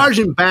 Yeah.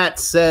 Sergeant Bat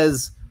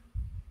says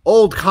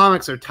old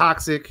comics are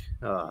toxic.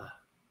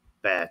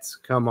 Bats.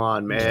 Come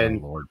on,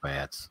 man. Oh, Lord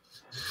Bats.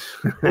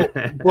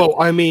 well,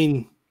 I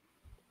mean,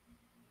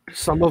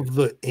 some of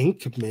the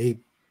ink may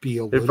be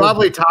a They're little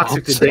probably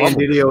toxic to Dan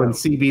Didio and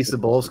CB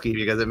Cebulski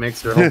because it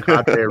makes their whole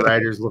cadre of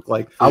writers look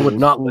like fools. I would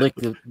not lick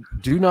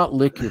do not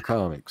lick your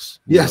comics.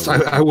 Yes,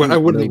 I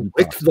wouldn't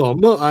lick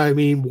them. I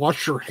mean,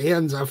 wash your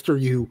hands after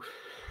you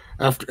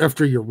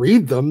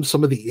read them.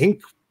 Some of the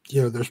ink,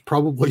 you know, there's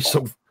probably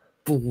some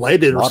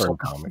lead in or something.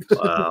 Comics.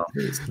 Wow.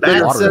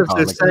 That says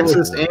they're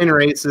sexist and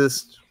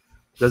racist.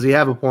 Does he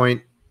have a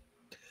point?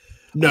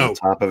 No. On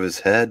top of his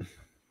head.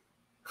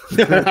 All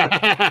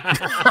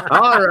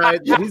right,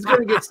 he's going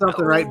to get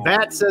something right.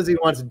 Bat says he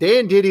wants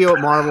Dan Didio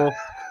at Marvel.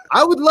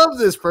 I would love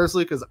this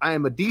personally because I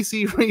am a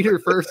DC reader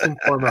first and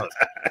foremost.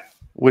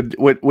 Would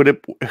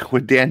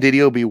Dan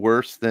Didio be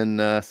worse than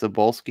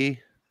Cebulski?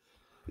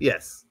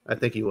 Yes, I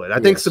think he would. I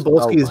think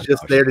Cebulski is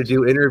just there to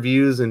do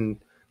interviews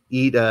and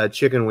eat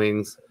chicken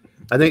wings.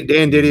 I think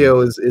Dan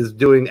Didio is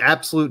doing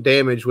absolute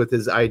damage with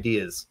his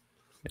ideas.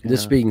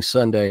 This being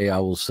Sunday, I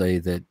will say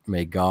that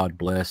may God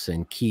bless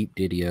and keep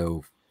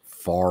Didio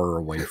far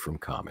away from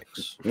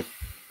comics.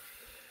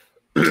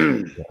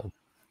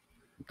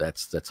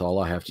 That's all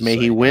I have to say. May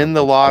he win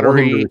the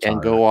lottery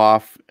and go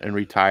off and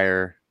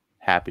retire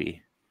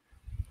happy.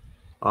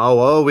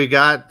 Oh, we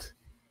got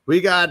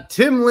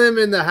Tim Lim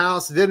in the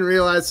house. Didn't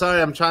realize.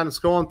 Sorry, I'm trying to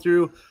scrolling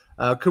through.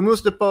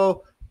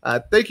 Kumustapo,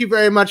 thank you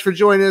very much for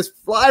joining us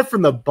live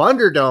from the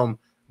Bunderdome.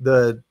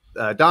 The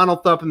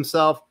Donald Thump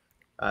himself.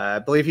 I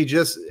believe he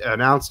just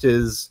announced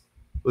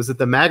was it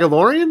the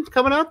Mandalorian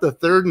coming out? The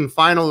third and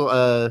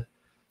final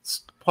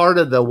part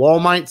of the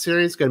Walmart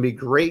series. Going to be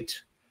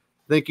great.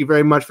 Thank you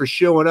very much for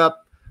showing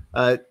up.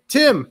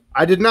 Tim,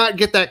 I did not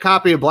get that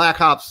copy of Black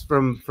Ops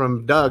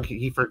from Doug.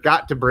 He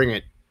forgot to bring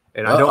it,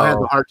 and I don't have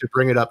the heart to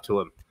bring it up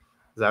to him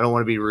because I don't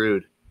want to be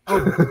rude.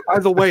 Oh, by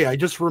the way, I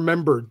just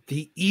remembered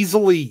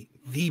easily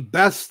the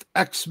best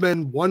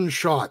X-Men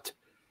one-shot,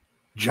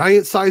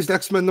 giant-sized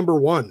X-Men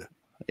 #1.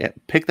 Yeah,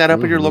 pick that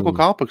up at your local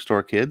comic book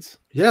store, kids.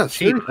 Yeah, Cheap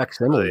seriously.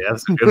 facsimile. Yeah,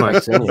 that's a good one.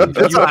 Facsimile.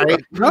 That's all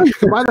right. No, you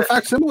can buy the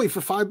facsimile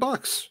for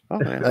 $5. Oh,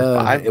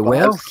 yeah.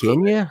 Well,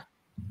 can you?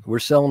 We're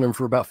selling them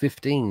for about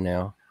 15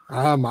 now.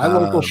 My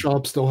local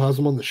shop still has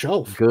them on the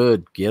shelf.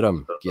 Good, get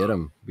them,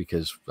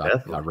 because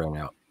I ran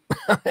out,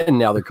 and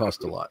now they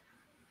cost a lot.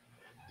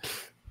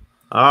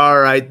 All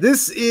right,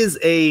 this is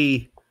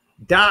a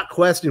Doc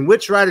question.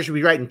 Which writer should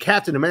be writing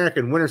Captain America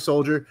and Winter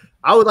Soldier?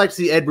 I would like to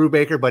see Ed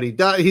Brubaker, but he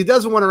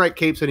doesn't want to write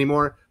capes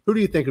anymore. Who do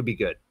you think would be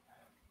good?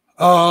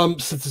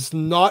 Since it's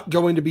not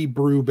going to be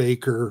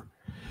Brubaker,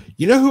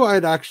 you know who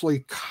I'd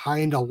actually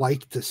kind of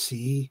like to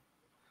see?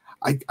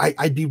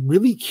 I'd be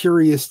really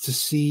curious to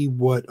see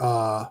what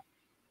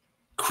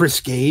Chris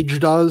Gage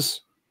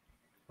does.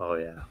 Oh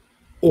yeah.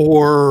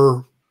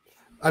 Or,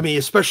 I mean,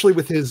 especially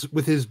with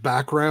his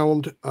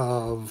background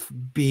of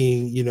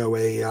being, he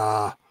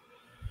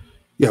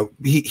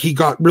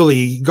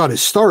got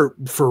his start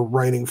for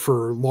writing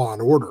for Law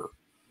and Order.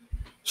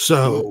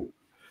 So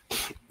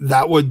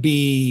that would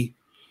be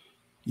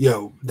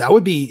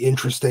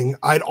interesting.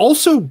 I'd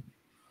also,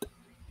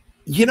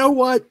 you know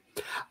what?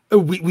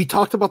 We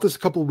talked about this a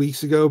couple of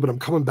weeks ago, but I'm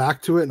coming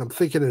back to it and I'm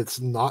thinking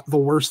it's not the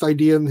worst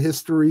idea in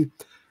history.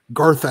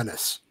 Garth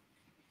Ennis.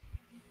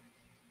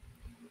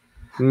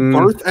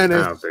 Garth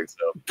Ennis. I don't think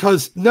so.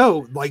 Because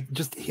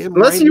just him.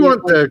 Unless you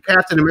want the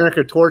Captain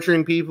America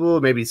torturing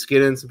people, maybe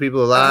skinning some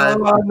people alive.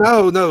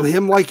 No,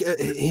 him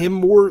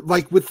more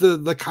like with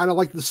the kind of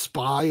like the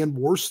spy and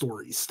war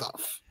story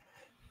stuff.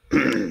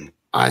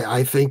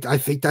 I think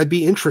that'd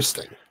be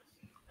interesting.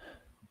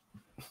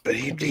 But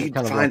he'd kind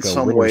of find like a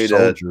some Winter way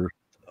Soldier. to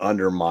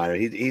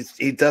undermine it.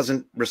 He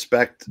doesn't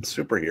respect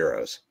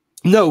superheroes.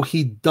 No,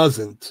 he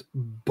doesn't.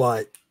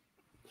 But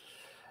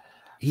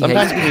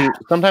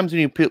sometimes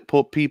when you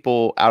pull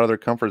people out of their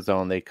comfort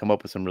zone, they come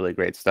up with some really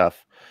great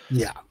stuff.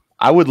 Yeah,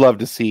 I would love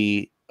to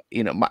see.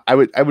 I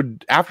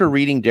would after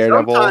reading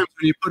Daredevil. Sometimes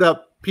when you put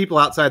up people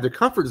outside their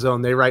comfort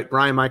zone, they write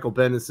Brian Michael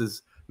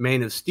Bendis's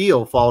Man of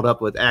Steel followed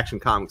up with Action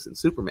Comics and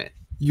Superman.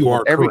 You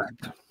are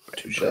correct.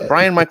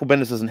 Brian Michael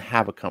Bendis doesn't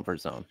have a comfort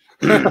zone.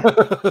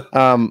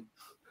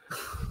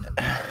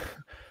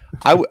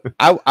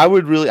 I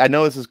would really, I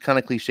know this is kind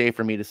of cliche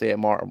for me to say at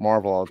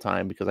Marvel all the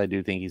time because I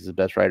do think he's the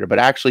best writer, but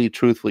actually,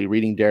 truthfully,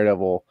 reading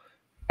Daredevil,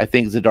 I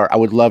think I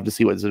would love to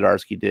see what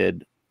Zdarsky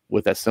did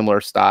with a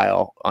similar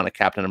style on a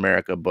Captain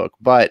America book.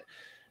 But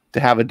to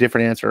have a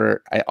different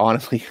answer, I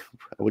honestly,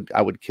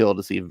 I would kill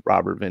to see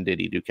Robert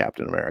Venditti do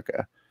Captain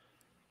America.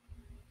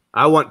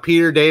 I want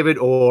Peter David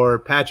or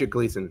Patrick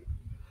Gleason.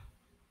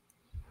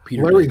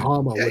 Larry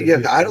Hama.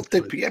 I don't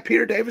think. Yeah,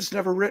 Peter David's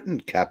never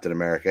written Captain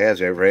America, has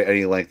he, over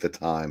any length of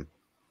time?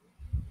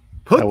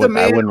 Put the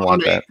man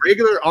on a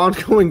regular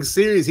ongoing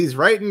series. He's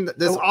writing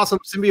this awesome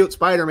symbiote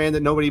Spider-Man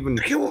that nobody even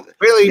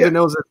even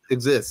knows it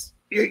exists.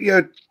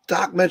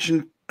 Doc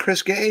mentioned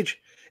Chris Gage,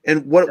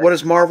 and what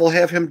does Marvel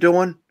have him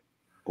doing?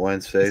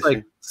 Gwen Stacy, it's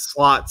like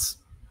slots.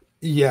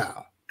 Yeah,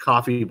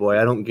 coffee boy.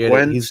 I don't get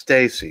Gwen it. He's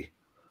Stacy.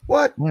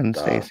 What? Gwen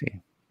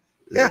Stacy.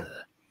 Yeah.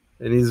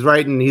 And he's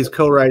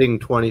co-writing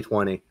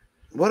 2020.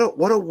 What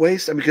a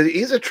waste. I mean, because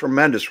he's a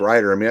tremendous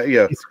writer. I mean,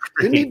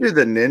 didn't he do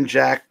the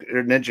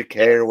Ninja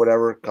K or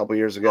whatever a couple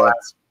years ago?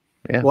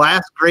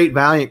 Last great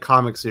Valiant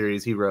comic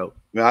series he wrote.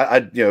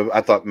 I mean,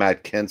 I thought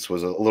Matt Kent's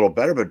was a little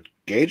better, but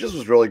Gage's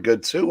was really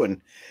good too.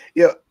 And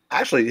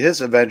actually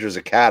his Avengers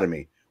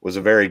Academy was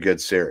a very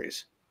good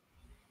series.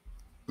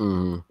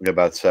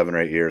 About 7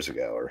 or 8 years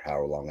ago, or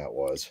however long that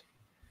was.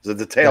 So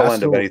the tail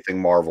end of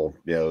anything Marvel,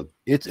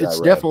 it's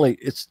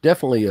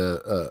definitely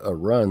a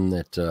run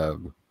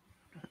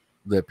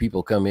that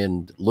people come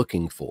in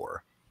looking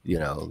for.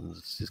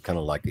 It's kind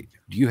of like,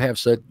 do you have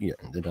such?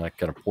 Then I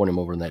kind of point them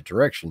over in that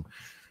direction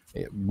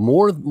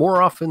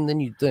more often than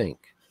you'd think.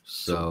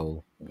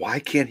 So why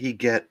can't he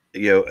get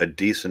a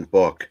decent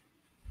book?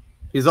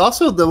 He's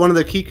also one of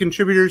the key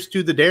contributors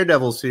to the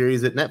Daredevil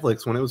series at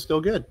Netflix when it was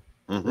still good.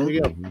 There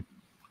you go.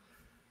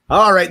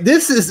 All right,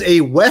 this is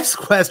a Wes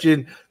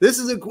question. This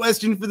is a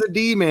question for the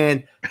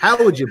D-Man. How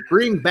would you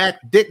bring back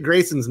Dick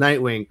Grayson's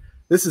Nightwing?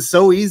 This is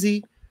so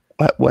easy.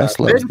 Wes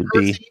loves the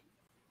D.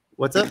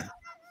 What's up?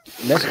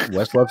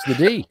 Wes loves the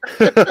D.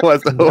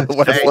 Wes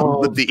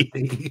loves the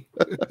D.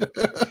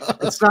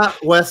 It's not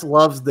Wes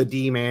loves the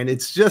D-Man.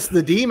 It's just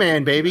the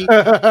D-Man, baby.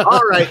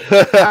 All right.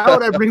 How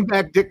would I bring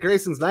back Dick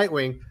Grayson's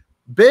Nightwing?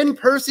 Ben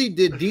Percy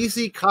did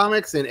DC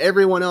Comics and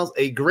everyone else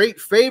a great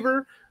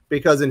favor,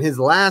 because in his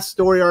last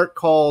story arc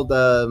called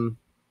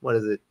what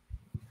is it?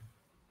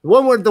 The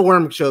one where the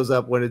worm shows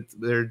up when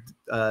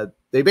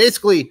they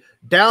basically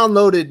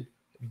downloaded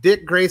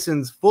Dick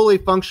Grayson's fully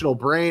functional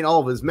brain,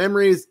 all of his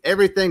memories,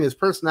 everything, his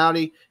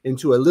personality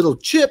into a little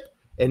chip,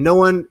 and no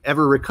one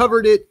ever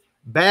recovered it.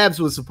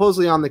 Babs was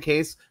supposedly on the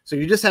case, so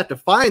you just have to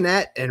find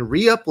that and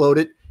re-upload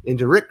it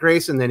into Rick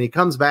Grayson. Then he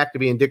comes back to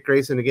being Dick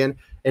Grayson again,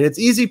 and it's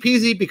easy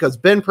peasy because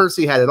Ben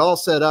Percy had it all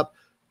set up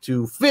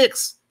to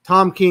fix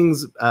Tom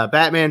King's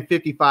Batman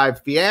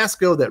 55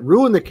 fiasco that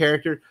ruined the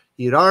character.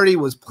 He had already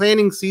was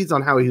planting seeds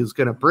on how he was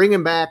going to bring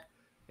him back,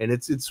 and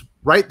it's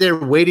right there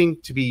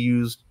waiting to be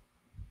used.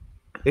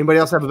 Anybody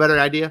else have a better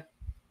idea?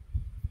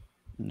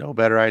 No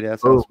better idea.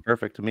 That sounds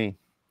perfect to me.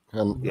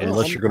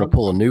 Unless you're going to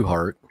pull a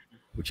Newhart,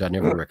 which I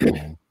never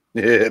recommend.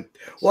 Yeah.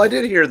 Well, I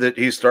did hear that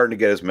he's starting to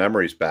get his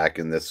memories back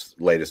in this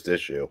latest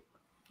issue.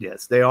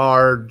 Yes, they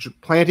are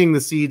planting the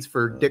seeds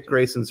for Dick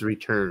Grayson's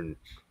return.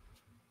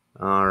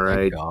 All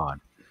right. Thank God.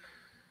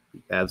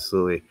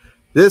 Absolutely.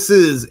 This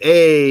is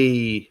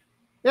a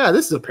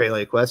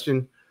Pele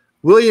question.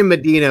 William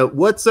Medina,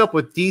 what's up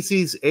with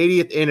DC's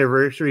 80th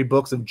anniversary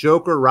books of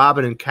Joker,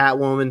 Robin, and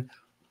Catwoman?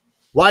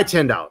 Why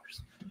 $10?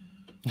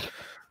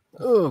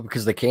 Oh,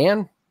 because they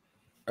can.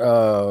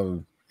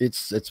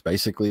 It's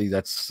basically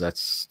that's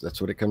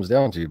what it comes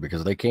down to,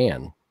 because they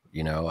can.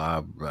 You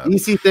know,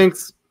 DC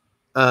thinks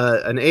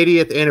an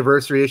 80th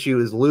anniversary issue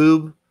is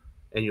lube,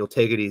 and you'll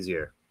take it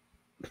easier.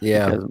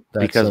 Yeah,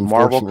 because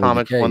Marvel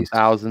Comics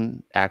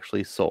 1000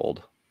 actually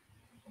sold.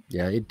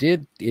 Yeah, it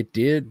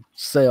did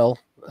sell,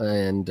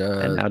 and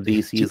now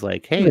DC is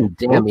like, hey, even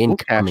damn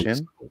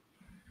incoming,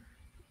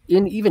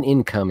 even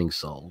incoming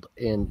sold,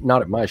 and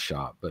not at my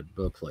shop, but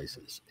both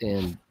places.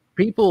 And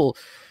people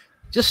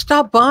just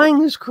stop buying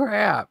this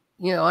crap.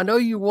 You know, I know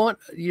you want,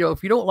 you know,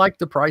 if you don't like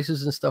the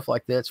prices and stuff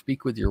like that,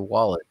 speak with your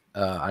wallet.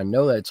 I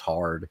know that's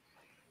hard,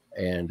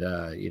 and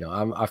you know,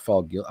 I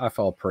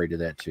fall prey to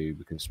that too,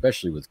 because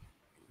especially with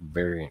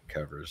variant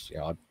covers, you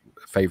know, a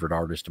favorite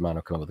artist of mine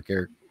will come up with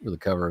a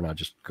cover, and I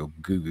just go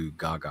goo goo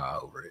gaga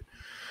over it.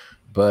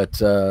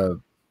 But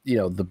you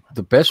know,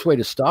 the best way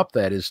to stop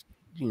that is,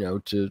 you know,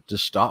 to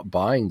stop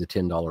buying the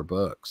 $10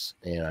 books.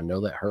 And I know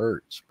that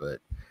hurts, but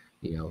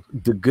you know,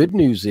 the good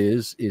news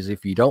is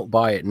if you don't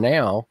buy it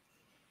now,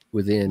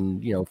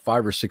 within, you know,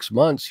 5 or 6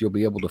 months, you'll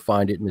be able to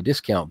find it in the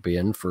discount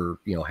bin for,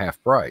 you know,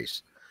 half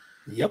price.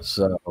 Yep.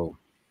 So,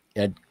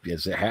 and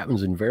as it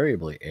happens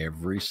invariably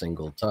every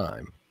single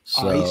time.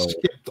 So I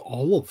skipped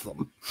all of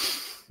them.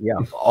 Yeah,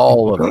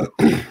 all of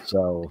them.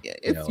 So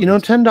you know,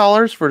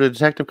 $10 for the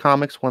Detective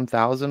Comics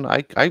 1000.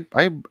 I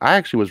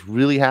actually was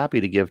really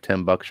happy to give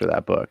 $10 for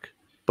that book.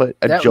 But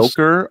a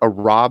Joker, a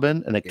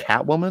Robin, and a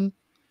Catwoman,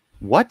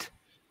 what?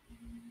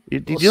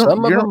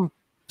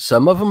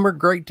 Some of them are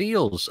great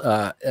deals.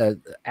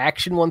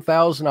 Action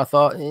 1000, I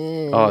thought,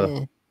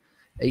 $8,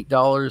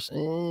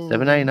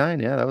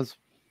 $7.99. Yeah, that was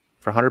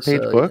for a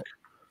 100-page book.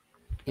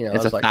 You know,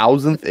 it's a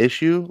 1000th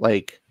issue.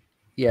 Like,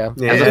 yeah,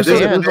 as a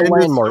fan, it was a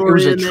landmark. It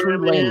was a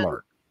true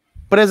landmark.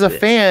 But as a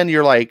fan,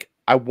 you're like,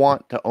 I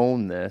want to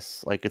own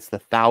this. Like, it's the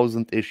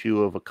 1000th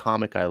issue of a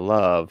comic I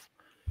love.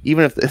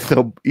 Even if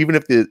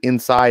the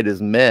inside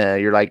is meh,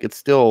 you're like, it's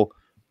still.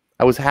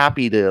 I was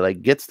happy to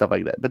like get stuff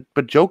like that.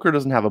 But Joker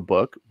doesn't have a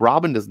book.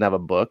 Robin doesn't have a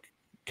book.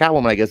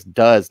 Catwoman, I guess,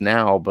 does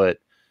now. But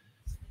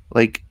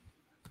like,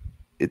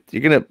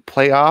 you're gonna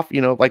play off.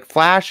 You know, like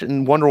Flash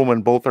and Wonder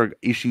Woman both are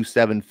issue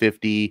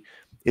 750.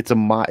 It's a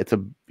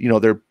you know,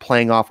 they're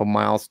playing off a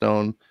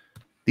milestone.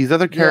 These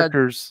other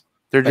characters,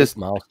 they're just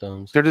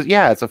milestones. They're just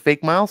it's a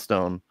fake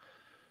milestone.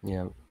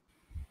 Yeah,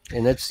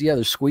 and that's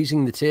they're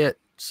squeezing the tit.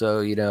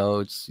 So you know,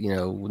 it's, you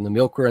know, when the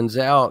milk runs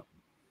out,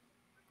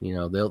 you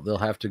know, they'll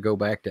have to go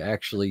back to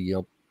actually, you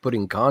know,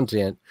 putting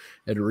content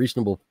at a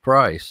reasonable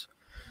price.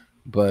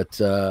 But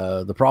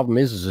the problem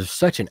is there's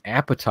such an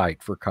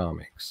appetite for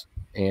comics,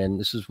 and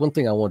this is one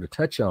thing I wanted to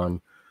touch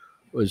on,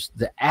 was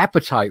the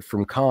appetite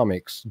from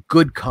comics,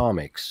 good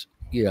comics,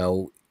 you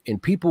know,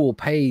 and people will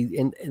pay,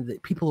 and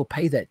people will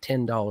pay that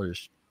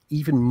 $10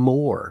 even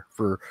more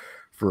for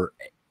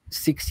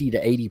 60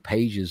 to 80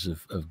 pages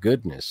of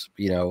goodness,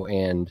 you know,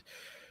 and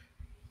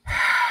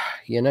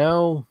you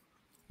know,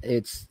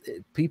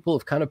 people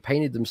have kind of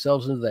painted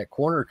themselves into that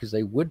corner because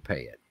they would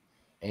pay it.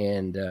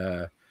 And,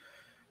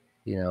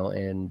 you know,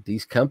 and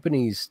these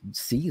companies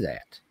see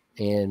that.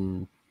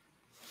 And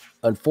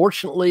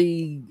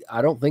unfortunately,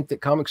 I don't think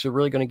that comics are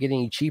really going to get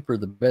any cheaper.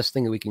 The best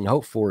thing that we can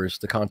hope for is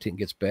the content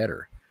gets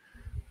better.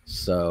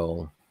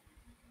 So,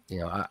 you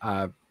know,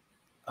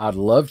 I'd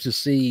love to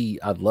see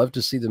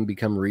them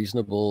become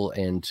reasonable,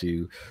 and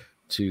to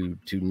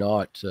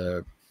not,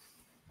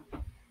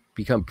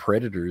 become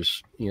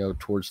predators, you know,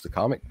 towards the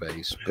comic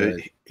base.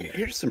 But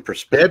here's some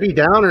perspective. Debbie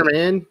Downer,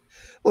 man.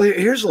 Well,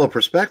 here's a little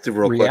perspective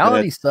real quick.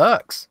 Reality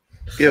sucks.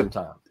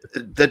 Sometimes.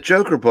 The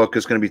Joker book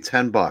is going to be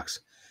 $10.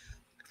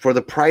 For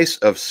the price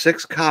of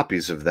 6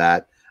 copies of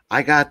that,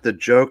 I got the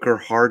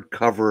Joker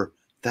hardcover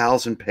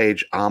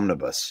 1000-page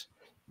omnibus.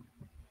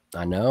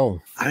 I know.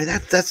 I mean,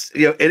 that's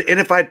you know, and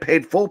if I'd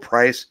paid full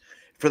price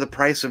for the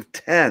price of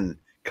 10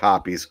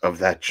 copies of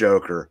that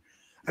Joker,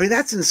 I mean,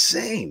 that's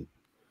insane.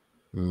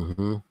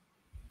 Mm-hmm.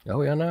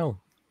 Oh yeah,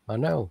 I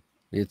know.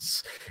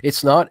 It's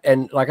not,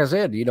 and like I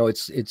said, you know,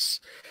 it's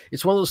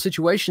one of those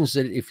situations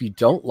that if you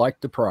don't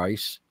like the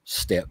price,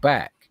 step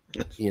back,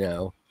 you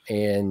know,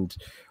 and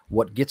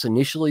what gets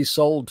initially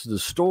sold to the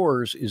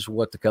stores is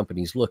what the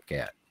companies look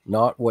at,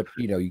 not what,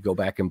 you know, you go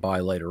back and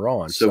buy later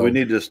on. So we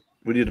need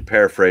to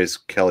paraphrase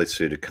Kelly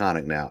Sue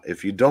DeConnick now.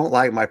 If you don't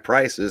like my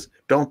prices,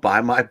 don't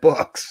buy my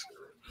books.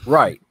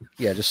 Right.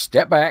 Yeah. Just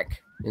step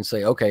back, and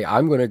say, okay,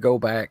 I'm going to go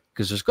back,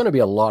 because there's going to be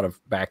a lot of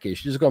back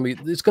issues. It's going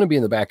to be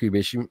in the back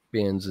issue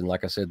bins, and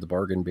like I said, the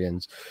bargain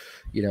bins.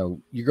 You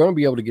know, you're going to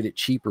be able to get it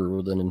cheaper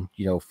within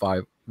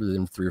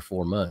within 3 or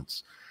 4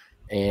 months,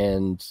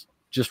 and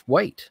just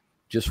wait.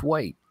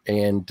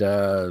 And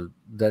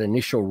that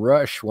initial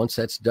rush, once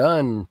that's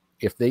done,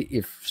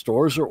 if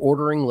stores are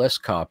ordering less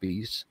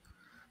copies,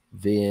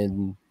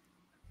 then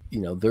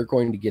they're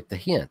going to get the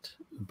hint.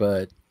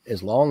 But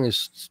as long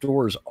as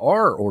stores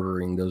are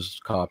ordering those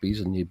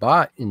copies, and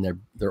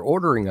they're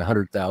ordering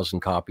 100,000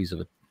 copies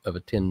of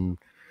a $10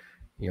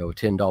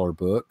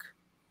 book,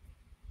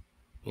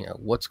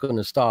 what's going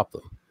to stop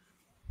them?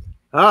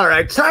 All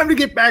right, time to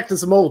get back to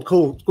some old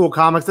school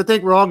comics. I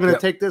think we're all going to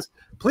take this.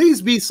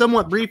 Please be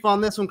somewhat brief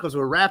on this one because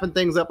we're wrapping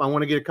things up. I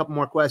want to get a couple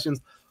more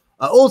questions.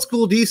 Old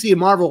school DC and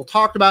Marvel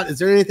talked about. Is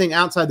there anything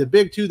outside the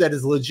big two that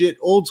is legit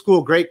old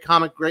school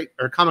comic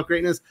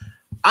greatness?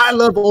 I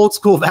love old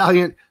school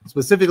Valiant,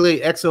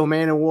 specifically Exo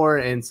Man of War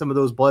and some of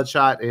those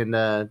Bloodshot and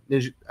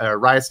Ninja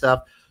Riot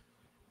stuff.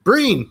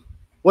 Breen,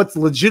 what's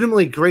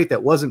legitimately great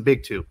that wasn't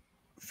big two?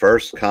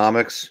 First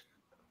Comics,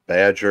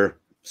 Badger,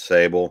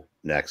 Sable,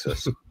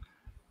 Nexus.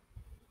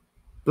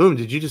 Boom,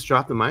 did you just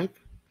drop the mic?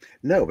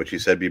 No, but you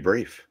said be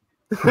brief.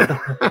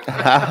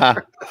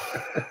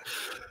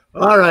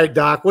 All right,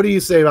 Doc, what do you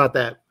say about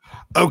that?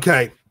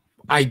 Okay,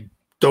 I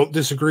don't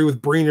disagree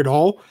with Breen at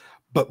all,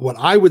 but what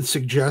I would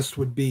suggest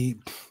would be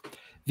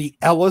the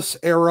Ellis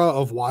era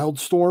of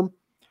Wildstorm,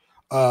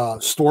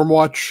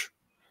 Stormwatch,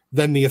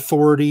 then the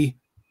Authority,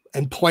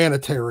 and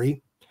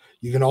Planetary.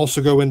 You can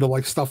also go into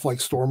like stuff like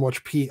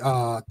Stormwatch,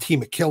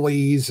 Team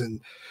Achilles,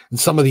 and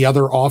some of the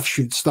other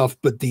offshoot stuff,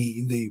 but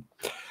the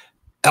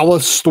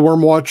Ellis,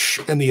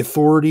 Stormwatch, and the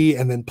Authority,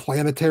 and then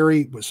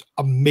Planetary was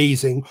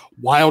amazing.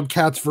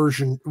 Wildcats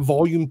version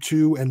Volume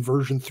 2 and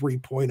version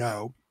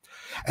 3.0.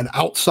 And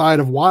outside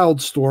of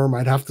Wildstorm,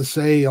 I'd have to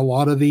say a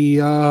lot of the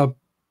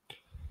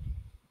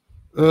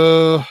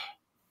what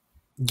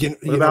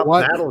about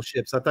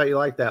Battleships? I thought you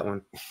liked that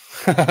one.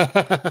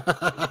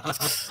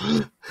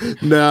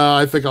 No,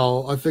 I think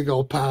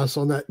I'll pass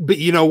on that. But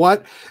you know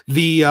what?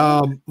 The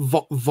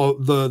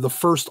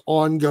first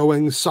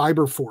ongoing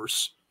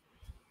Cyberforce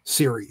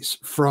series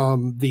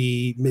from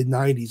the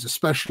mid-90s,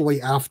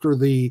 especially after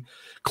the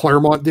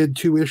Claremont did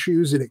 2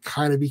 issues, and it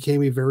kind of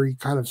became a very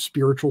kind of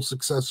spiritual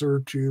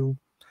successor to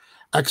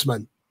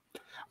X-Men,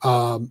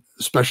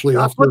 especially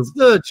after. What's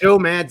the Joe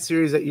Mad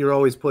series that you're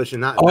always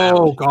pushing?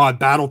 God,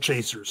 Battle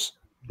Chasers.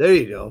 There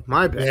you go.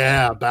 My bad.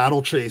 Yeah,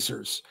 Battle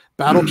Chasers,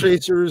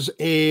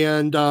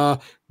 and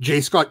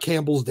J. Scott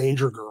Campbell's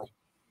Danger Girl.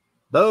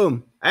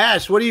 Boom.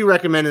 Ash, what do you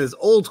recommend as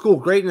old school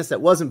greatness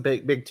that wasn't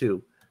big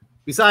two,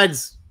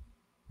 besides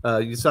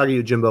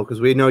Usagi Yojimbo,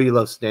 because we know you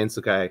love Stan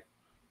Sakai.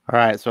 All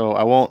right,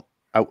 so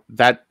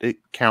it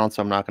counts.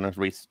 I'm not going to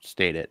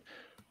restate it.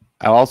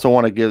 I also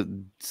want to give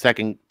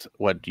second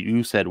what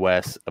you said,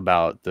 Wes,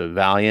 about the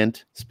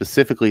Valiant,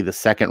 specifically the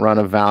second run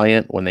of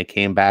Valiant when they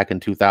came back in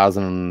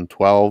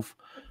 2012.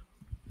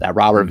 That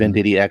Robert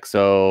Venditti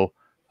XO,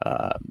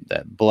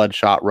 that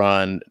Bloodshot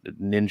run,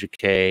 Ninja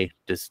K,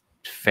 just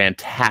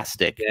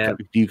fantastic. Yeah.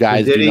 You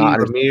guys do not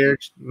understand.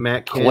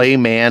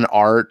 Clayman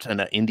art and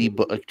an indie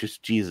book.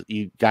 Just Jesus,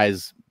 you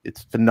guys,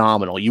 it's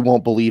phenomenal. You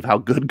won't believe how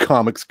good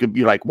comics could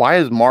be. Like, why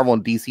is Marvel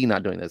and DC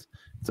not doing this?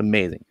 It's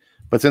amazing.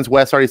 But since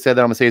Wes already said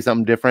that, I'm gonna say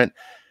something different.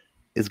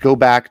 Is go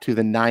back to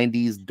the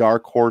 90s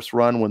Dark Horse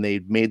run when they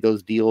made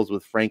those deals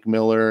with Frank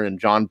Miller and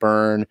John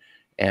Byrne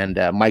and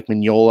Mike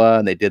Mignola,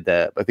 and they did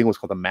I think it was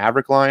called the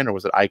Maverick line, or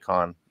was it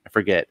Icon? I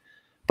forget.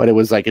 But it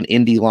was like an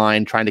indie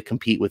line trying to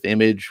compete with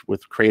Image,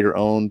 with Creator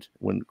Owned,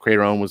 when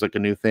Creator Owned was like a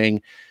new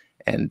thing.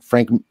 And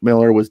Frank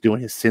Miller was doing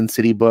his Sin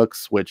City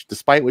books, which,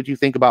 despite what you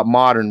think about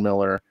modern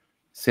Miller,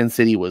 Sin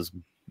City was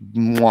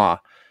mwah.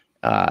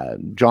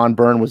 John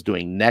Byrne was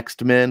doing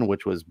Next Men,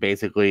 which was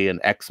basically an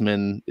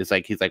X-Men. He's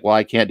like, well,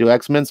 I can't do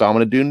X-Men, so I'm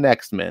going to do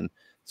Next Men.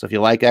 So if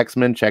you like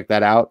X-Men, check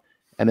that out.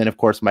 And then, of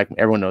course,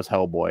 everyone knows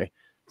Hellboy.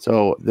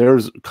 So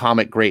there's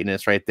comic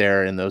greatness right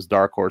there in those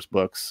Dark Horse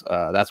books.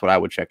 That's what I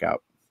would check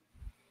out.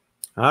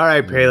 All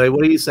right, Pele,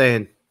 what are you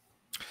saying?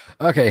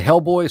 Okay,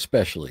 Hellboy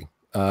especially.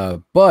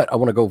 But I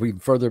want to go even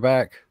further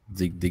back.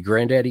 The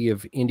granddaddy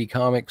of indie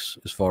comics,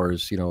 as far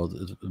as,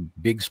 the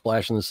big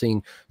splash in the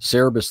scene,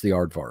 Cerebus the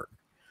Aardvark.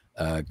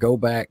 Go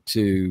back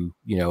to,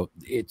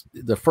 it's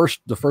the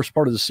first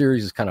part of the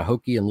series is kind of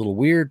hokey and a little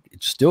weird.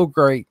 It's still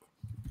great,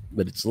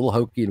 but it's a little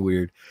hokey and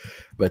weird.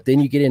 But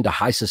then you get into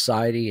High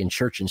Society and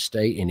Church and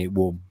State, and it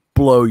will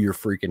blow your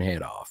freaking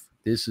head off.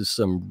 This is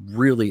some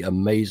really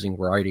amazing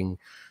writing.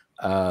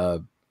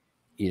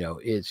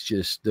 It's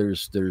just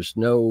there's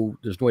no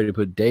way to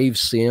put it. Dave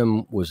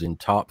Sim was in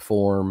top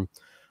form.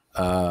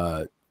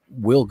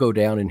 Will go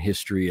down in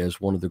history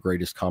as one of the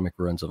greatest comic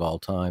runs of all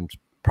time.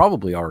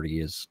 Probably already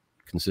is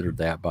considered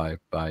that by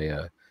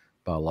a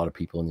lot of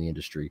people in the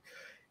industry.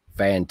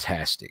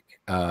 Fantastic.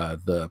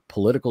 The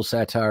political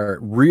satire,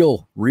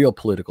 real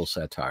political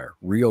satire,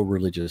 real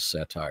religious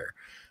satire,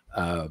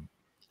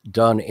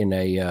 done in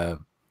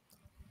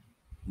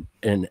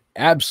an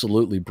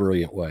absolutely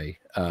brilliant way.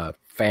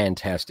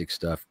 fantastic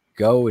stuff.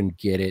 Go and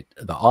get it.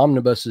 The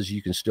omnibuses,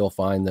 you can still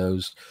find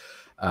those.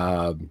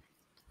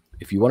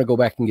 If you want to go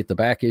back and get the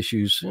back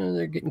issues,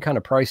 they're getting kind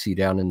of pricey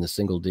down in the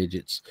single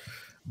digits,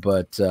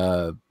 but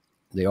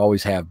they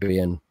always have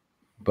been.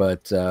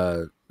 But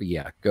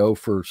yeah, go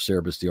for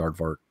Cerebus the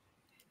Aardvark.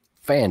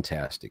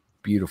 Fantastic,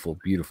 beautiful,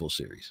 beautiful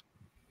series.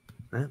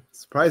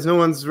 Surprised no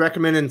one's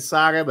recommending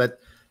Saga, but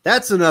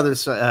that's another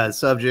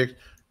subject.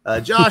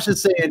 Josh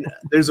is saying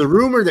there's a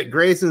rumor that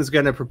Grayson's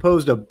going to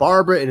propose to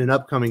Barbara in an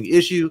upcoming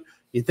issue.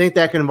 You think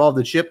that can involve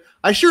the chip?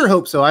 I sure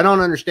hope so. I don't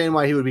understand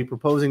why he would be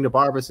proposing to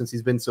Barbara since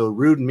he's been so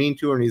rude and mean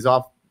to her and he's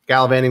off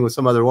gallivanting with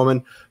some other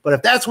woman. But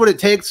if that's what it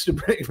takes to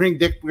bring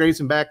Dick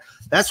Grayson back,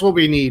 that's what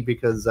we need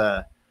because,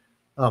 oh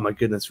my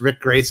goodness,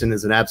 Rick Grayson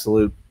is an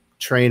absolute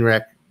train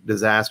wreck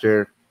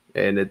disaster.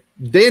 And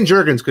Dan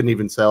Jurgens couldn't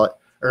even sell it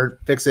or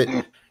fix it.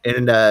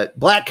 And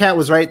Black Cat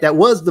was right. That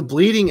was the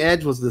Bleeding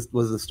Edge was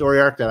the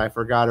story arc that I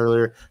forgot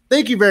earlier.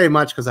 Thank you very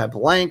much because I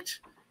blanked.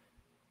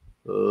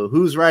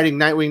 Who's writing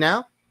Nightwing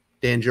now?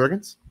 Dan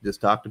Jurgens. Just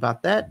talked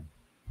about that.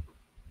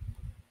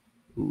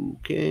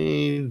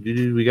 Okay.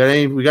 We got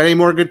any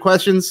more good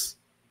questions?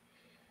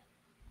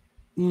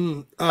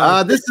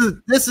 This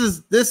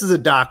is a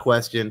Doc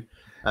question.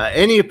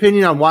 Any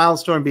opinion on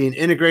Wildstorm being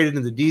integrated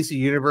into the DC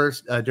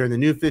universe during the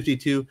New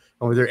 52?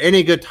 And were there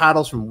any good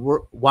titles from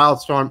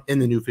Wildstorm in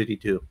the New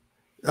 52?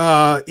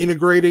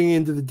 Integrating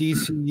into the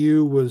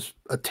DCU was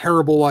a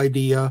terrible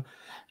idea.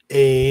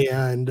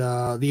 And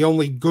the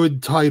only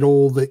good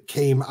title that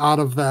came out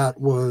of that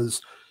was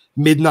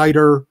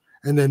Midnighter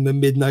and then the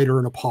Midnighter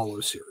and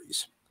Apollo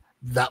series.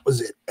 That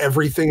was it.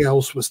 Everything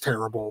else was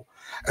terrible.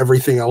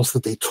 Everything else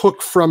that they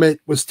took from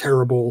it was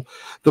terrible.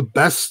 The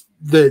best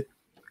that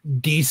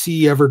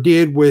DC ever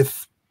did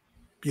with,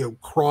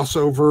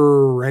 crossover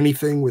or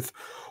anything with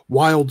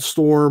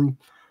Wildstorm,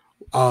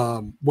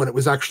 when it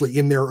was actually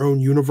in their own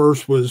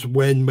universe, was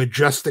when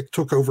Majestic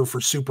took over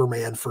for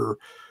Superman for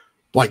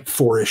like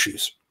 4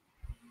 issues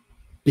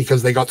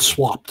because they got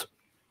swapped.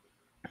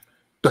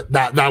 But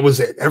that was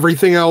it.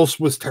 Everything else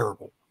was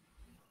terrible.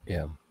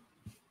 Yeah.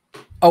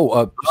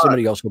 Oh,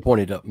 somebody else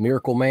pointed up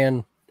Miracle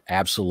Man.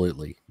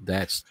 Absolutely.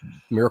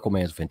 Miracle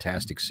Man's a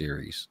fantastic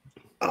series.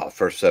 Oh,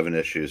 first 7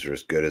 issues are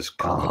as good as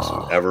comics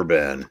have ever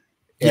been.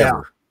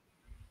 Ever.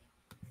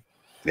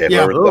 Yeah,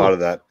 never thought of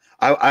that.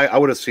 I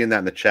would have seen that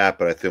in the chat,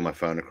 but I threw my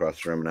phone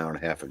across the room an hour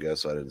and a half ago,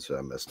 so I didn't say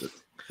I missed it.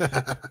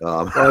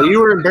 Well, you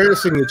were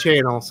embarrassing the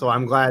channel, so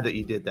I'm glad that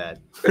you did that.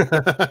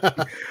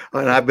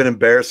 And I've been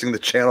embarrassing the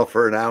channel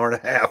for an hour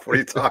and a half. What are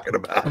you talking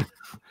about?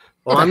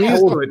 Well, I'm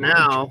used to it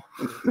now.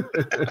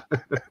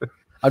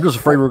 I'm just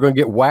afraid we're going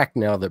to get whacked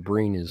now that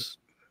Breen is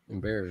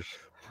embarrassed.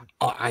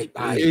 I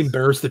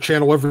embarrass the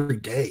channel every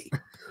day.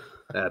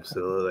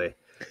 Absolutely.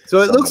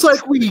 So it looks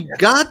like we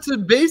got to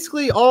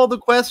basically all the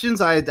questions.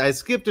 I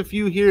skipped a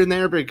few here and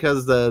there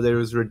because there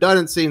was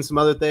redundancy and some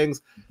other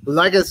things. But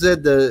like I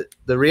said, the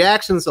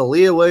reactions to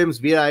Leah Williams,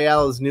 Vita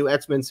Ayala's new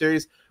X-Men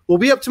series will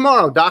be up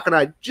tomorrow. Doc and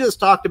I just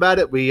talked about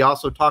it. We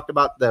also talked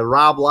about the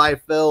Rob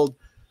Liefeld.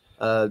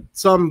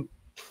 Some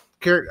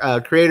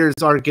creators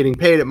aren't getting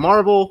paid at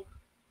Marvel.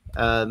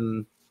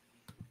 Do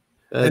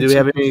we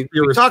have any?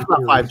 We talked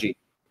about 5G.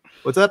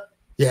 What's up?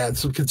 Yeah, and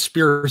some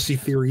conspiracy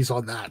theories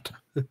on that.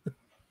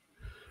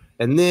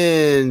 And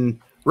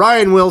then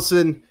Ryan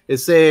Wilson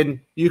is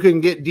saying you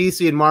can get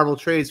DC and Marvel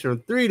trades from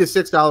 $3 to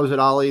 $6 at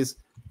Ollie's,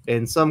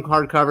 and some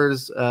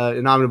hardcovers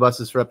and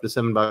omnibuses for up to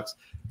 $7.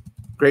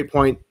 Great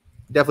point.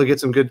 Definitely get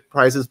some good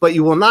prices, but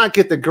you will not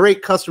get the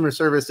great customer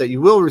service that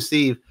you will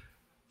receive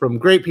from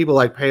great people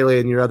like Pele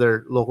and your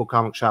other local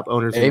comic shop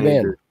owners.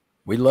 Amen.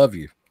 We love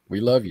you.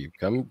 We love you.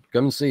 Come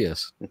and see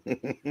us.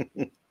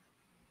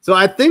 So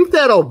I think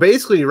that'll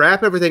basically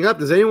wrap everything up.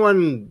 Does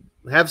anyone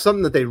have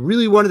something that they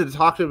really wanted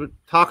to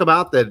talk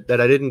about that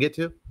I didn't get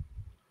to?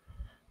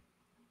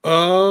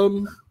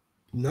 No,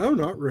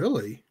 not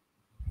really.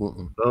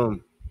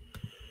 Boom.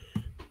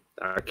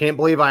 I can't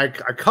believe I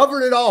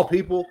covered it all,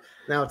 people.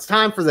 Now it's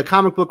time for the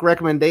comic book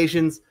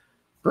recommendations.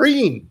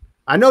 Breen,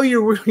 I know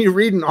you're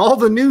reading all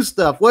the new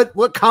stuff.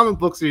 What comic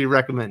books are you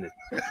recommending?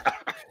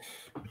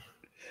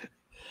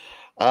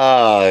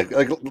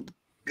 Come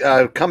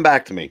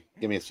back to me.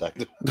 Give me a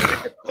second.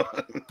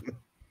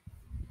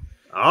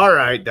 All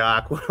right,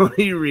 Doc. What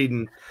are you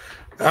reading?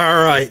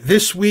 All right.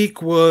 This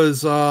week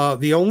was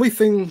the only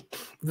thing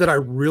that I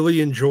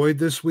really enjoyed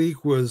this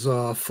week was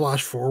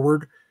Flash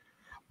Forward.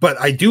 But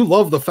I do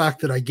love the fact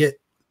that I get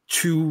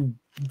 2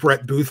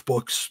 Brett Booth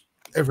books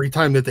every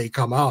time that they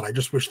come out. I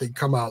just wish they'd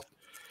come out,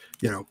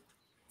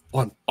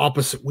 on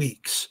opposite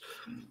weeks.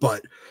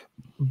 But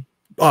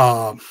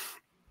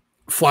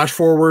Flash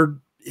Forward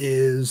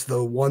is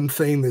the one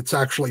thing that's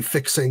actually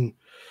fixing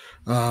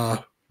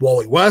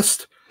Wally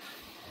West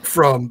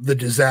from the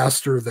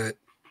disaster that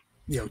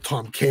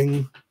Tom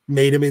King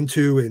made him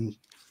into in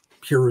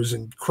Heroes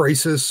in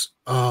Crisis.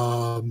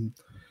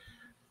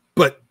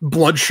 But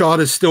Bloodshot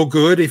is still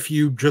good if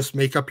you just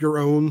make up your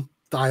own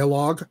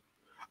dialogue.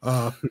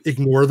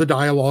 Ignore the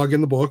dialogue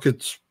in the book.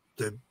 It's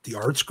the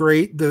art's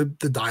great, the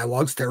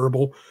dialogue's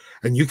terrible,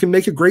 and you can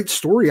make a great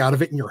story out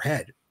of it in your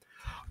head.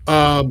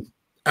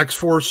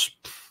 X-Force,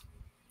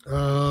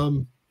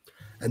 and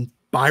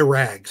buy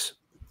rags.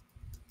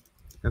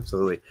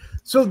 Absolutely.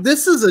 So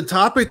this is a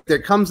topic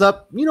that comes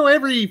up,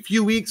 every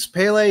few weeks,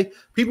 Pele.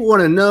 People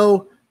want to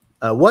know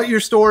what your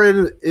store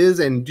is,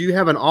 and do you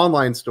have an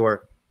online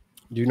store?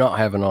 Do not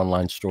have an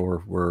online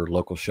store. We're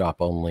local shop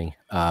only.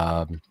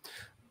 My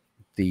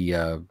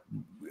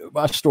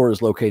store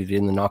is located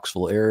in the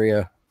Knoxville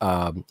area.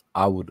 I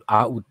would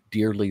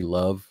dearly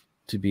love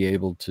to be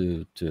able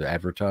to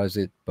advertise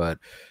it, but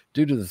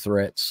due to the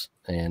threats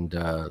and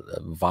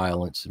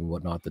violence and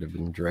whatnot that have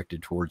been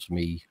directed towards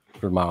me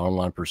for my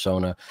online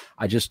persona,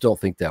 I just don't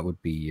think that would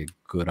be a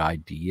good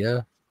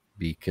idea,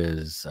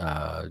 because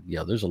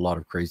there's a lot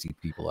of crazy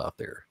people out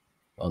there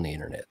on the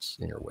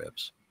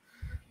interwebs.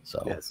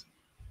 So yes,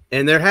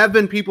 and there have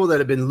been people that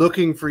have been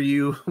looking for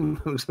you.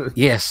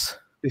 Yes,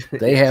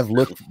 they have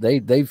looked.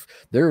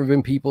 There have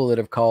been people that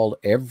have called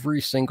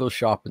every single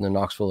shop in the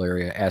Knoxville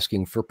area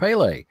asking for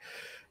Pele,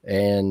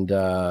 and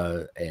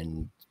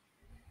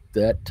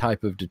that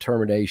type of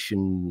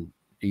determination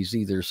is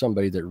either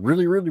somebody that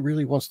really, really,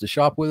 really wants to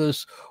shop with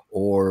us,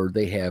 or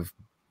they have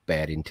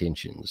bad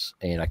intentions.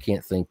 And I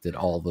can't think that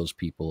all those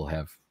people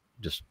have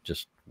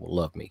just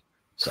love me.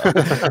 So,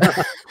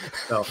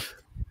 so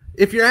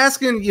if you're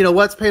asking,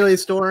 what's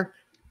Pele's store?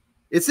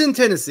 It's in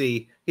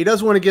Tennessee. He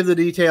doesn't want to give the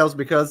details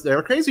because there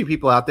are crazy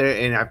people out there,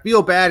 and I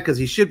feel bad because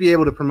he should be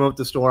able to promote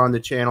the store on the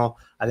channel.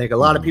 I think a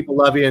lot of people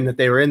love you, and if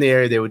they were in the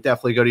area, they would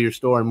definitely go to your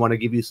store and want to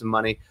give you some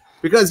money,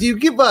 because you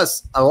give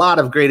us a lot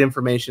of great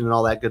information and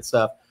all that good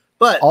stuff.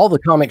 But all the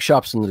comic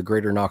shops in the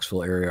greater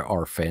Knoxville area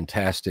are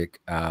fantastic.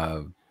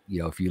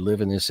 If you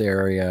live in this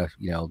area,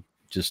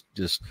 just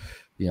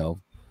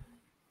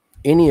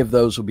any of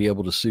those will be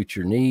able to suit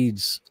your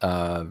needs.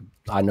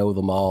 I know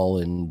them all,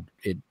 and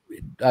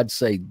I'd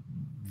say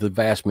the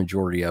vast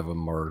majority of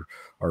them are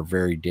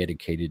very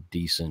dedicated,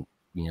 decent,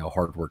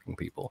 hardworking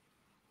people.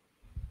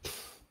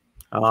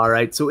 All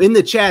right. So in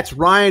the chats,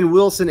 Ryan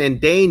Wilson and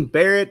Dane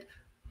Barrett,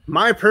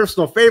 my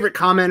personal favorite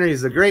commenter.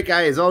 He's a great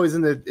guy. He's always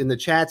in the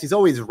chats. He's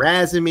always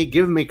razzing me,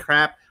 giving me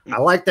crap. I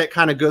like that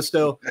kind of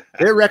gusto.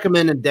 They're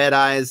recommending Dead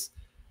Eyes.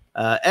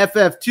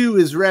 FF2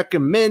 is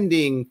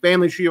recommending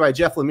Family Tree by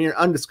Jeff Lemire,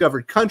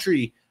 Undiscovered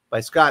Country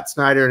by Scott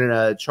Snyder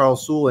and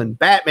Charles Soule, and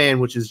Batman,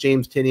 which is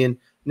James Tynion.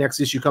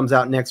 Next issue comes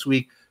out next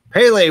week.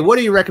 Pele, what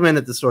do you recommend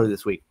at the store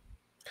this week?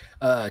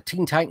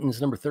 Teen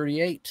Titans number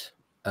 38.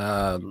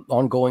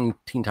 Ongoing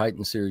Teen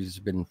Titans series has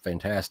been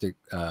fantastic.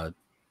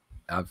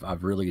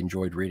 I've really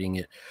enjoyed reading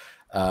it.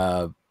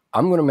 I'm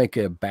going to make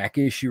a back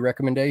issue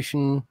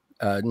recommendation.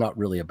 Not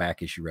really a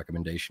back issue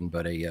recommendation,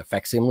 but a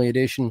facsimile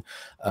edition.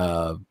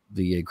 The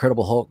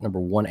Incredible Hulk number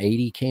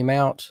 180 came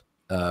out,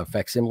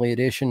 facsimile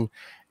edition,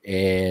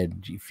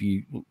 and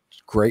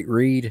great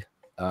read.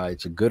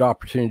 It's a good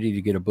opportunity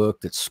to get a book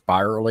that's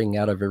spiraling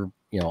out of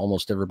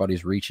almost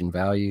everybody's reach and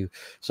value.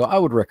 So I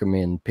would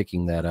recommend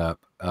picking that up.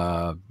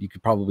 You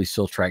could probably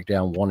still track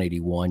down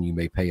 181. You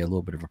may pay a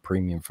little bit of a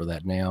premium for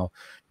that now.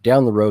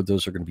 Down the road,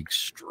 those are going to be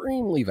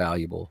extremely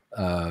valuable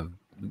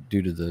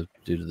due to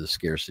the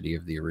scarcity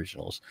of the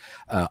originals.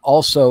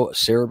 Also,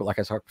 like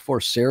I talked before,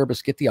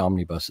 Cerebus, get the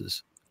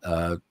omnibuses.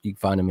 You can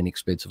find them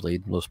inexpensively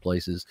in most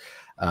places.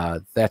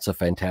 That's a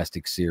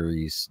fantastic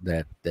series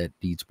that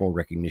needs more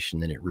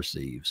recognition than it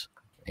receives,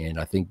 and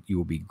I think you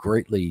will be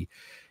greatly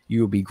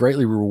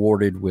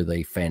rewarded with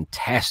a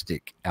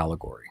fantastic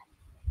allegory.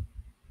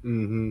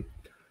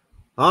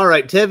 All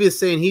right, Tev is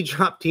saying he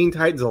dropped Teen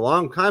Titans a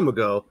long time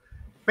ago.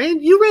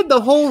 Man, you read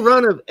the whole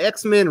run of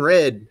X-Men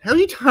Red. How are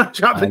you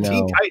dropping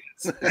Teen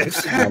Titans?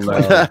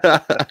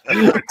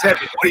 Tev,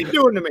 what are you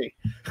doing to me?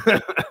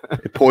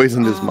 It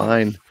poisoned his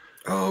mind.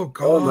 Oh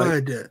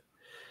God!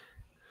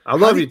 I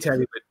love you,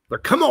 Teddy,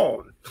 but come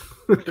on,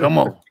 come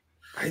on.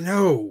 I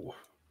know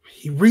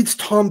he reads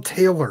Tom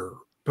Taylor,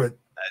 but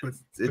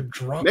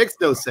it makes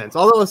no sense.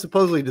 Although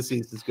supposedly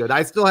Deceased is good,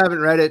 I still haven't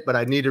read it, but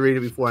I need to read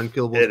it before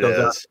Unkillable comes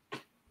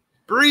out.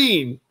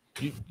 Breen,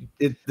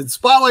 the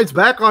spotlight's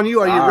back on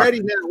you. Are you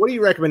ready now? What do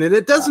you recommend? And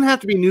it doesn't have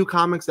to be new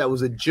comics. That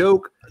was a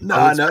joke. No.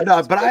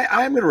 But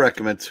I'm going to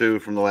recommend two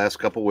from the last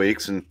couple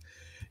weeks, and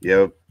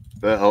a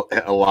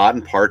lot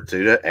in part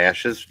due to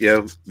Ash's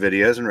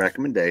videos and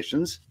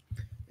recommendations.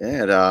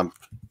 And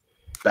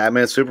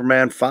Batman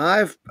Superman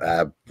 5,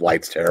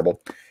 light's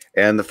terrible,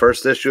 and the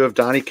first issue of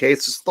Donny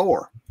Cates'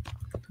 Thor.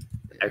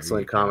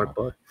 Excellent comic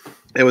book.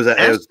 It was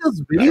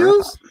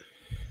videos.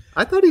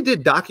 I thought he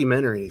did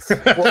documentaries.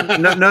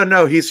 Well,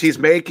 no. He's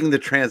making the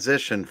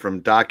transition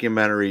from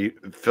documentary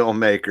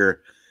filmmaker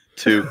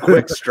to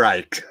quick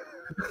strike.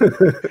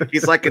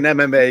 He's like an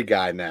MMA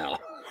guy now.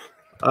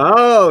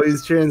 Oh,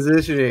 he's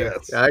transitioning.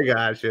 Yes. I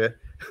gotcha.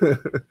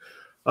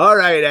 All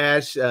right,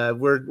 Ash.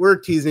 We're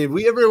teasing.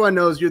 Everyone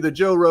knows you're the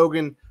Joe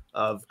Rogan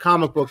of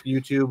comic book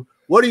YouTube.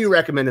 What are you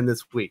recommending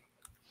this week?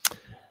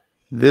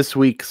 This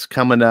week's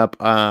coming up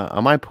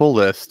on my pull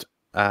list.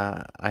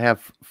 I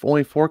have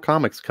only 4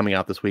 comics coming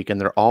out this week, and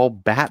they're all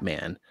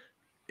Batman.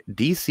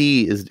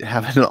 DC is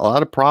having a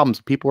lot of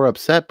problems. People are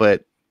upset,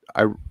 but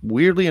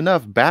weirdly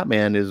enough,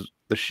 the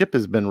ship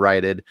has been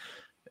righted.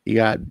 You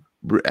got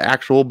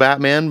actual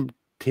Batman,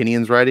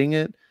 Tinian's writing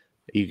it.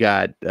 You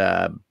got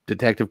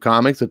Detective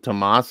Comics of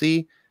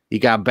Tomasi. You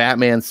got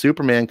Batman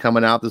Superman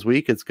coming out this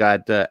week. It's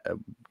got one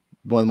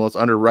of the most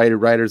underrated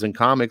writers in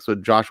comics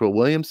with Joshua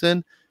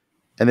Williamson.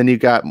 And then you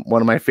got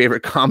one of my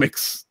favorite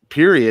comics,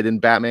 period, in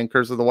Batman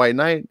Curse of the White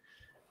Knight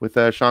with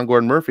Sean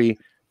Gordon Murphy.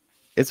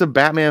 It's a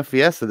Batman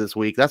fiesta this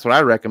week. That's what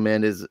I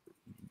recommend, is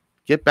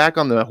get back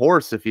on the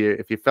horse if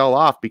you fell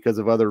off because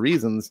of other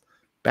reasons.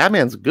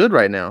 Batman's good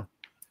right now.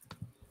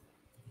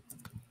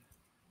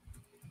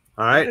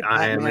 All right,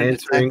 I am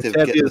answering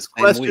Tevia's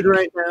question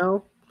right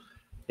now.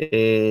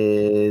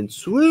 And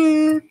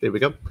sweet. There we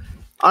go.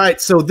 All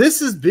right, so this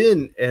has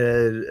been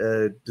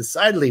a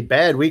decidedly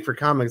bad week for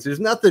comics. There's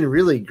nothing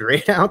really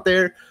great out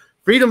there.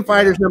 Freedom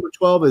Fighters number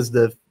 12 is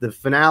the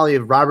finale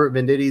of Robert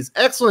Venditti's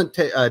excellent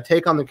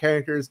take on the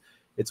characters.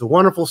 It's a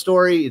wonderful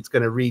story. It's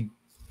going to read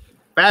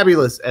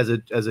fabulous as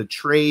a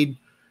trade,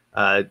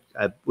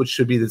 which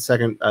should be the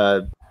second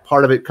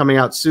part of it coming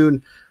out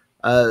soon.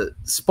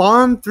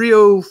 Spawn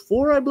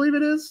 304, I believe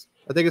it is.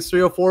 I think it's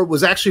 304.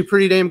 Was actually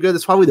pretty damn good.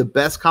 It's probably the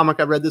best comic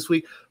I've read this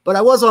week. But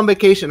I was on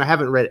vacation. I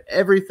haven't read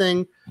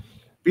everything.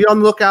 Be on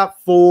the lookout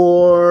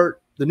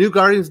for the new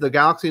Guardians of the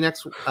Galaxy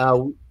next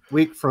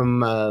week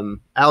from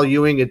Al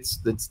Ewing. It's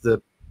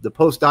the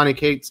post Donny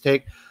Cates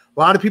take. A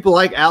lot of people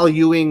like Al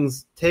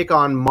Ewing's take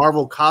on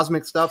Marvel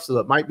cosmic stuff, so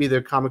that might be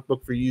their comic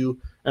book for you.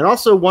 And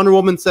also Wonder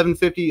Woman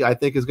 750, I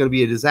think, is going to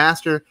be a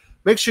disaster.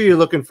 Make sure you're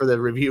looking for the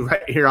review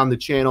right here on the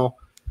channel.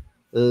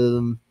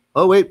 Oh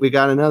wait, we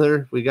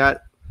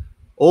got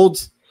old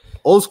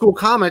school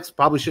comics.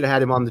 Probably should have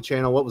had him on the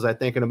channel. What was I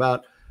thinking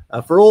about?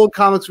 For old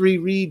comics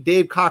reread,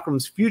 Dave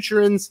Cockrum's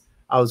Futurins.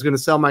 I was going to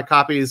sell my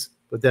copies,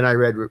 but then I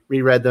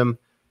reread them.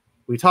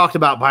 We talked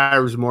about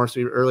buyer's remorse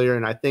earlier,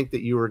 and I think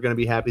that you were going to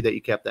be happy that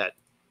you kept that.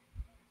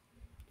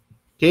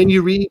 Can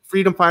you read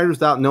Freedom Fighters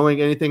without knowing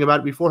anything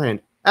about it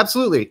beforehand?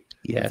 Absolutely.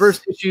 Yes. The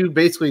first issue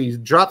basically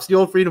drops the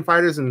old Freedom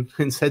Fighters and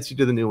sets you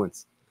to the new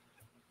ones.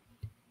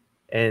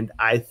 And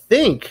I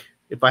think,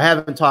 if I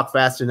haven't talked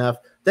fast enough,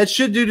 that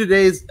should do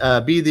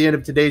be the end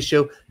of today's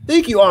show.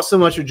 Thank you all so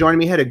much for joining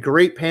me. Had a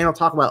great panel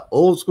talking about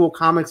old school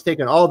comics,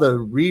 taking all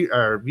the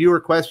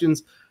viewer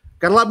questions.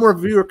 Got a lot more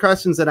viewer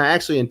questions than I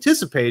actually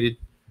anticipated.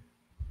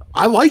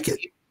 I like it.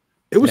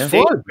 It was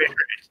fun.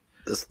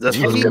 This was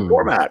a good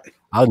format.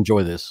 I'll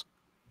enjoy this.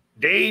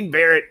 Dane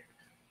Barrett.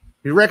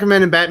 You're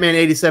recommending Batman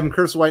 87,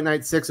 Curse of White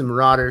Knight 6, and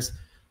Marauders.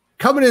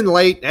 Coming in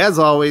late, as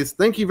always.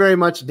 Thank you very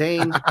much,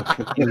 Dane.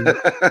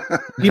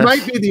 He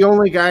might be the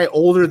only guy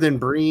older than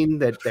Breen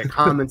that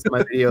comments on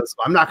my videos, so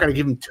I'm not going to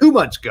give him too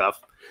much guff.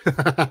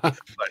 But,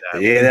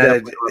 he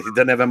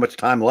doesn't have that much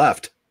time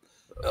left.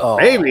 Oh.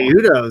 Maybe,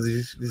 who knows?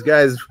 These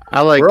guys,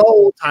 we're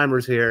all old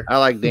timers here. I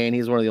like Dane.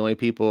 He's one of the only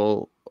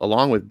people,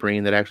 along with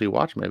Breen, that actually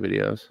watch my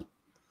videos.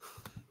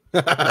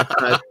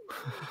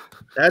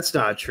 That's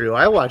not true.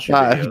 I watch your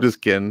videos. I'm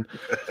just kidding.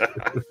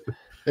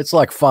 It's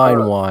like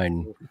fine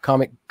wine.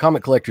 Comic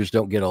collectors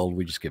don't get old.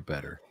 We just get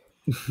better.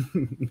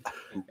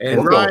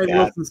 And Ryan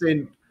Wilson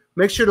saying,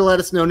 make sure to let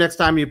us know next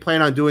time you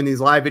plan on doing these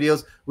live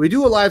videos. We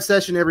do a live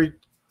session every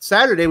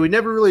Saturday. We've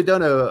never really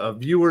done a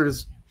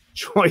viewer's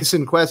choice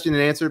and question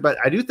and answer, but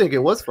I do think it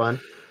was fun.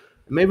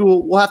 Maybe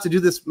we'll have to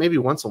do this maybe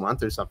once a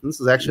month or something. This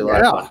is actually a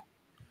lot of fun.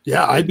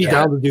 Yeah, I'd be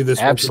down to do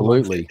this.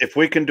 Absolutely. If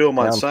we can do them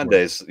on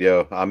Sundays,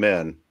 I'm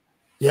in.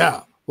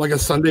 Yeah, like a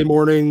Sunday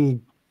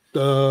morning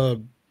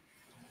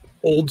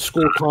old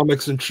school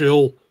comics and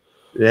chill.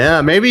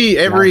 Yeah, maybe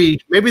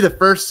the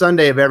first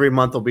Sunday of every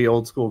month will be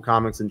old school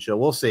comics and chill.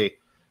 We'll see.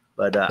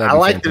 But I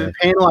like the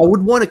panel. I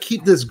would want to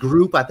keep this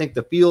group. I think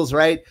the feel's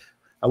right.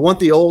 I want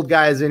the old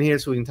guys in here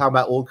so we can talk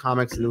about old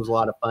comics, and it was a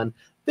lot of fun.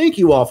 Thank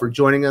you all for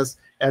joining us.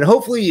 And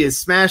hopefully you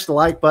smash the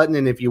like button.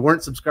 And if you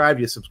weren't subscribed,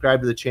 you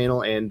subscribe to the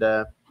channel. And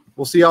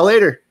we'll see y'all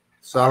later.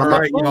 All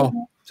right, y'all.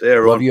 See you,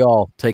 everyone. Love you all. Take